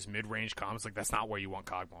just, like, this mid-range comp. It's like, that's not where you want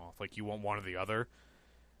Kog'Maw. Like, you want one or the other.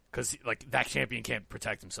 Because, like, that champion can't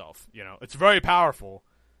protect himself, It's very powerful,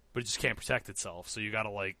 but it just can't protect itself. So you gotta,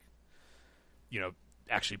 like,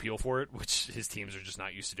 actually peel for it, which his teams are just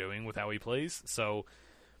not used to doing with how he plays. So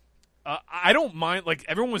I don't mind. Like,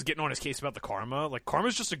 everyone was getting on his case about the Karma. Like,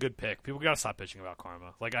 Karma's just a good pick. People gotta stop bitching about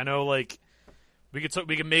Karma. Like, I know, like, we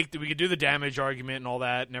could do the damage argument and all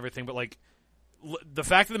that and everything, but, like, the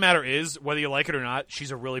fact of the matter is, whether you like it or not,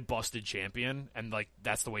 she's a really busted champion, and, like,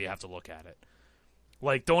 that's the way you have to look at it.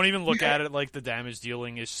 Like, don't even look at it like the damage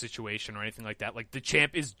dealing-ish situation or anything like that. Like, the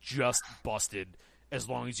champ is just busted as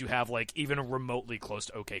long as you have, like, even a remotely close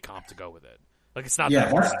to okay comp to go with it. Like, it's not that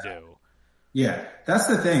hard to do. Yeah, that's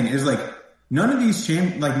the thing, is, like, none of these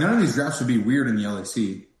drafts would be weird in the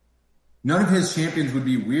LEC. None of his champions would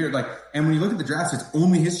be weird. Like, and when you look at the drafts, it's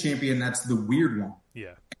only his champion that's the weird one.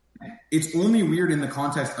 Yeah. It's only weird in the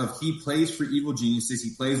context of he plays for Evil Geniuses.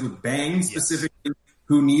 He plays with Bang specifically,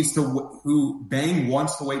 who Bang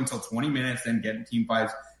wants to wait until 20 minutes, then get in team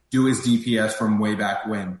fights, do his DPS from way back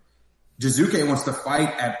when. Jizuke wants to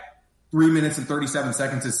fight at 3 minutes and 37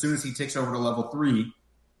 seconds as soon as he takes over to level 3,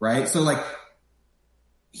 right? So, like,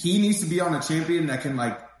 he needs to be on a champion that can,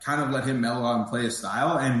 like, kind of let him mellow out and play his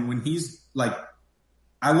style. And when he's, like,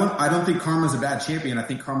 I don't think Karma's a bad champion. I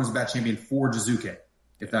think Karma's a bad champion for Jizuke,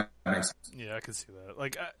 if that makes sense. Yeah, I can see that.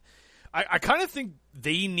 Like, I kind of think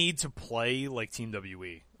they need to play like Team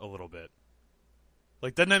WE a little bit.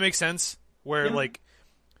 Like, doesn't that make sense? Where, like,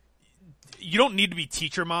 you don't need to be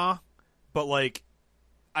Teacher Ma, but, like,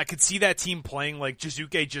 I could see that team playing like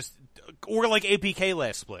Jizuke or like APK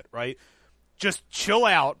last split, right? Just chill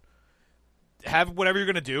out, have whatever you're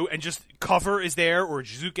going to do, and just cover is there, or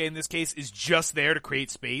Jizuke in this case is just there to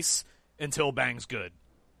create space until Bang's good.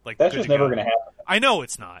 Like, that's just never going to happen. I know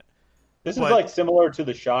it's not. This is like similar to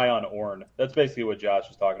the Shy on Ornn. That's basically what Josh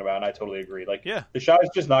was talking about, and I totally agree. Like, Yeah. the Shy is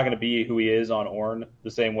just not going to be who he is on Ornn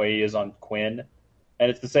the same way he is on Quinn,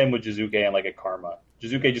 and it's the same with Jizuke and like a Karma.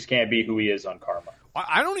 Jizuke just can't be who he is on Karma.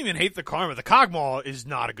 I don't even hate the Karma. The Kog'Maw is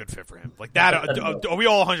not a good fit for him. Like that, are we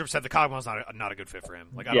all 100% the Kog'Maw is not a good fit for him?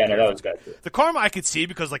 Like, I don't care that if was it's good. bad. The Karma I could see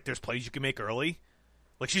because like there's plays you can make early.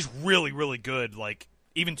 Like she's really really good. Like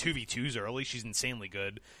even 2v2s early, she's insanely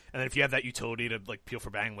good. And then if you have that utility to like peel for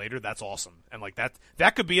bang later, that's awesome. And like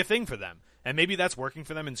that could be a thing for them. And maybe that's working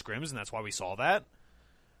for them in scrims, and that's why we saw that.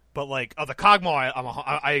 But like, the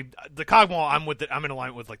Kog'Maw, the Kog'Maw, I'm in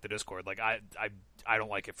alignment with like the Discord. Like I don't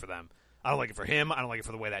like it for them. I don't like it for him. I don't like it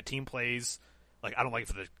for the way that team plays. Like I don't like it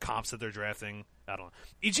for the comps that they're drafting. I don't know.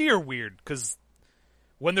 EG are weird because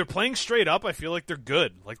when they're playing straight up, I feel like they're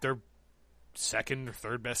good. Like they're second or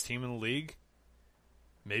third best team in the league.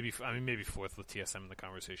 Maybe fourth with TSM in the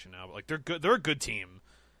conversation now. But like they're good. They're a good team.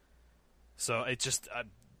 So it just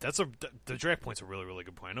the draft point's a really really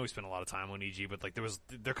good point. I know we spent a lot of time on EG, but like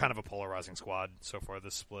they're kind of a polarizing squad so far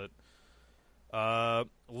this split.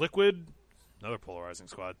 Liquid. Another polarizing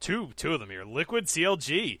squad. Two of them here. Liquid,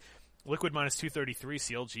 CLG. Liquid minus 233,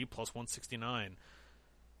 CLG plus 169.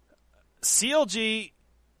 CLG,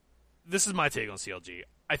 this is my take on CLG.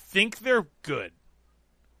 I think they're good.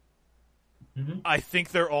 Mm-hmm. I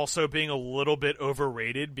think they're also being a little bit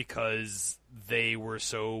overrated because they were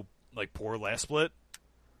so like poor last split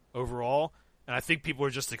overall. And I think people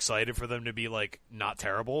are just excited for them to be like not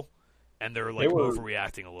terrible. And they're like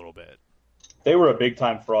overreacting a little bit. They were a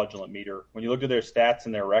big-time fraudulent meter. When you looked at their stats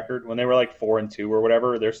and their record, when they were like 4-2 or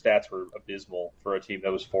whatever, their stats were abysmal for a team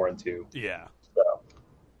that was 4-2. Yeah.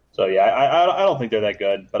 So yeah, I don't think they're that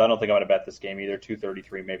good, but I don't think I'm going to bet this game either.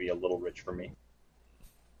 233 maybe a little rich for me.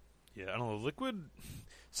 Yeah, I don't know. Liquid,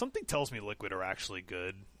 something tells me Liquid are actually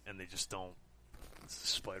good, and they just don't. It's a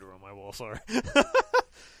spider on my wall. Sorry.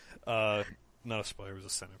 Not a spider, it was a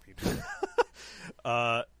centipede.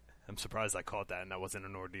 I'm surprised I caught that and that wasn't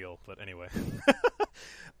an ordeal, but anyway.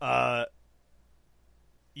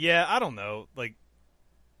 Yeah, I don't know. Like,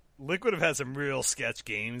 Liquid have had some real sketch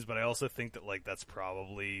games, but I also think that like that's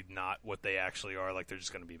probably not what they actually are. Like, they're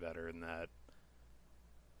just going to be better than that.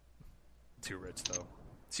 Too rich though.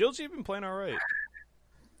 CLG have been playing all right.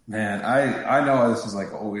 Man, I know this is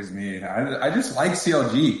like always me. I just like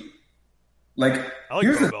CLG. Like, I like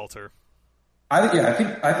Belter. I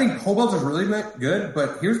think Hobelt is really good,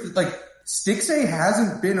 but here's the, like, Stixxay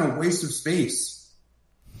hasn't been a waste of space.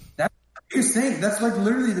 That's the biggest thing. That's like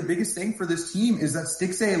literally the biggest thing for this team is that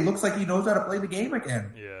Stixxay looks like he knows how to play the game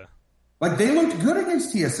again. Yeah. Like, they looked good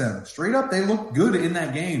against TSM. Straight up, they looked good in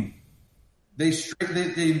that game. They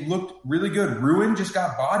looked really good. Ruin just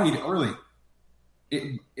got bodied early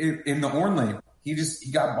in the Ornn lane.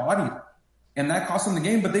 He got bodied. And that cost them the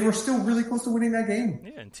game, but they were still really close to winning that game.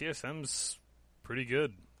 Yeah, and TSM's pretty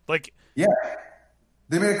good. Like, yeah,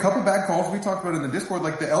 they made a couple bad calls. We talked about it in the Discord.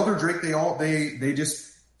 Like the Elder Drake, they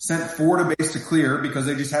just sent 4 to base to clear because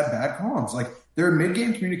they just had bad comms. Like their mid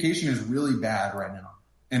game communication is really bad right now,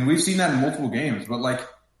 and we've seen that in multiple games. But like,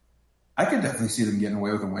 I could definitely see them getting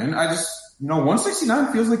away with a win. I just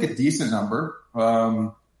 169 feels like a decent number. I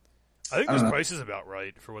think this price is about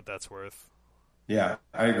right for what that's worth. Yeah,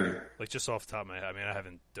 I agree. Like just off the top of my head, I mean, I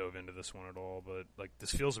haven't dove into this one at all, but like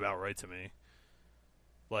this feels about right to me.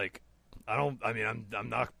 Like, I'm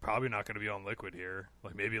probably not going to be on Liquid here.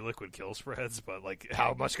 Like, maybe Liquid kill spreads, but, like,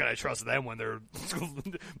 how much can I trust them when they're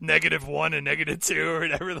 -1 and -2 or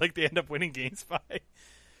whatever, like, they end up winning games by?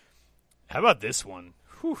 How about this one?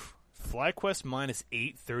 Whew. FlyQuest minus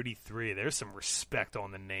 833. There's some respect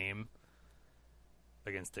on the name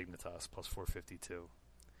against Dignitas, plus 452.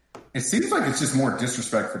 It seems like it's just more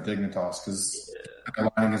disrespect for Dignitas, because they're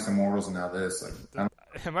lying against Immortals and now this. Like,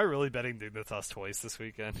 am I really betting Dignitas twice this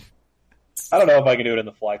weekend? I don't know if I can do it in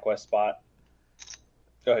the FlyQuest spot.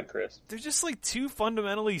 Go ahead, Chris. They're just like too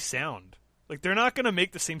fundamentally sound. Like they're not going to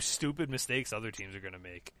make the same stupid mistakes other teams are going to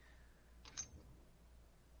make.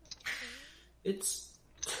 It's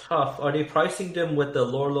tough. Are they pricing them with the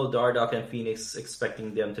Lorlo, Dardoch, and Phoenix,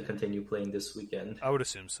 expecting them to continue playing this weekend? I would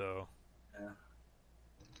assume so. Yeah.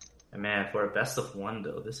 And man, for a best of one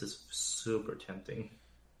though, this is super tempting.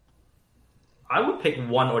 I would pick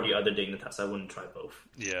one or the other Dignitas. I wouldn't try both.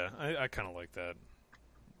 Yeah, I kind of like that.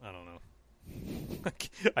 I don't know.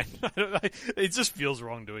 It just feels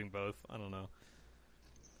wrong doing both. I don't know.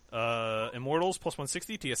 Immortals plus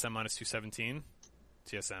 160, TSM minus 217.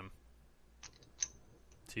 TSM.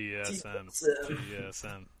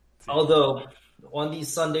 Although on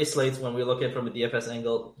these Sunday slates, when we look at it from a DFS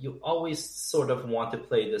angle, you always sort of want to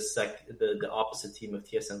play the opposite team of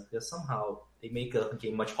TSM because somehow they make a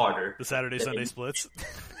game much harder. The Saturday-Sunday splits?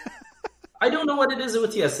 I don't know what it is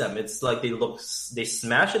with TSM. It's like they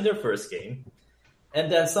smash in their first game,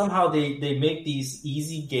 and then somehow they make these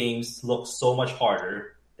easy games look so much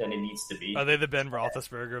harder than it needs to be. Are they the Ben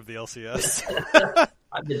Roethlisberger of the LCS?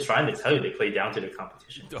 I've been trying to tell you they play down to the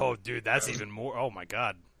competition. Oh, dude, that's even more. Oh, my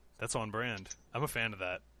God. That's on brand. I'm a fan of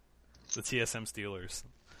that. The TSM Steelers.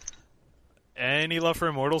 Any love for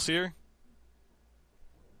Immortals here?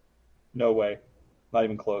 No way. Not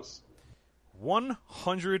even close.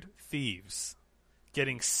 100 Thieves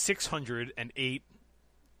getting 608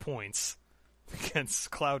 points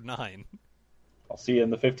against Cloud9. I'll see you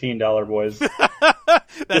in the $15, boys.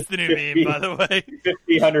 That's the new meme, by the way.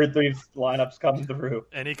 100 Thieves lineups coming through.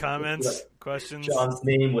 Any comments? Questions? John's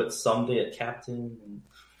name with someday at captain.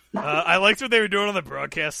 I liked what they were doing on the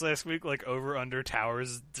broadcast last week, like over-under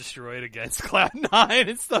towers destroyed against Cloud9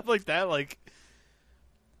 and stuff like that. Like,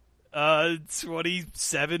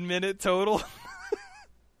 27-minute total.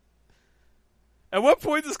 At what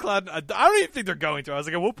point does Cloud... I don't even think they're going to. I was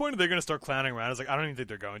like, at what point are they going to start clowning around? I was like, I don't even think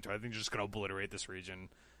they're going to. I think they're just going to obliterate this region.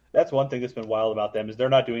 That's one thing that's been wild about them is they're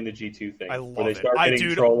not doing the G2 thing. I love where they start it.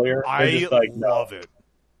 getting trollier. They're just like, love it.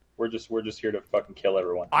 We're just here to fucking kill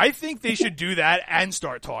everyone. I think they should do that and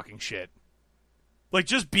start talking shit. Like,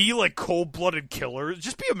 just be like cold-blooded killers.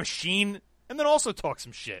 Just be a machine and then also talk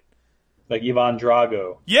some shit. Like Ivan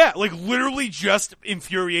Drago. Yeah, like literally just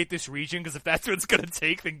infuriate this region, because if that's what it's going to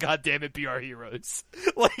take, then goddammit, be our heroes.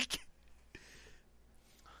 Like,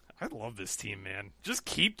 I love this team, man. Just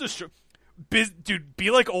keep dude,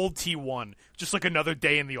 be like old T1. Just like another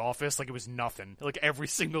day in the office, like it was nothing. Like every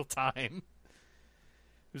single time.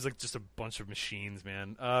 It was like just a bunch of machines,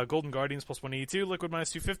 man. Golden Guardians plus 182, Liquid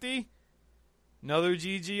minus 250. Another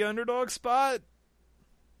GG underdog spot.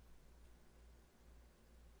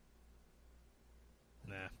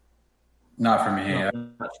 Nah. Not for me.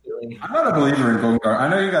 I'm not a believer in Golden Guard. I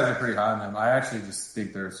know you guys are pretty high on them. I actually just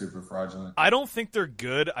think they're super fraudulent. I don't think they're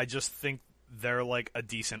good. I just think they're like a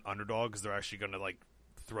decent underdog because they're actually going to like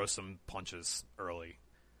throw some punches early.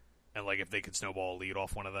 And like if they could snowball a lead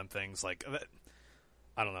off one of them things, like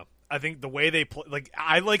I don't know. I think the way they play, like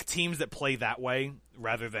I like teams that play that way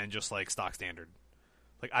rather than just like stock standard.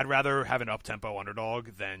 Like I'd rather have an up-tempo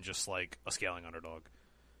underdog than just like a scaling underdog.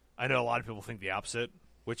 I know a lot of people think the opposite,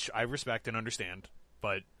 which I respect and understand,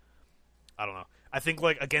 but I don't know. I think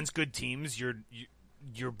like against good teams,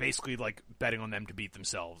 you're basically like betting on them to beat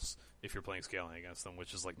themselves if you're playing scaling against them,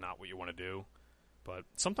 which is like not what you want to do. But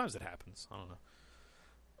sometimes it happens. I don't know.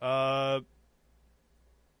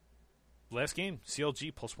 Last game,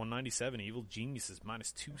 CLG plus 197, Evil Geniuses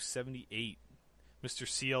minus 278. Mr.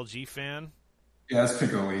 CLG fan? Yeah, let's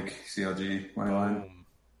pick a week. CLG, money line.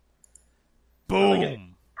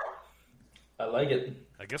 Boom. I like it.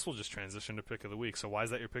 I guess we'll just transition to pick of the week. So why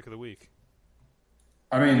is that your pick of the week?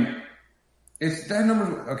 I mean, it's that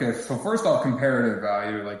number. Okay, so first off, comparative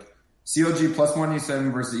value, like CLG plus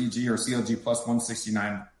 187 versus EG or CLG plus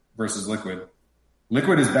 169 versus Liquid.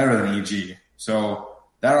 Liquid is better than EG, so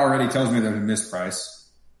that already tells me there's a misprice.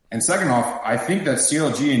 And second off, I think that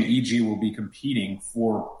CLG and EG will be competing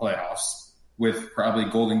for playoffs with probably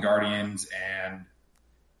Golden Guardians and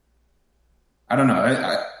I don't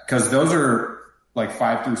know, because those are like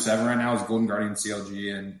 5 through 7 right now is Golden Guardian,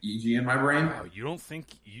 CLG, and EG in my brain. Wow, you don't think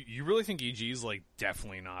you really think EG is like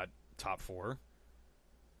definitely not top 4?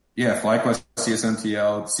 Yeah, FlyQuest,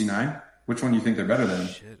 CSMTL, C9. Which one do you think they're better than?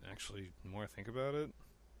 Shit, actually, the more I think about it,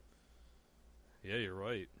 yeah, you're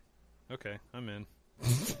right. Okay, I'm in.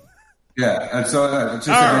 Yeah, and so just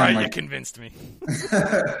all again, right, like, you convinced me.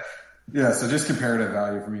 Yeah, so just comparative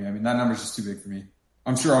value for me. I mean, that number's just too big for me.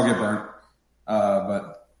 I'm sure I'll get burnt,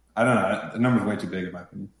 but I don't know. The number's way too big in my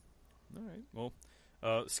opinion. All right,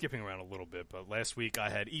 well, skipping around a little bit, but last week I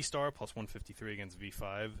had E-Star plus 153 against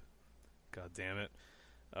V5. God damn it.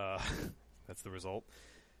 That's the result.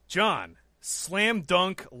 John, slam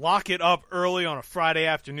dunk, lock it up early on a Friday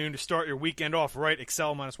afternoon to start your weekend off right.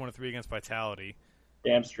 Excel minus 103 against Vitality.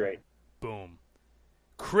 Damn straight. Boom.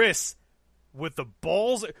 Chris, with the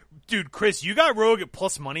balls. Dude, Chris, you got Rogue at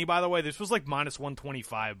plus money, by the way. This was like minus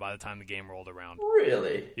 125 by the time the game rolled around.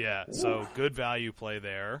 Really? Yeah, so good value play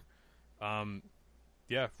there.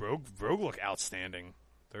 Yeah, Rogue look outstanding.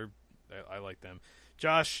 I like them.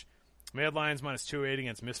 Josh, Mad Lions minus 280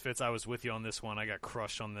 against Misfits. I was with you on this one. I got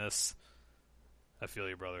crushed on this. I feel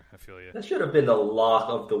you, brother. I feel you. That should have been the lock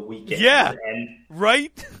of the weekend. Yeah, and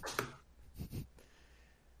right?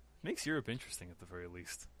 Makes Europe interesting at the very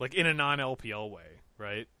least. Like in a non-LPL way,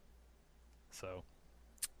 right? So,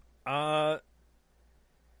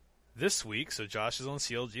 this week, so Josh is on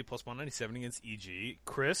CLG plus 197 against EG.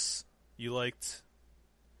 Chris, you liked...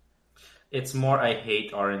 It's more I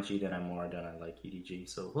hate RNG than I like EDG,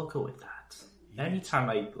 so we'll go with that. Yeah. Anytime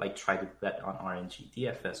I try to bet on RNG,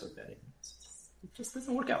 DFS or betting, it just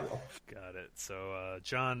doesn't work out well. Got it. So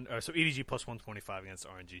John, so EDG plus 125 against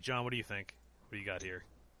RNG. John, what do you think? What do you got here?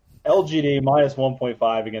 LGD minus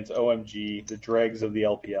 1.5 against OMG, the dregs of the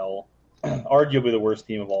LPL, arguably the worst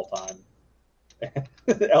team of all time.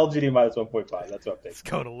 LGD minus 1.5. That's what I'm taking. It's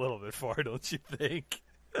going a little bit far, don't you think?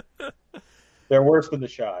 They're worse than the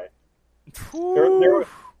Shy.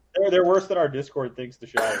 They're worse than our Discord thinks the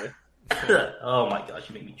Shy. Oh my gosh,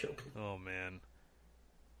 you made me choke. Oh man,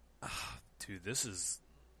 dude, this is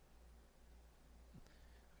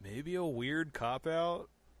maybe a weird cop out.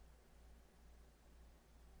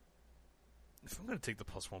 If I'm gonna take the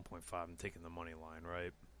plus 1.5, I'm taking the money line,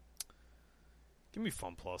 right? Give me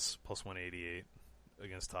Fun plus 188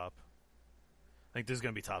 against Top. I think this is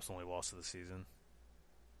gonna be Top's only loss of the season.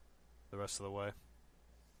 The rest of the way.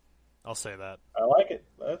 I'll say that. I like it.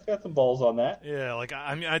 That's got some balls on that. Yeah, like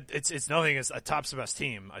I mean, it's nothing. It's Top's the best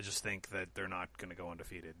team. I just think that they're not going to go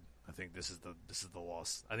undefeated. I think this is the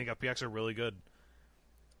loss. I think FPX are really good.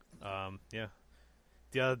 Yeah.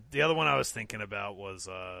 The other one I was thinking about was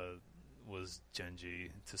Genji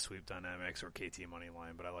to sweep Dynamics or KT money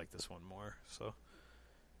line, but I like this one more. So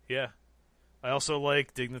yeah, I also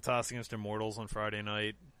like Dignitas against Immortals on Friday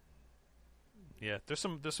night. Yeah, there's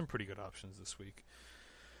some pretty good options this week.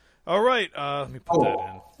 All right, let me put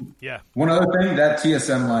that in. Yeah. One other thing, that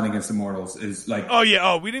TSM line against Immortals is like... Oh, yeah.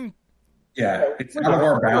 Oh, we didn't... Yeah, it's out of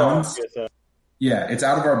our bounds. Yeah, it's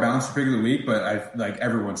out of our bounds for pick of the week, but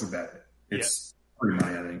everyone should bet it. It's free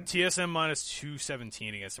money, I think. TSM minus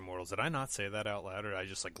 217 against Immortals. Did I not say that out loud, or did I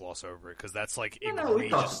just gloss over it? Because that's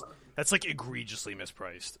egregious. That's egregiously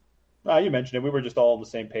mispriced. You mentioned it. We were just all on the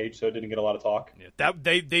same page, so it didn't get a lot of talk. Yeah,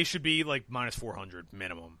 that they should be minus 400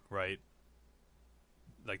 minimum, right?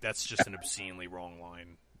 That's just an obscenely wrong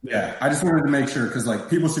line. Yeah, I just wanted to make sure because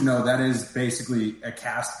people should know that is basically a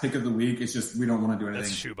cast pick of the week. It's just we don't want to do anything.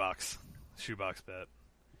 That's shoebox bet.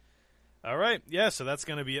 All right, yeah. So that's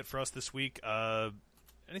going to be it for us this week.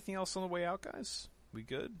 Anything else on the way out, guys? We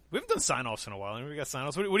good? We haven't done sign-offs in a while. We got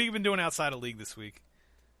sign-offs. What have you been doing outside of League this week?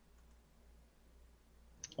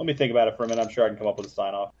 Let me think about it for a minute. I'm sure I can come up with a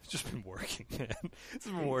sign-off. It's just been working, man. It's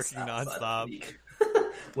been working nonstop.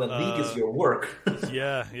 When League is your work.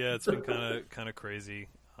 yeah, it's been kind of crazy.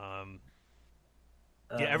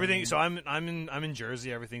 Everything. So I'm in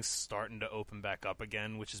Jersey. Everything's starting to open back up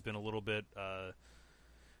again, which has been a little bit.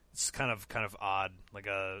 It's kind of odd.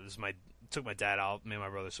 Took my dad out. Me and my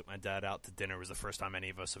brother took my dad out to dinner. It was the first time any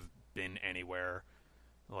of us have been anywhere,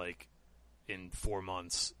 in 4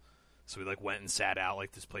 months. So we went and sat out.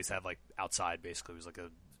 This place had outside basically. It was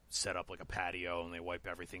set up a patio, and they wipe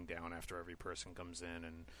everything down after every person comes in,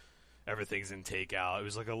 and everything's in takeout. It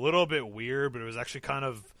was a little bit weird, but it was actually kind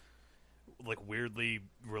of weirdly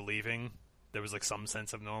relieving. There was some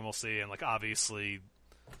sense of normalcy, and obviously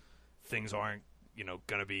things aren't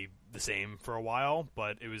gonna be the same for a while,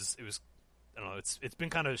 but it was I don't know, it's been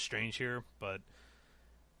kind of strange here, but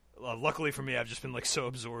luckily for me, I've just been so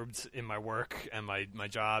absorbed in my work and my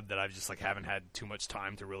job that I've just haven't had too much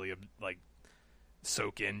time to really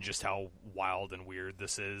soak in just how wild and weird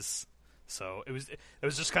this is. So it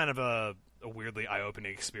was just kind of a weirdly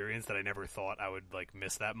eye-opening experience that I never thought I would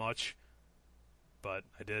miss that much, but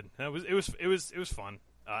I did. And it was fun.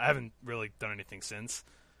 I haven't really done anything since.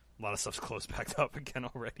 A lot of stuff's closed back up again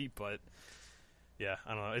already, but yeah,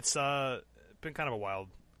 I don't know. It's been kind of a wild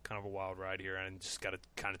ride here, and just got to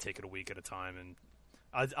kind of take it a week at a time. And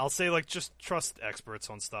I'll say just trust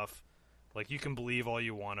experts on stuff. You can believe all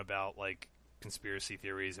you want about conspiracy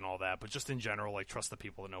theories and all that, but just in general, trust the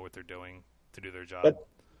people that know what they're doing to do their job.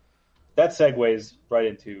 That segues right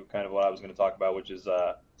into kind of what I was going to talk about, which is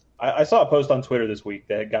I saw a post on Twitter this week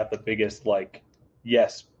that got the biggest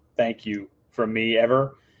yes, thank you from me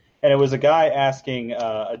ever, and it was a guy asking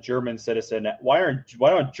a German citizen, why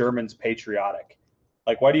aren't Germans patriotic?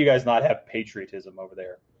 Why do you guys not have patriotism over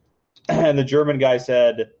there? And the German guy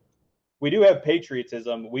said, we do have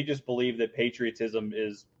patriotism. We just believe that patriotism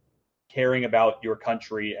is caring about your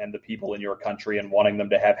country and the people in your country and wanting them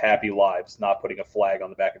to have happy lives, not putting a flag on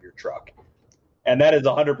the back of your truck. And that is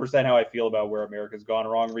 100% how I feel about where America's gone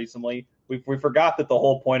wrong recently. We forgot that the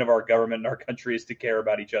whole point of our government and our country is to care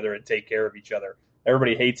about each other and take care of each other.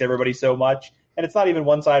 Everybody hates everybody so much. And it's not even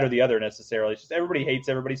one side or the other necessarily. It's just everybody hates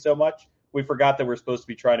everybody so much. We forgot that we're supposed to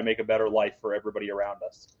be trying to make a better life for everybody around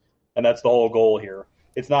us. And that's the whole goal here.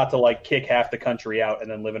 It's not to like kick half the country out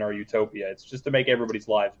and then live in our utopia. It's just to make everybody's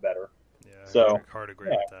lives better. Yeah, So, hard to agree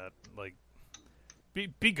with that. Like,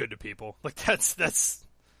 be good to people. Like that's.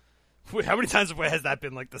 How many times has that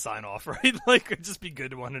been like the sign off, right? Like, just be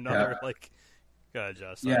good to one another. Yeah. Like, go ahead,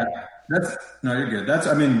 Josh. Yeah, no, you're good. That's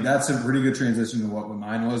a pretty good transition to what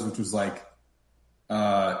mine was, which was like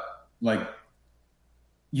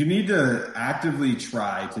you need to actively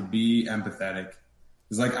try to be empathetic.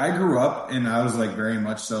 Because like I grew up and I was like very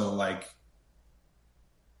much so like,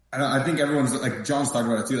 I think everyone's like, John's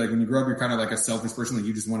talking about it too. Like when you grow up, you're kind of like a selfish person. Like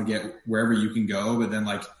you just want to get wherever you can go. But then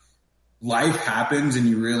like life happens and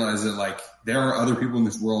you realize that like there are other people in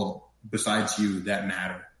this world besides you that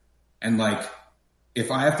matter. And like,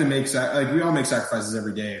 if I have to make, like we all make sacrifices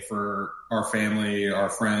every day for our family, our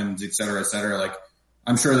friends, et cetera, like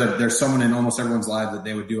I'm sure that there's someone in almost everyone's life that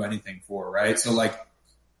they would do anything for, right? So like,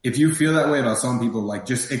 if you feel that way about some people, like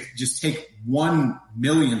just take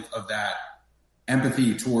 1/1,000,000th of that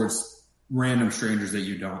empathy towards random strangers that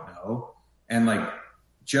you don't know. And like,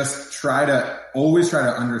 just always try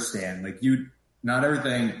to understand. Like not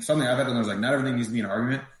everything, something I've had to learn is like, not everything needs to be an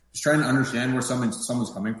argument. Just trying to understand where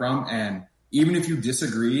someone's coming from. And even if you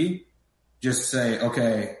disagree, just say,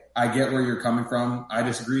 okay, I get where you're coming from. I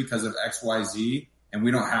disagree because of X, Y, Z, and we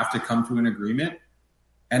don't have to come to an agreement.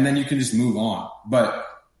 And then you can just move on. But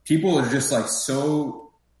people are just like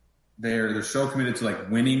they're so committed to like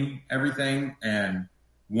winning everything and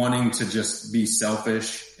wanting to just be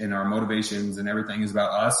selfish, and our motivations and everything is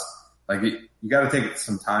about us. Like you got to take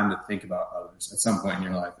some time to think about others at some point in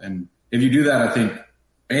your life. And if you do that, I think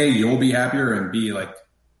A, you'll be happier, and B, like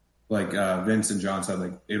Vince and John said,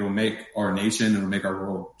 like it'll make our nation, it'll make our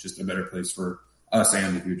world just a better place for us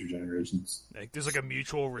and the future generations. Like there's like a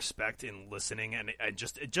mutual respect in listening and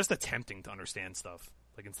just attempting to understand stuff.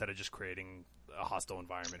 Like instead of just creating a hostile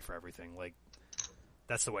environment for everything. Like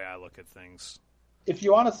that's the way I look at things. If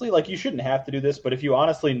you honestly, like, you shouldn't have to do this, but if you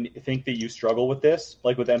honestly think that you struggle with this,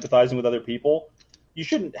 like with empathizing with other people, you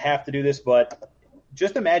shouldn't have to do this, but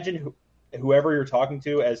just imagine whoever you're talking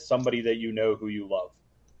to as somebody that you know who you love.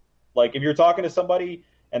 Like if you're talking to somebody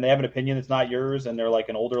and they have an opinion that's not yours and they're like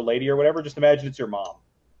an older lady or whatever, just imagine it's your mom.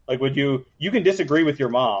 Like you can disagree with your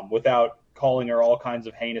mom without calling her all kinds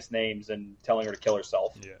of heinous names and telling her to kill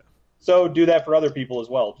herself. Yeah. So do that for other people as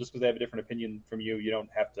well. Just because they have a different opinion from you, you don't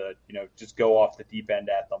have to, just go off the deep end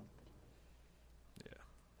at them. Yeah.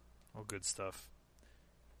 All good stuff.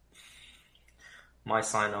 My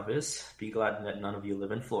sign-up is, be glad that none of you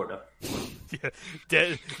live in Florida.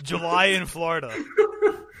 Yeah. July in Florida.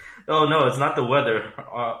 Oh, no, it's not the weather.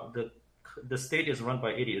 The state is run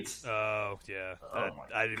by idiots. Oh, yeah.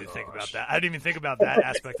 I didn't even think about gosh. that. I didn't even think about that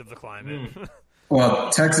aspect of the climate. Well,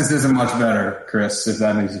 Texas isn't much better, Chris, if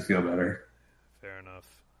that makes you feel better. Fair enough.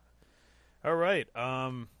 All right.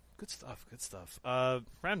 Good stuff.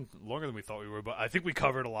 Ran longer than we thought we were, but I think we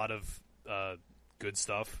covered a lot of good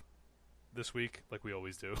stuff this week, like we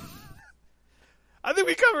always do. I think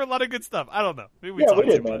we covered a lot of good stuff. I don't know. Maybe we talked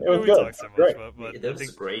too much. It was good. Great. But That I was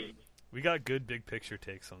think great. we got good big picture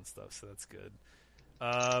takes on stuff, so that's good.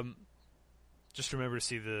 Just remember to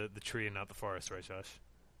see the tree and not the forest, right, Josh?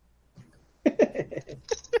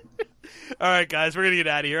 All right, guys, we're going to get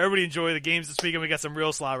out of here. Everybody enjoy the games this weekend. We got some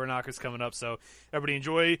real slobber knockers coming up, so everybody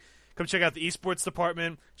enjoy. Come check out the esports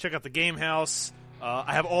department. Check out the game house.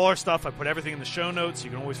 I have all our stuff. I put everything in the show notes. You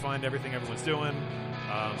can always find everything everyone's doing.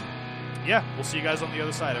 Yeah, we'll see you guys on the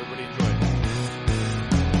other side. Everybody enjoy.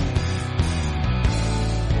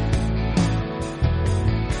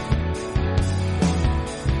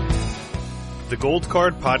 The Gold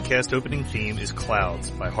Card podcast opening theme is Clouds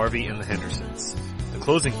by Harvey and the Hendersons. The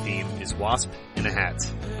closing theme is Wasp in a Hat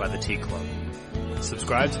by the Tea Club.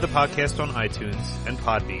 Subscribe to the podcast on iTunes and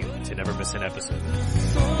Podbean to never miss an episode.